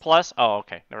plus. Oh,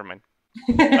 okay, never mind.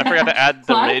 I forgot to add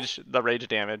Plus? the rage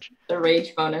damage. The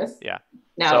rage bonus. Yeah.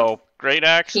 No, So great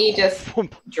axe. he just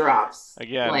drops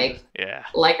again. Yeah.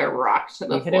 like a rock to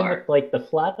the You hit him floor. with like the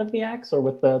flat of the axe or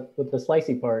with the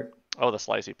slicey part? Oh, the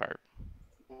slicey part.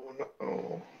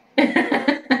 Oh.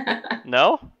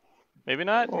 No? Maybe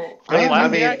not? Oh. Just I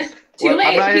last mean, react? Too well, late.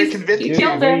 I'm not even He convinced.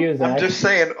 killed Do him. you, I'm Zach? just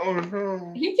saying. Oh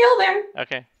no. He killed him.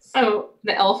 Okay. So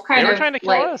the elf They kind were of trying to kill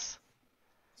like us.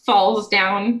 falls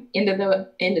down into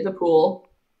the pool,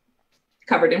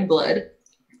 covered in blood,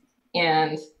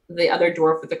 and the other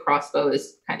dwarf with the crossbow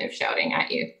is kind of shouting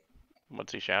at you.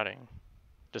 What's he shouting?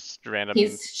 Just random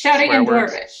He's shouting swear in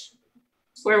words? Dwarvish.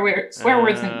 Swear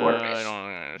words in I Dwarvish.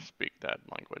 don't speak that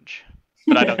language.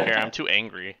 But I don't care. I'm too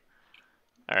angry.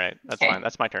 Alright, that's Okay. fine.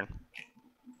 That's my turn.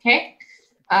 Okay.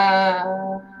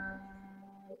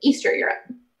 Easter, you're up.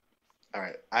 All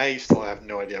right. I still have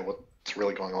no idea what's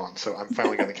really going on, so I'm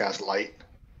finally going to cast light.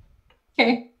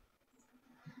 Okay.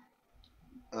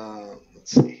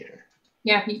 Let's see here.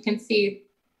 Yeah, you can see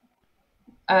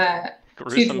two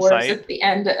Gruesome dwarves sight. at the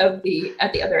end of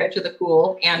at the other edge of the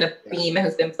pool, and a beam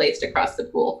has been placed across the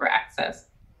pool for access.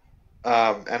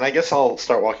 And I guess I'll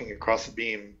start walking across the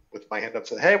beam with my hand up,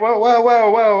 saying, "Hey, whoa, whoa,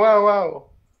 whoa, whoa, whoa, whoa!"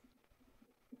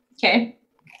 Okay.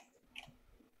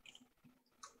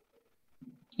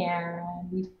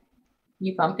 And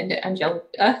you bump into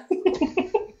Angelica,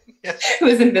 Yes. who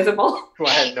is invisible. Who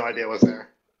I had no idea was there.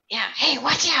 Yeah. Hey,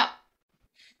 watch out!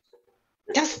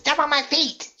 Don't step on my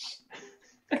feet.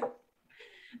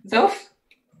 Zoph?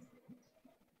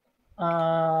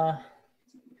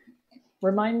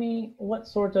 Remind me what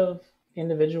sort of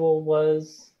individual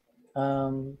was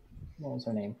what was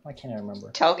her name? Why can't I remember?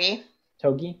 Togi.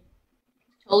 Togi?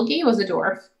 Tolgi was a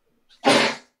dwarf.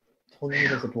 Togi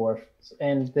was a dwarf.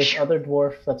 And this other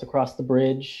dwarf that's across the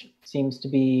bridge seems to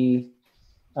be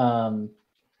male,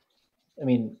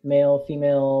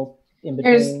 female, in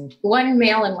between. There's one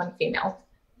male and one female.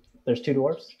 There's two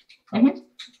dwarfs? Mhm.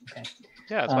 Okay.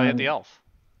 Yeah, that's why I had the elf.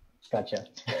 Gotcha.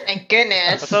 Thank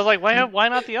goodness. So I was like, why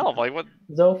not the elf? Like, what?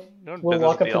 Zoph No will business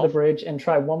walk with up to elf. the bridge and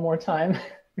try one more time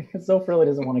because Zoph really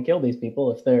doesn't want to kill these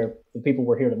people if they're the people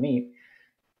we're here to meet.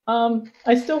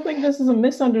 I still think this is a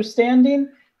misunderstanding.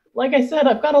 Like I said,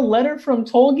 I've got a letter from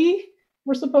Tolgi.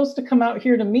 We're supposed to come out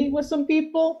here to meet with some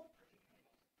people.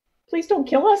 Please don't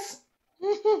kill us.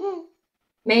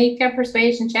 Make a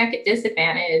persuasion check at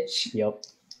disadvantage. Yep.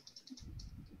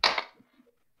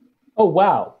 Oh,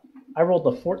 wow. I rolled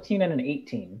a 14 and an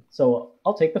 18, so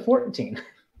I'll take the 14.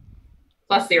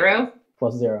 +0.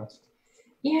 Plus 0.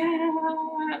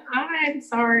 Yeah, I'm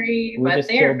sorry, We but just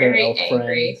they're killed their very elf friend,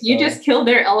 angry. You so- just killed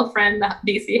their elf friend. The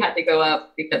DC had to go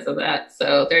up because of that.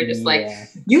 So they're just like, Yeah.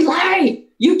 you lie!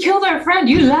 You killed our friend!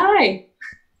 You lie!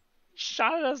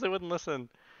 Shot at us, they wouldn't listen.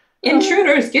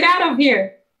 Intruders, get out of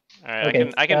here! Alright,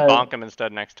 Okay, I can bonk him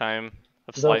instead next time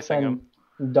of Zoph slicing him.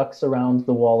 then ducks around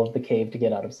the wall of the cave to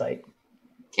get out of sight.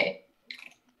 Okay.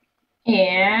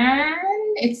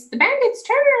 And it's the bandit's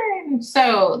turn.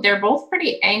 So they're both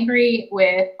pretty angry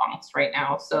with Bonks right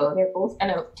now. So they're both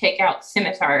going to take out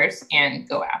scimitars and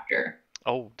go after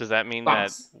Oh, does that mean that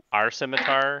Bonks. our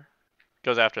scimitar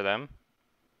goes after them?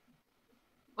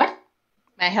 What?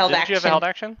 My held Didn't action. you have a held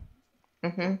action?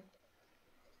 Mm-hmm.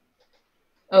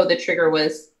 Oh, the trigger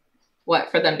was what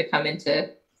for them to come into.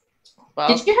 Well,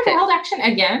 Did you have a held action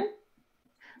again?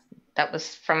 That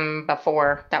was from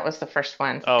before. That was the first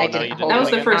one. Oh, I no, didn't you didn't hold That was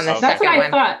it the again? first. on the Okay. That's what second I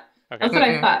one. thought. Okay. That's what I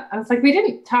Mm-mm. thought. I was like, we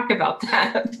didn't talk about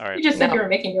that. All right. You just said No. you were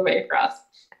making your way across.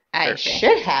 I Fair.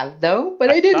 should have though, but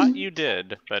I thought didn't. you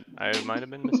did, but I might have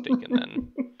been mistaken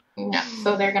then. No,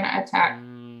 so they're gonna attack.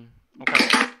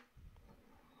 Okay.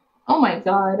 Oh my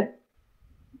god.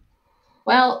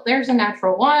 Well, there's a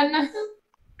natural 1.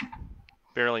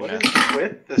 Barely What missed. is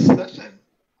with this session?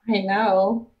 I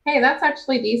know. Hey, that's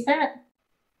actually decent.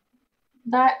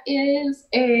 That is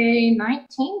a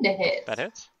 19 to hit. That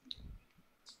hits?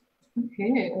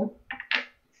 Okay.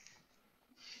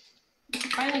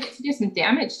 Finally get to do some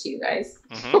damage to you guys.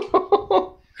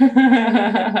 Mm-hmm.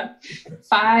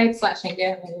 5 slashing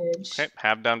damage. Okay,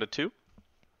 half down to 2.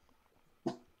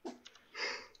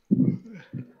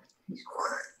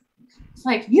 It's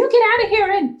like, you get out of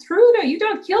here, intruder! You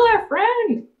don't kill our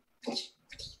friend!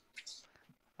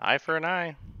 Eye for an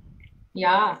eye.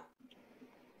 Yeah.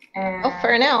 And Oh, for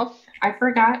an elf. I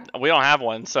forgot. We don't have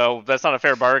one, so that's not a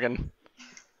fair bargain.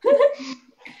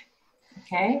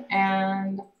 Okay,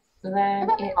 and then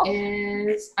it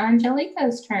is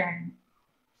Angelica's turn.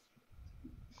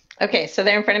 Okay, so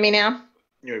they're in front of me now.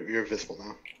 You're visible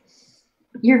now.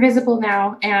 You're visible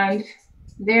now, and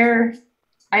they're,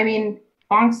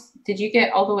 Bonks, did you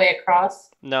get all the way across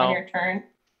on No, your turn?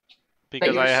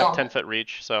 because you're I have still- 10-foot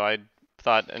reach, so I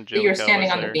thought Angelica But you're standing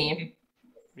was on the there. beam.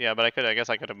 Yeah, but I guess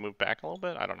I could have moved back a little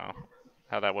bit. I don't know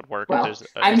how that would work. Well,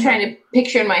 I'm trying to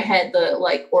picture in my head the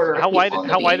order of How people wide? on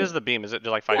the How wide beam. is the beam? Is it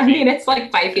like 5 I feet? mean, it's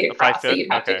like 5 feet 5 across, so foot?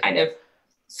 you'd have Okay. to kind of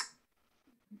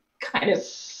kind of.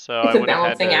 So It's I a would have had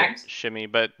balancing to act. shimmy,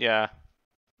 but yeah.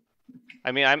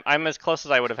 I mean, I'm as close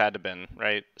as I would have had to been,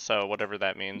 right? So whatever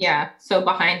that means. Yeah, so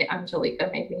behind Angelica,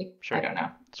 maybe. Sure. I don't know.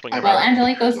 Swing I'm Well, out.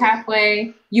 Angelica's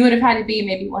halfway. You would have had to be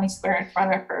maybe 1 square in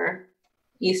front of her.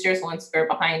 Easter's 1 square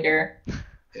behind her.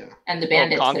 Yeah. And the Little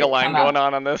bandits conga had line come going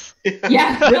up. on this.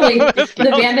 Yeah, really. This The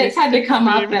bandits had to come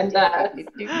up beam.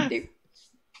 and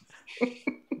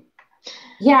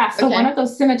yeah, so Okay. one of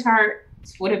those scimitars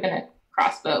would have been a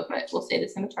crossbow, but we'll say the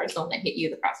scimitar's the one that hit you,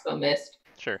 the crossbow missed.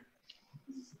 Sure.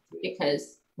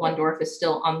 Because one dwarf is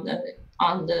still on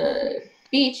the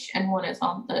beach and one is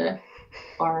on the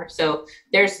bar. So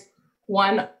there's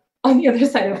one on the other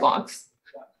side of Bonks.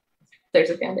 There's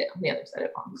a bandit on the other side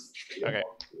of Bonks. Okay.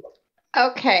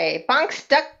 Okay, Bonk's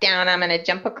duck down. I'm gonna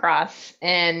jump across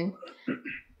and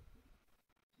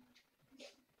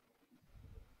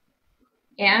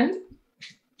And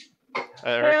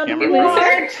Her And camera we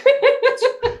froze.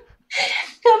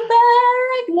 come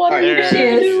back. What are you There she gonna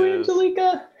is. do,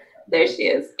 Angelica? There she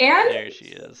is. And There she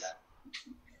is.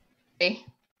 okay,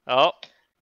 Oh,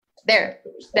 there.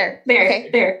 there, Okay.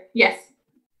 there. Yes.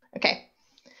 Okay.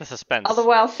 the suspense. All the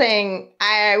while saying,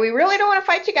 we really don't want to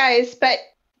fight you guys, but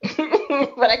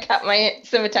but I got my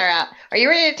scimitar out. Are you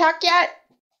ready to talk yet?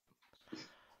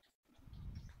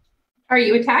 Are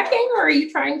you attacking or are you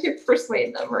trying to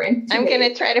persuade them or I'm intimidate?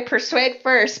 gonna try to persuade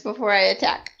first before I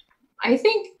attack. I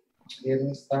think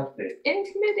Intimidation.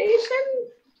 intimidation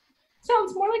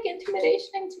sounds more like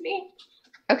intimidation to me.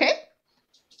 Okay.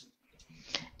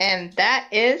 And that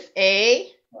is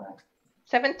a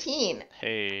 17.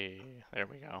 Hey, there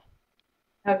we go.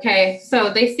 Okay, so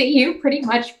they see you pretty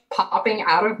much popping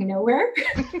out of nowhere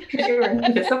because you were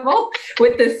invisible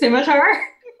with the scimitar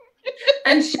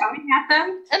and shouting at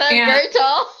them. And I'm And- very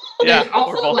tall. Yeah, There's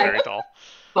also, we're both like- very tall.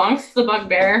 Bonks the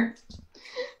bugbear,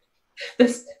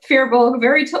 this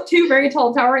fearbulk, two very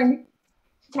tall towering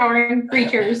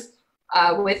creatures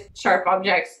with sharp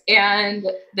objects, and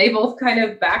they both kind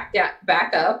of back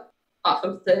up off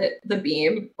of the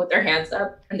beam with their hands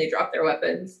up, and they drop their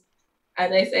weapons,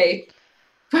 and they say,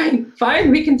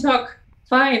 "Fine, we can talk.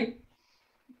 Fine."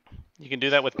 You can do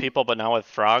that with people, but not with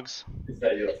frogs. Is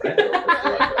that your friend or your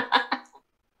brother?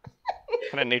 What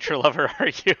kind of nature lover are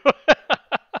you?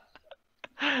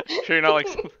 Sure, you're not like.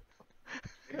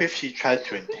 Maybe if she tried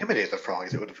to intimidate the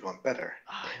frogs, it would have gone better.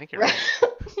 Oh, I think you're right.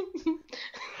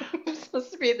 I'm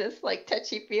supposed to be this like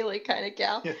touchy-feely kind of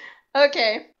gal. Yeah.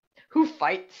 Okay. Who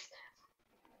fights?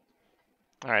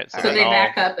 All right, so, So then they I'll,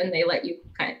 back up and they let you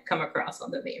kind of come across on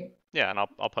the beam. yeah, and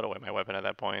I'll put away my weapon at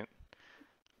that point.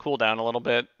 Cool down a little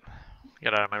bit.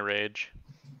 Get out of my rage.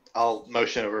 I'll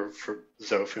motion over for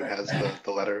Zoph, who has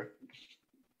the letter.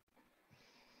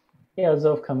 Yeah,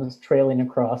 Zoph comes trailing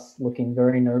across, looking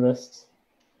very nervous.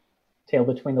 Tail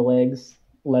between the legs,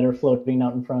 letter floating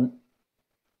out in front.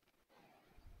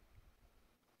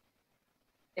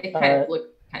 They kind of look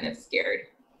kind of scared.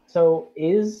 So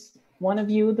is one of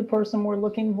you the person we're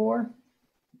looking for?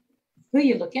 Who are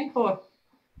you looking for?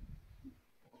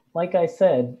 Like I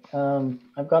said,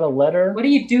 I've got a letter What are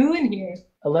you doing here?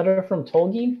 from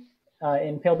Tolgi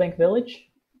in Palebank Village.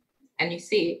 And you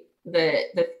see the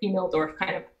female dwarf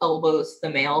kind of elbows the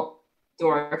male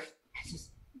dwarf and says,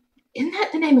 "Isn't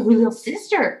that the name of Julio's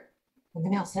sister?" And the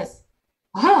male says,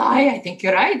 I think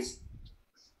you're right.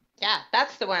 Yeah,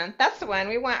 that's the one. That's the one.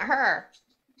 We want her.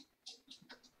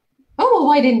 Oh,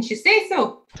 why didn't you say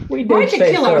so? We did Why'd you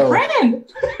say kill our so.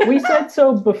 friend? We said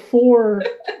so before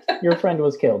your friend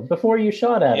was killed, before you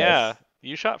shot at Yeah, us.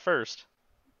 you shot first.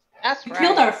 That's You right.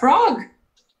 killed our frog.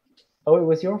 Oh, it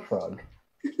was your frog.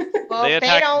 Well, They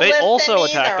attacked. don't They listen also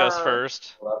attacked us either.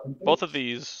 first. What happened to Both of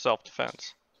these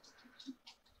self-defense.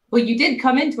 Well, you did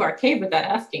come into our cave without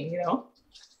asking, you know.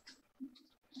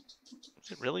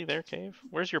 Is it really their cave?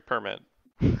 Where's your permit?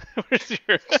 Where's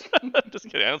your? Just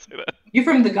kidding. I don't say You're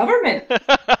from the government.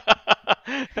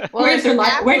 that. Well, where's it's your an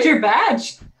where's aptly- your badge?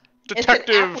 It's an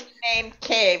Detective. aptly named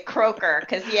cave, Croaker,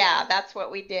 because yeah, that's what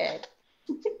we did.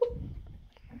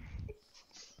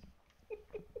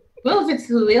 Well, if it's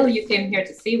Julio you came here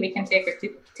to see, we can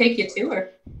take you to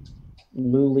her.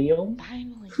 Lulil?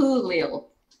 Finally. Julio.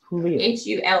 Julio.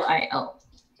 Hulil.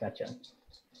 Gotcha.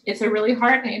 It's a really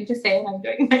hard name to say, and I'm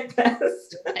doing my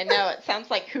best. I know it sounds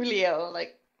like Julio,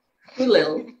 like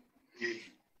Julio.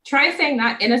 Try saying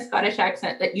that in a Scottish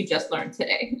accent that you just learned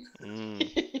today.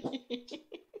 Mm,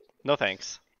 no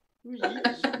thanks.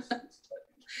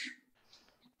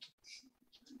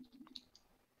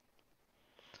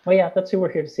 Oh yeah, that's who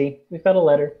we're here to see. We've got a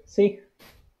letter. See?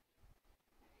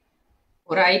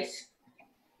 Right.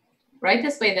 Right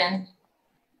this way then.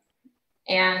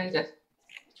 And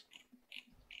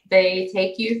They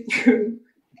take you through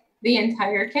the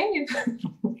entire cave.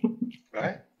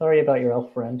 Right? Sorry about your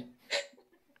elf friend.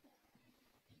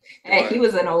 He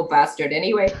was an old bastard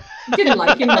anyway. Didn't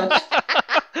like him much.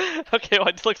 Okay, well,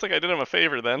 it looks like I did him a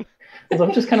favor then.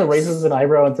 Zoe just kind of raises an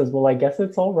eyebrow and says, well, I guess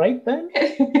it's all right then?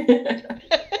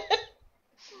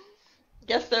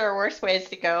 Guess there are worse ways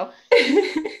to go.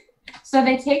 So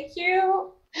they take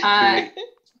you.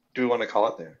 Do we want to call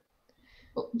it there?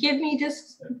 Give me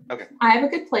just. Okay. I have a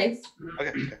good place.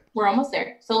 Okay. We're almost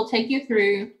there. So we'll take you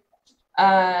through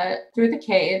the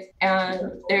cave,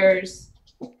 and there's,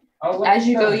 as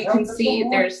you go, you can see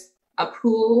there's a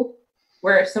pool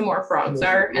where some more frogs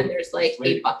are, and there's like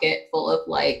a bucket full of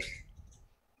like,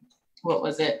 what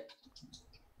was it?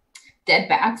 Dead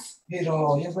bats.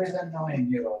 Hero, you're very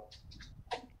annoying, Hero.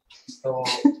 So,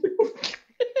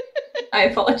 I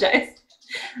apologize.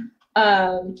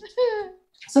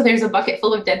 So there's a bucket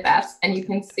full of dead bats, and you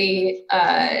can see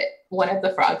one of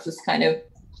the frogs is kind of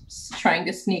trying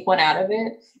to sneak one out of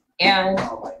it. And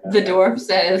the dwarf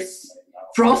says,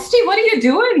 "Frosty, what are you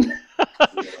doing?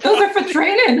 Those are for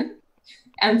training."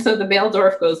 And so the male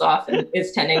dwarf goes off and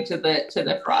is tending to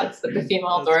the frogs, but the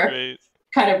female That's dwarf great.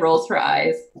 kind of rolls her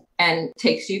eyes and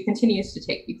continues to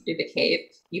take you through the cave.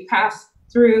 You pass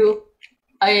through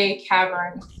a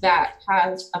cavern that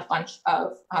has a bunch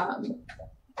of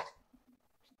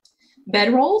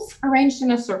bedrolls arranged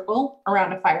in a circle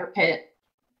around a fire pit.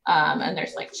 And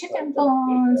there's like chicken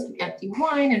bones, and empty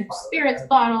wine, and spirits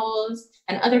bottles,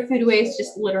 and other food waste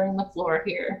just littering the floor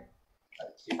here.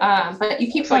 But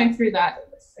you keep going through that.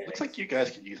 Looks like you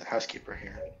guys could use a housekeeper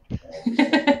here.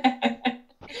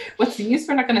 What's the use?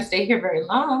 We're not going to stay here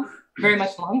very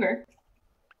much longer.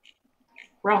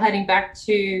 We're all heading back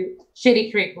to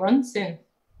Shady Creek Run soon.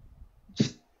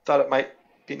 Just thought it might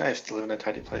be nice to live in a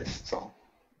tidy place. That's all.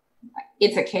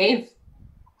 It's a cave.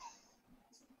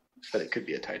 But it could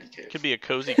be a tidy cave. Could be a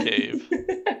cozy cave.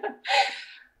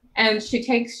 And she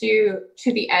takes you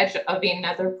to the edge of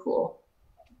another pool.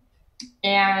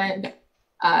 And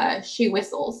she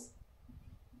whistles.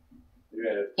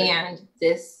 And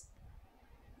this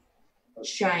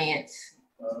giant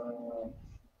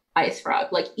ice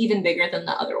frog, like even bigger than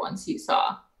the other ones you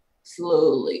saw,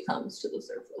 slowly comes to the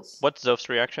surface. What's Zoph's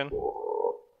reaction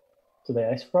To the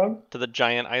ice frog? to the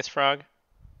giant ice frog?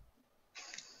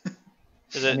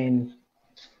 Is I it mean,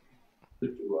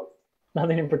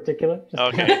 nothing in particular.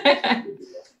 Just okay? I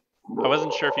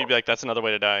wasn't sure if you'd be like, "That's another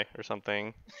way to die" or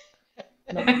something.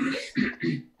 And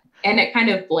it kind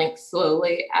of blinks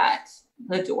slowly at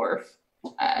the dwarf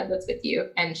that's with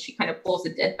you, and she kind of pulls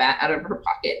a dead bat out of her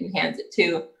pocket and hands it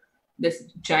to this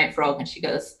giant frog, and she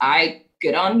goes, "I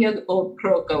good on you, old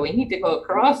croco. We need to go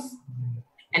across."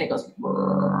 And it goes,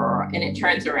 and it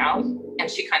turns around,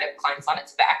 and she kind of climbs on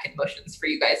its back and motions for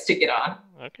you guys to get on.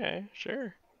 Okay,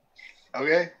 sure.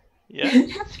 Okay. Yeah.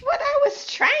 That's what I was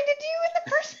trying to do in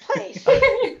the first place.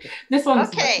 This one's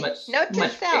Okay, much note to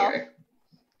much self. bigger.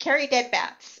 Carry dead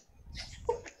bats.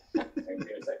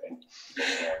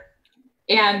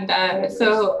 And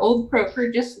so old Croker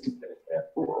just is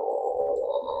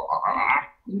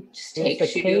the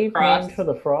takes you cave across. named for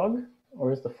the frog,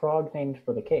 or is the frog named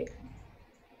for the cave?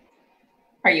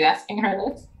 Are you asking her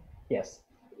this? Yes.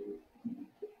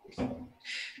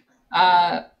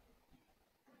 I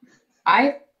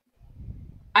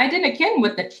didn't ken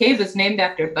what the cave is named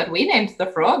after, but we named the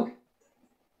frog.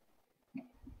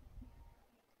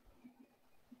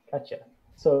 Gotcha.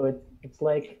 So it's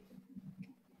like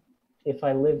if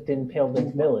I lived in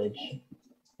Palebank Village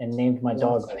and named my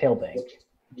dog Palebank.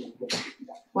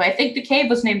 Well, I think the cave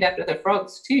was named after the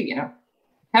frogs too, you know.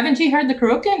 Haven't you heard the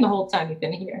croaking the whole time you've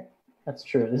been here? That's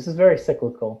true. This is very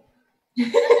cyclical.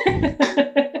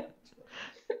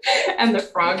 And the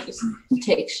frog just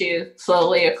takes you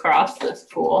slowly across this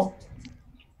pool.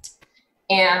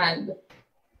 And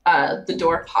the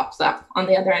door pops up on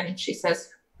the other end, and she says,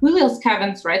 "Julio's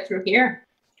cabin's right through here."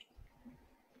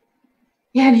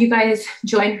 Yeah, and you guys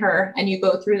join her, and you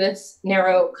go through this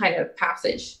narrow kind of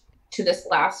passage to this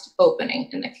last opening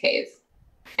in the cave.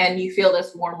 And you feel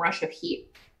this warm rush of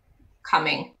heat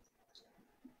coming.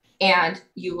 And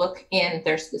you look in,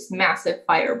 there's this massive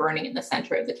fire burning in the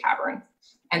center of the cavern.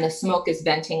 And the smoke is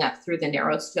venting up through the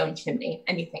narrow stone chimney.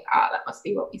 And you think, that must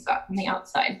be what we saw from the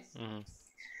outside. Mm-hmm.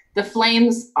 The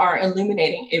flames are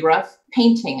illuminating a rough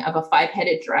painting of a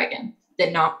 5-headed dragon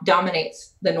that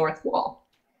dominates the north wall.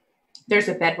 There's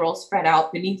a bedroll spread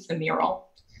out beneath the mural.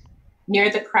 Near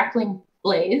the crackling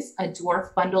blaze, a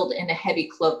dwarf bundled in a heavy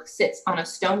cloak sits on a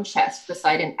stone chest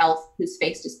beside an elf whose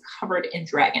face is covered in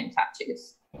dragon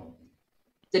tattoos.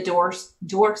 The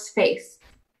dwarf's face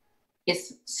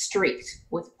is streaked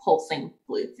with pulsing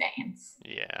blue veins.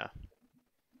 Yeah.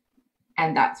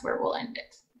 And that's where we'll end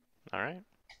it. All right.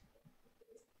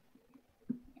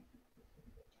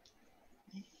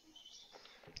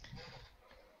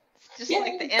 Just Yay.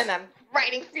 like the end, I'm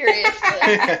writing furiously.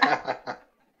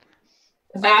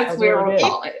 That's where we'll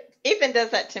call it. Ethan does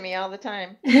that to me all the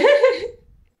time.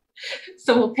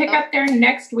 So we'll pick up there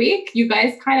next week. You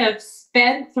guys kind of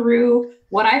sped through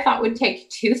what I thought would take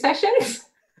 2 sessions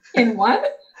in one.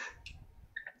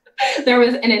 There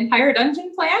was an entire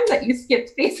dungeon plan that you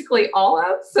skipped basically all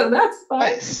of, so that's fun.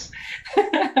 Nice.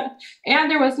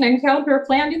 And there was an encounter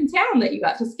planned in town that you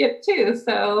got to skip too,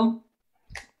 so.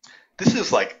 This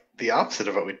is like the opposite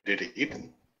of what we do to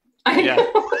Ethan. I Yeah.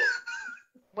 know.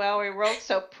 Well, we rolled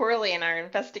so poorly in our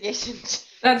investigation.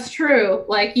 That's true.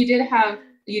 Like you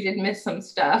did miss some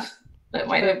stuff that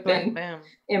might have been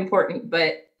important,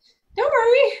 but don't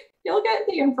worry. You'll get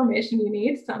the information you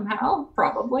need somehow,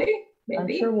 probably,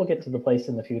 maybe. I'm sure we'll get to the place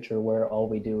in the future where all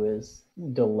we do is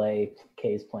delay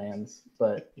Kay's plans,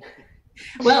 but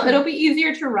Well, it'll be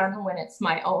easier to run when it's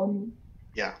my own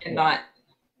Yeah. and not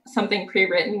something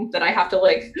pre-written that I have to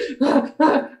like make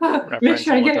Reference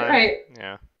sure I all the get it time. right.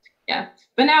 Yeah.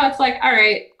 But now it's like, all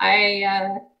right,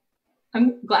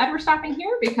 I'm glad we're stopping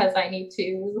here because I need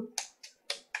to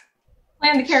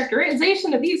plan the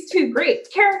characterization of these 2 great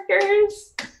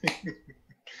characters. That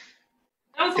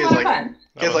was a lot of fun.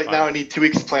 That Kay's was like, fun. now I need 2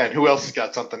 weeks to plan. Who else has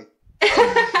got something?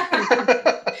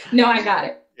 No, I got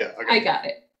it. Yeah. I Okay. got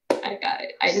it.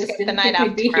 I just Skip the didn't night think off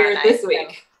we'd be tomorrow here night, this so.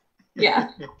 week.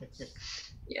 Yeah.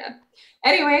 Yeah.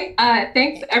 Anyway,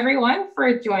 thanks everyone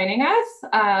for joining us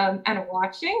and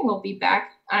watching. We'll be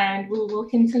back and we will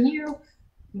continue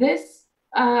this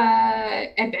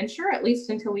adventure, at least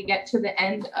until we get to the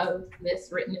end of this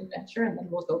written adventure, and then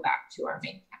we'll go back to our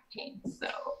main campaign. So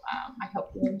I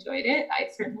hope you enjoyed it. I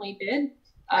certainly did.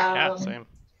 Yeah, same.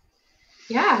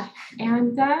 Yeah,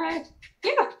 and yeah,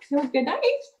 so good night.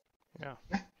 Yeah.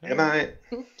 Good night.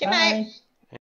 Good night. Bye.